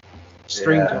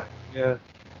 String Yeah. tie. Yeah.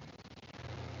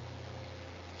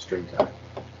 String tie.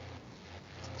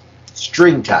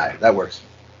 String tie. That works.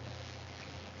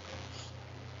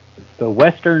 The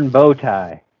Western bow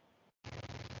tie.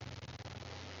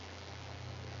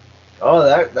 Oh,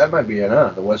 that might be it,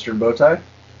 huh? The Western bow tie?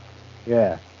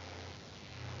 Yeah.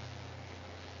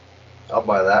 I'll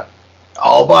buy that.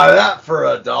 I'll buy that for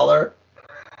 $1.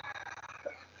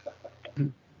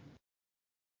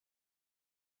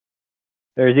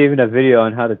 There's even a video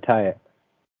on how to tie it.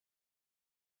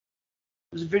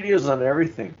 There's videos on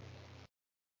everything.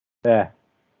 Yeah.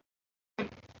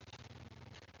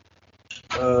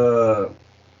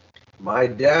 My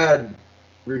dad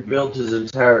rebuilt his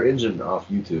entire engine off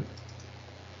YouTube.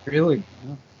 Really?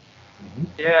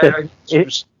 Is Yeah.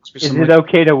 Is it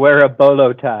okay to wear a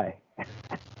bolo tie?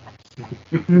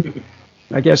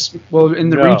 I guess. Well, in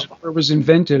the No. region where it was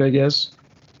invented, I guess.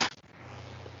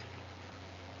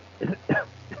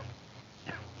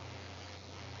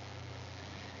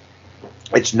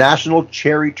 It's National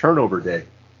Cherry Turnover Day.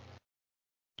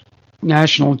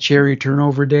 National Cherry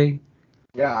Turnover Day.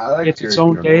 Yeah, I like It's its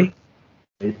own day.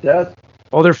 It does.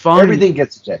 Oh, they're fine. Everything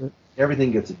gets a day.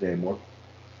 Everything gets a day more.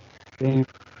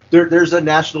 There's a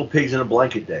National Pigs in a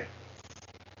Blanket Day.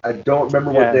 I don't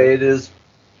remember Yeah. what day it is,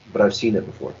 but I've seen it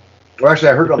before. Well, actually,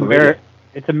 I heard it on the radio.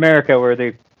 It's America where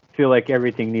they feel like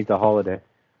everything needs a holiday.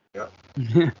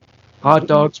 Hot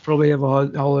dogs probably have a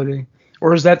holiday.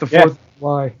 Or is that the 4th of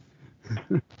July?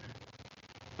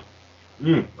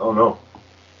 Oh, no.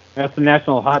 That's the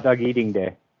National Hot Dog Eating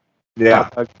Day. Yeah.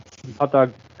 Hot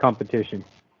dog competition.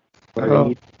 Where they Oh,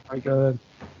 eat- my God.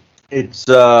 It's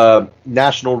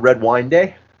National Red Wine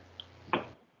Day.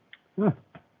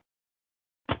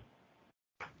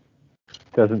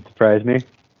 Doesn't surprise me.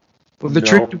 Well, the No.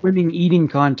 trick to winning eating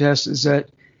contests is that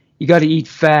you got to eat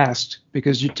fast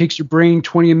because it takes your brain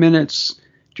 20 minutes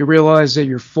to realize that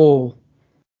you're full.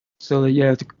 So that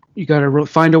you got to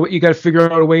find a way. You got to figure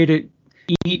out a way to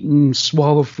eat and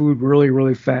swallow food really,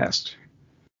 really fast.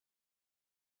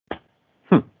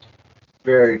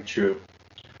 Very true.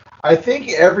 I think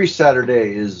every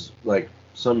Saturday is like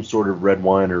some sort of red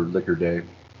wine or liquor day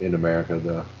in America,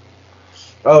 though.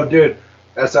 Oh, dude,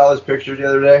 I saw this picture the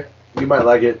other day. You might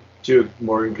like it too,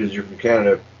 Morgan, because you're from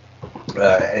Canada.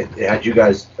 It had you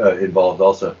guys involved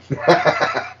also. It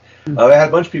had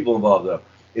a bunch of people involved, though.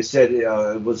 It said,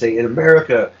 let's say, in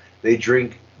America, they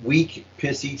drink weak,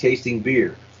 pissy tasting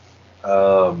beer.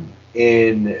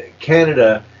 In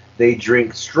Canada, they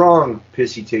drink strong,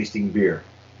 pissy tasting beer.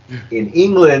 In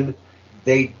England,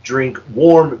 they drink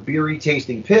warm, beery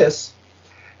tasting piss.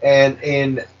 And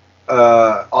in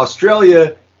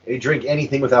Australia, they drink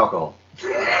anything with alcohol.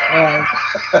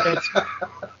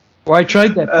 Well, I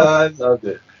tried that. I loved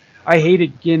it. I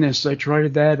hated Guinness. I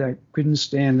tried that. I couldn't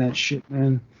stand that shit,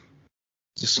 man.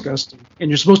 Disgusting. And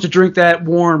you're supposed to drink that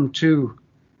warm too.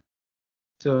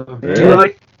 So, do you Yeah.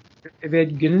 like? Have you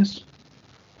had Guinness?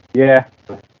 Yeah.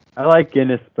 I like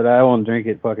Guinness, but I won't drink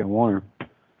it fucking warm.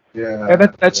 Yeah,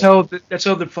 that's how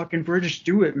the fucking British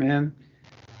do it, man.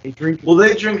 They drink. Well,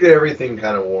 they drink everything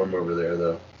kind of warm over there,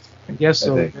 though. I guess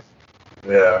so. I think.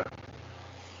 Yeah.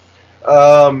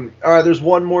 All right, there's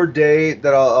one more day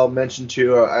that I'll mention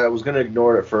too. I was going to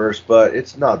ignore it at first, but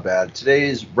it's not bad. Today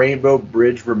is Rainbow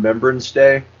Bridge Remembrance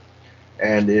Day,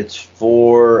 and it's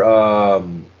for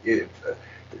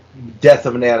death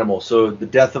of an animal. So the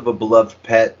death of a beloved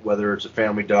pet, whether it's a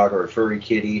family dog or a furry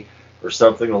kitty or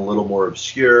something a little more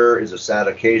obscure, is a sad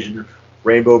occasion.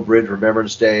 Rainbow Bridge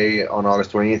Remembrance Day on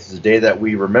August 28th is a day that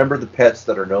we remember the pets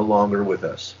that are no longer with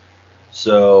us.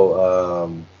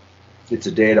 So it's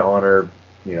a day to honor,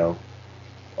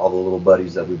 all the little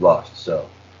buddies that we've lost. So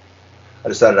I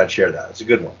decided I'd share that. It's a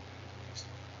good one,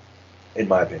 in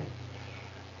my opinion.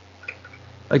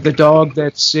 Like the dog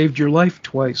that saved your life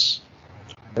twice.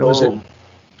 That was it. Boom.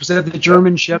 Was that the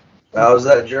German Shepherd? That was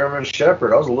that German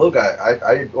Shepherd. I was a little guy.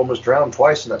 I almost drowned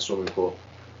twice in that swimming pool.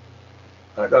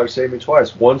 That dog saved me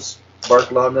twice. Once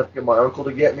barked loud enough to get my uncle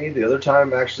to get me. The other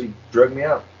time actually dragged me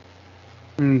out.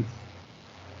 Mm.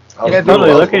 I was Yeah, little, Totally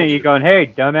I was looking at little. you going, hey,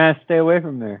 dumbass, stay away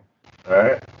from there. All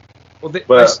right. Well,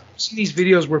 But- I see these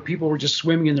videos where people were just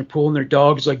swimming in their pool and their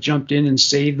dogs like jumped in and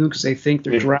saved them because they think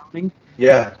they're Yeah. drowning.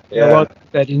 Yeah, I love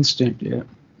that instinct. Yeah.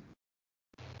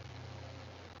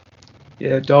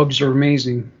 Yeah, dogs are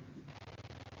amazing.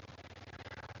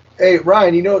 Hey,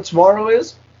 Ryan, you know what tomorrow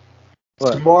is?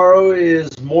 What? Tomorrow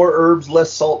is More Herbs,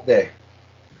 Less Salt Day.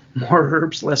 More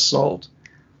herbs, less salt.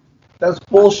 That's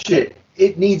bullshit.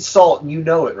 It needs salt, and you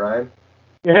know it, Ryan.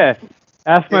 Yeah.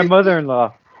 Ask my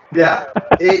mother-in-law. Yeah,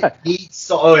 it needs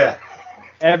salt. Oh, yeah.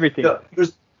 Everything. No,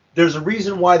 there's a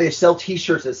reason why they sell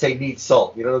T-shirts that say "needs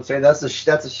salt." You know what I'm saying? That's a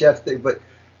chef thing. But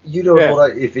you know,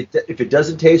 Yeah. if it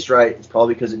doesn't taste right, it's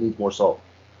probably because it needs more salt.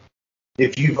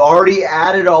 If you've already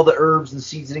added all the herbs and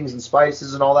seasonings and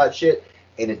spices and all that shit,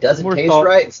 and it doesn't More taste salt.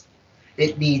 right,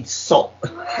 it needs salt.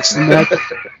 It's the magic.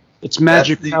 It's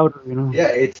magic That's the- powder, you know. Yeah,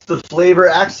 it's the flavor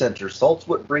accenter. Salt's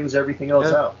what brings everything else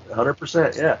Yeah. out.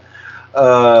 100%. Yeah.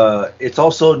 It's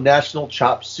also National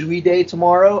Chop Suey Day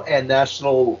tomorrow and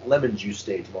National Lemon Juice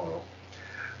Day tomorrow.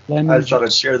 Lemon I just thought I'd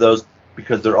juice. share those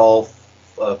because they're all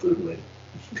food related.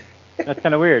 That's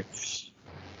kind of weird.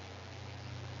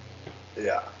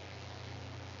 Yeah.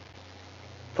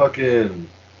 Fucking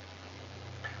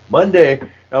Monday.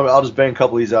 I'll just bang a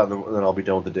couple of these out and then I'll be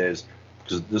done with the days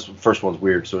because this first one's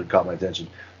weird, so it caught my attention.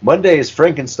 Monday is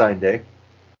Frankenstein Day.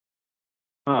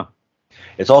 Huh.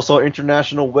 It's also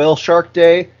International Whale Shark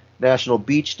Day, National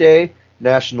Beach Day,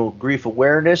 National Grief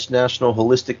Awareness, National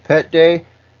Holistic Pet Day,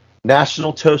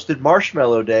 National Toasted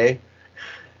Marshmallow Day.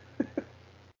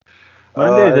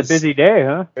 Monday's a busy day,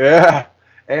 huh? Yeah,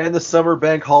 and the Summer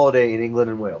Bank Holiday in England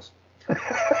and Wales.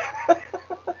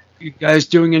 You guys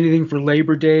doing anything for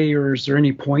Labor Day, or is there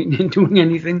any point in doing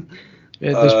anything?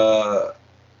 I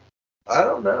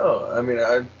don't know. I mean,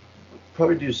 I'd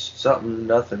probably do something,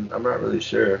 nothing. I'm not really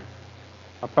sure.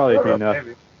 I'll probably I do don't know,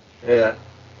 nothing. maybe. Yeah.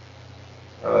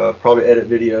 Probably edit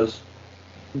videos.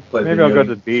 Play Maybe I'll video go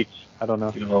to the beach. I don't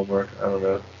know. do homework. I don't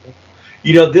know.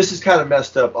 You know, this is kind of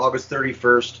messed up. August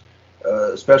 31st,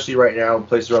 especially right now in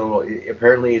places around the world.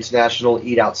 Apparently, it's National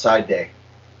Eat Outside Day.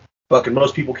 Fucking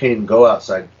most people can't even go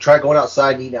outside. Try going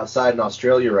outside and eating outside in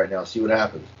Australia right now. See what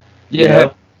happens. You Yeah.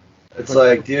 know? It's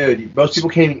like, dude, most people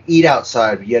can't even eat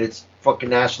outside, but yet it's fucking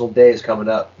National Day is coming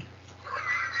up.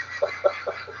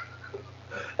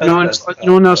 You know, in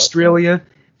That's- Australia,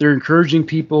 they're encouraging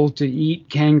people to eat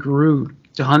kangaroo,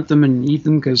 to hunt them and eat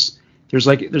them because there's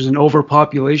an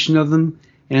overpopulation of them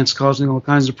and it's causing all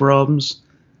kinds of problems.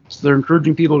 So they're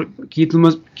encouraging people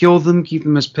to kill them, keep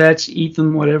them as pets, eat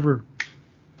them, whatever.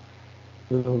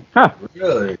 Huh.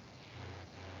 Really?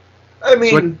 I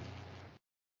mean,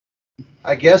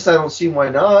 I guess I don't see why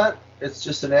not. It's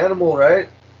just an animal, right?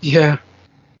 Yeah.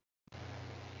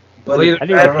 But Well, I need I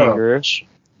a don't know. kangaroo.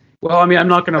 Well, I mean, I'm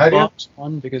not going Have to you? box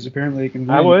one because apparently they can.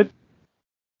 I win. would.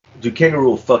 Dude, kangaroo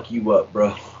will fuck you up,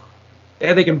 bro.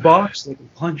 Yeah, they can box. They can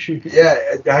punch you. Yeah,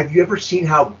 have you ever seen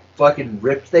how fucking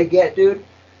ripped they get, dude?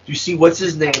 Do you see what's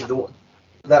his name?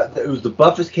 It was the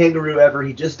buffest kangaroo ever.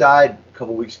 He just died a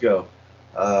couple weeks ago,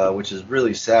 which is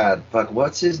really sad. Fuck,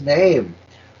 what's his name?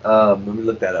 Let me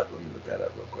look that up.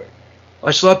 Real quick.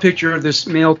 I saw a picture of this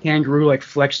male kangaroo like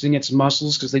flexing its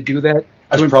muscles because they do that.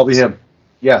 That's to probably him.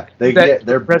 Yeah,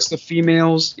 they're impress the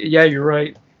females. Yeah, you're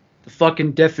right. The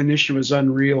fucking definition was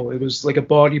unreal. It was like a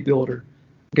bodybuilder,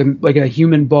 like a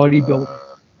human bodybuilder.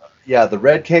 Yeah, the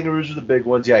red kangaroos are the big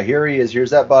ones. Yeah, here he is.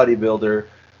 Here's that bodybuilder.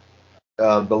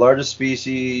 The largest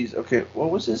species. Okay,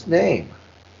 what was his name?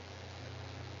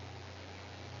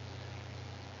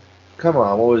 Come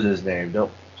on, what was his name?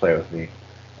 Don't play with me.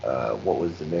 What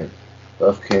was the name?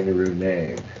 Buff kangaroo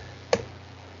name.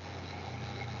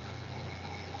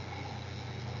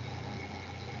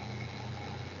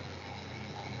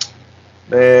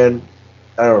 Man,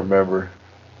 I don't remember.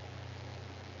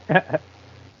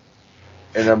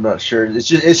 And I'm not sure. It's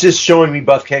just showing me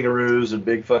buff kangaroos and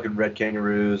big fucking red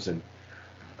kangaroos and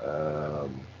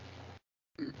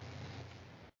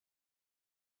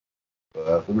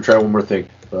let me try one more thing.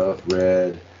 Buff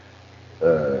red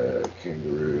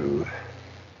kangaroo.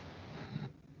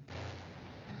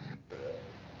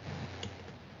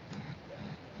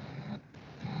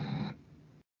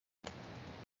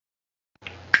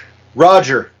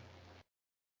 Roger.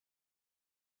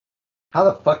 How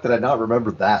the fuck did I not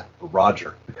remember that?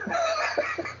 Roger.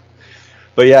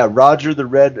 But yeah, Roger the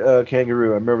red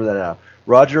kangaroo. I remember that now.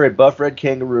 Roger, a buff red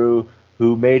kangaroo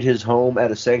who made his home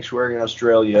at a sanctuary in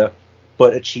Australia,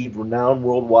 but achieved renown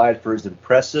worldwide for his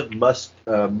impressive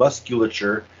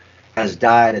musculature, has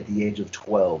died at the age of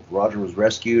 12. Roger was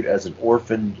rescued as an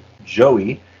orphaned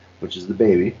Joey, which is the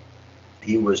baby.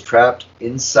 He was trapped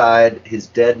inside his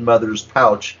dead mother's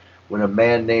pouch when a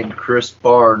man named Chris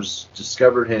Barnes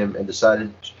discovered him and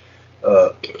decided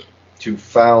to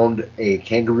found a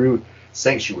kangaroo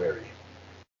sanctuary.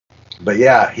 But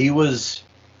yeah, he was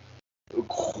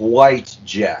quite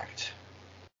jacked.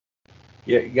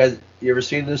 Yeah, you ever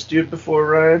seen this dude before,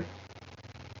 Ryan?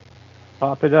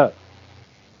 Pop it up.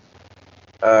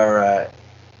 Alright.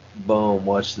 Boom,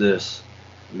 watch this.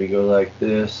 Let me go like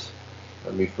this.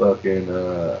 Let me fucking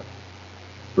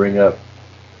bring up.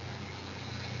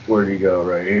 Where do you go?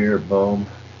 Right here, boom.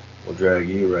 We'll drag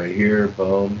you right here,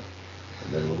 boom.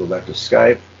 And then we'll go back to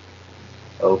Skype.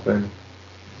 Open.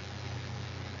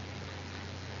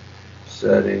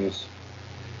 Settings.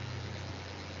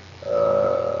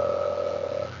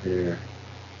 Here.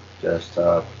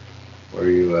 Desktop. Where are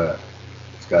you at?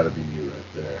 It's got to be you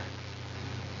right there.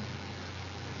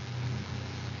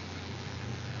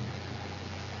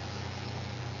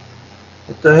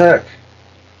 What the heck?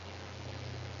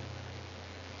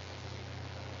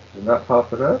 Did not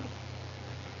pop it up?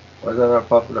 Why is that not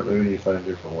popping up? Maybe we need to find a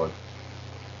different one.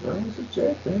 No, it's a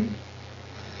J thing.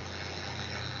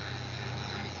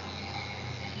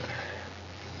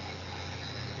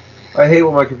 I hate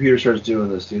when my computer starts doing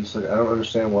this, dude. It's like I don't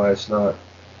understand why it's not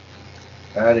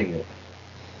adding it.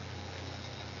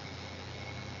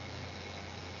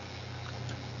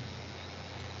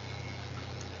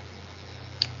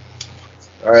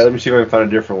 Alright, let me see if I can find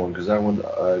a different one, because that one,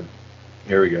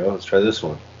 here we go. Let's try this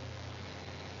one.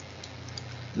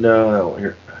 No,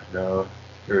 here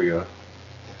we go.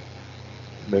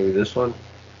 Maybe this one?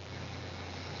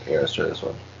 Yeah, let's try this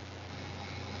one.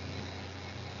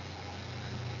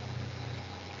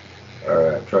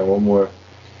 Alright, try one more.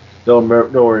 Don't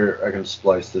worry, I can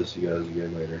splice this you guys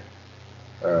again later.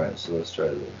 Alright, so let's try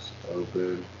this.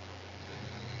 Open.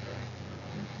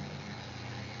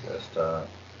 Desktop.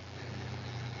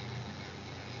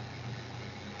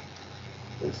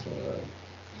 This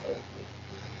one.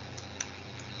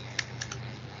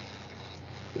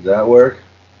 Did that work?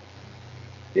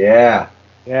 Yeah.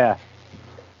 Yeah.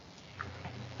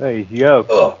 Hey, he's yoked.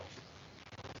 Oh.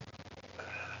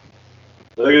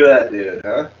 Look at that dude,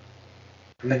 huh?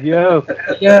 He's yoked.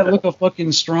 Yeah, look how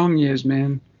fucking strong he is,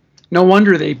 man. No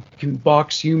wonder they can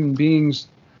box human beings.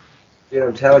 Dude,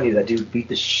 I'm telling you, that dude beat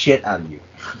the shit out of you.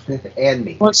 And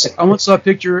me. I once saw a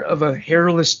picture of a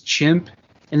hairless chimp,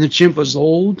 and the chimp was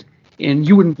old, and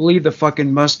you wouldn't believe the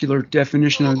fucking muscular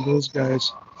definition of those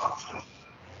guys.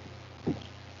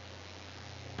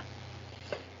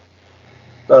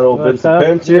 That old What's Vincent up,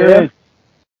 Pence here.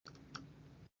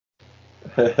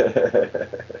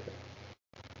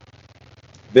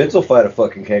 Vince will fight a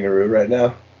fucking kangaroo right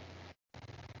now.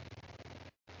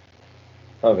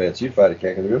 Oh, Vince, you'd fight a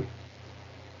kangaroo.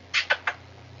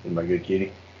 My good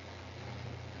kitty.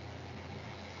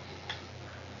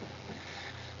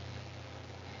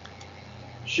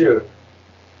 Shoot.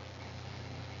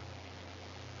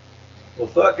 Well,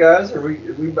 fuck, guys. Are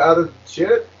we out of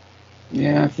shit?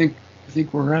 Yeah, I think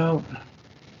we're out.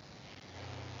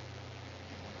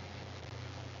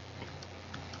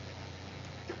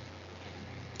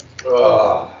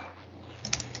 Oh.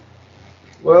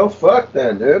 Well, fuck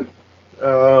then, dude.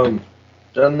 Done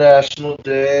national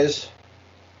days.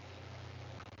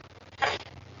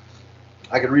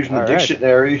 I could read from the All right.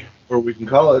 dictionary, or we can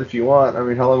call it if you want. I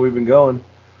mean, how long have we been going?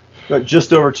 But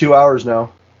just over 2 hours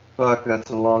now. Fuck,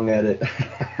 that's a long edit.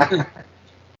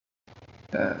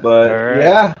 But, All right.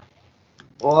 yeah.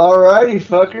 Well, alrighty,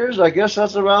 fuckers. I guess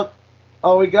that's about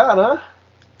all we got, huh?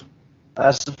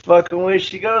 That's the fucking way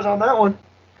she goes on that one.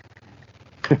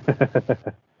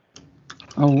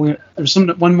 Oh, there's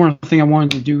one more thing I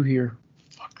wanted to do here.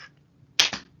 Fuck.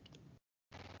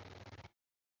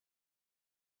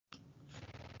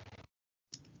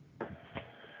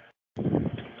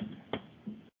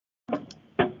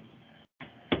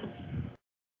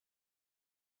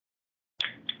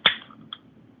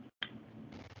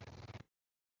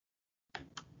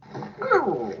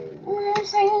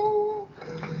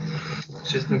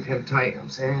 Just been pimp tight, I'm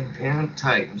saying, pimp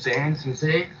tight, I'm saying.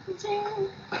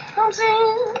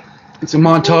 It's a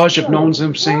montage of No One's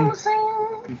saying.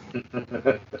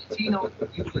 Tino,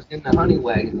 you was in the honey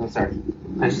wagon. I'm sorry.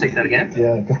 Can I just take that again?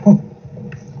 Yeah.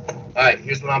 Alright,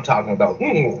 here's what I'm talking about.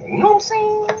 You know what I'm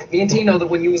saying? Me and Tino, that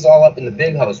when you was all up in the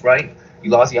big house, right? You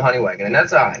lost your honey wagon, and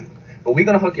that's alright. But we're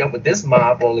gonna hook you up with this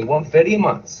mob for only $150 a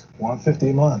month.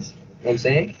 $150 a month. You know what I'm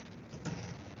saying?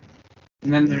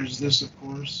 And then there's this, of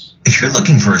course. If you're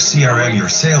looking for a CRM your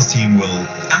sales team will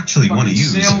actually want to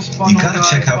use, you gotta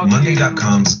check out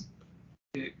Monday.com's.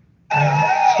 Straight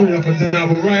up and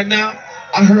down, but right now,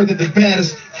 I heard that the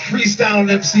baddest freestyling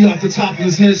MC off the top of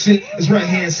his head shit is right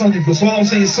here in Sunnyville. So all I'm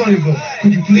saying is Sunnyville,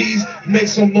 could you please make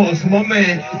some noise for my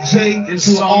man Jay This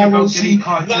to the song about ROC, getting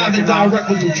caught live and jacking off. direct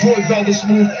with Detroit Velvet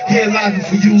Smooth, here live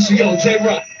for you. So yo,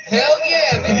 J-Rock, Hell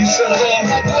yeah, can man. you set it off?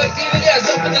 My boy DVS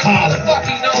up in the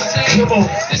motherfucking, you know what I'm saying? Come on,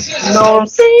 This is a know what I'm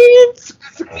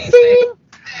saying?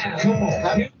 come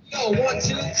on, Yo, 1, 2.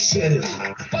 set it.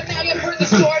 But now you heard the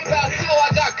story about how I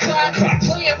got caught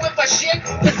playing with my shit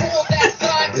before that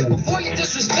thought. Before you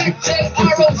disrespect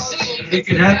JROC. It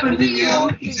can happen to you.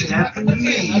 It can happen to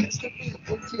me.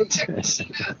 Check this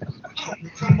shit out.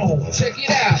 Come on, Check it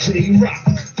out. J-Rock.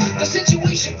 The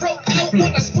situation broke out when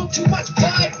I smoked too much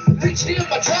bud. Reached in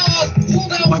my drawers,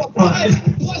 pulled out my blood.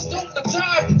 Bust open the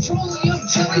jar, petroleum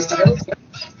jelly started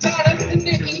down and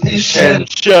Nikki. And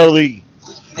Shelly.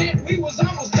 We was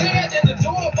almost there, then the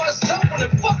door busted open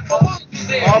and fuck my mom was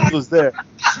there. Mom was there.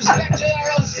 Respect to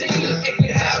ROC, if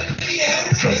you have it, yeah.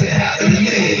 Cause it happened to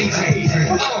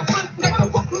me.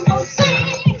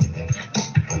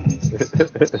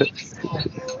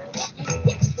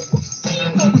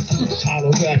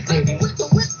 Hollow back, baby.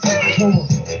 Come on.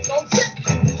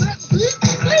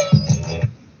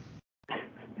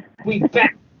 We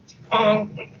back.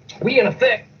 We in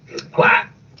effect. What?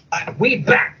 We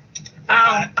back.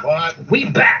 What? We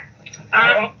back.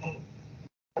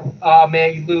 Oh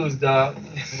man, you lose, dog.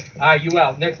 Alright, you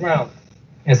out. Next round.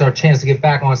 It's our chance to get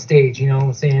back on stage, you know what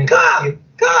I'm saying? God!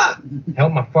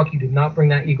 Help my fuck, you did not bring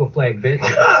that eagle flag, bitch.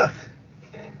 I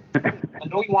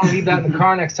know you want to leave that in the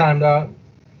car next time, dog.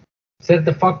 Set it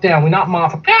the fuck down. We're not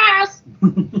motherfuckers.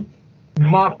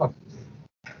 Motherfuckers.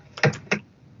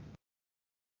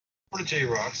 What a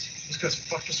J-Rock. These guys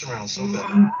fucked us around so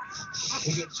bad.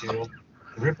 We got zero.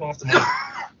 Rip off the mic.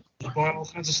 You buy all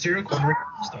kinds of stereo equipment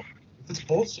and stuff. That's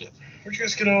bullshit. Where'd you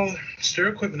guys get all the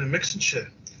stereo equipment and mixing shit?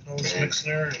 All this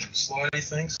mixing there and slidey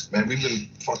things? Man, we've been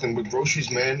fucking with groceries,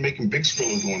 man, making big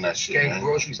skrilla doing that shit, Getting man.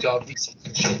 groceries, dog.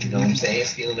 Shit, you know what I'm saying?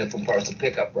 Stealing it from parcel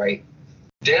pickup, right?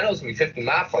 Dan owes me 50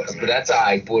 motherfuckers, but that's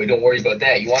alright, boy. Don't worry about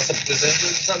that. You want some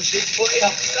positions or some shit, boy?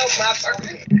 Help yourself,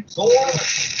 motherfucker. Go on.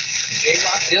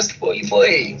 J-Rock this for you,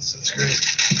 boy. That's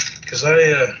great. Because I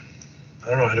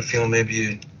don't know, I had a feeling maybe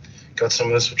you got some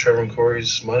of this with Trevor and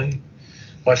Corey's money.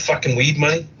 My fucking weed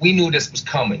money. We knew this was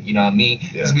coming, you know what I mean?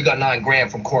 Because Yeah. we got $9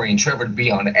 grand from Corey and Trevor to be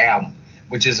on the album,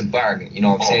 which is a bargain, you know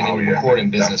what I'm saying, in the yeah,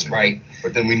 recording business, definitely. right?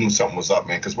 But then we knew something was up,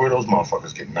 man, because where those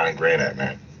motherfuckers getting $9 grand at,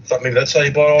 man? Thought maybe that's how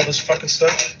you bought all this fucking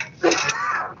stuff.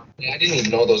 Yeah, I didn't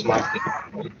even know those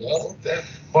motherfuckers.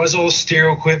 Buys all this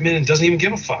stereo equipment and doesn't even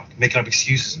give a fuck. Making up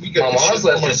excuses. We got My this mom's shit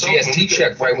left for her myself, man. GST We got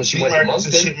check right when she flea went to markets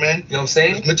and Munson. shit, man. You know what I'm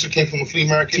saying? Mitchell came from a flea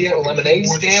market. She had a fucking lemonade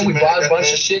keyboards and stand. We shit, bought a man. bunch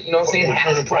That of shit, you know what I'm saying? fucking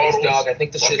Half turning price, bottles. dog. I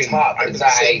think the shit's Fucking- hot. I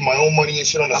Because saved my own money and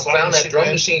shit on the I side found and that shit, drum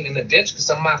man. machine in the ditch because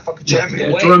some motherfucker Yeah, took it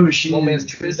man. away. Drum machine. No man's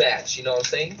trizash, you know what I'm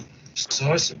saying?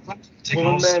 So I said, take all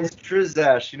Little this. man's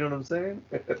Trizash, you know what I'm saying?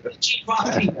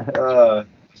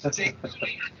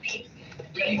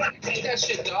 Take that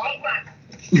shit, dog.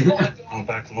 Went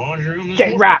back to the laundry room.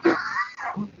 J-Rock.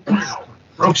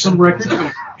 Broke some records.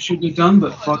 Shouldn't have done,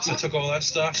 but fuck So I it. took all that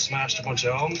stuff, smashed a bunch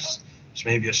of albums, which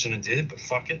maybe I shouldn't have did, but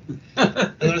fuck it.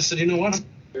 And then I said, you know what?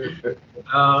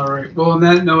 All right. Well, on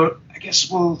that note, I guess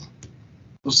we'll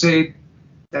say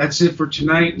that's it for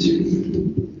tonight.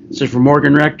 That's it for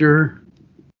Morgan Rector.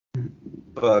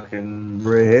 Fucking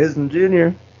Ray Hazen Jr.,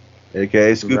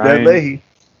 a.k.a. Scoop Ryan. Dad Leahy.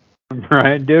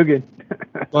 Ryan Dugan.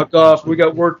 Fuck off. We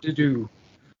got work to do.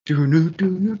 Do do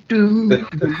do do do.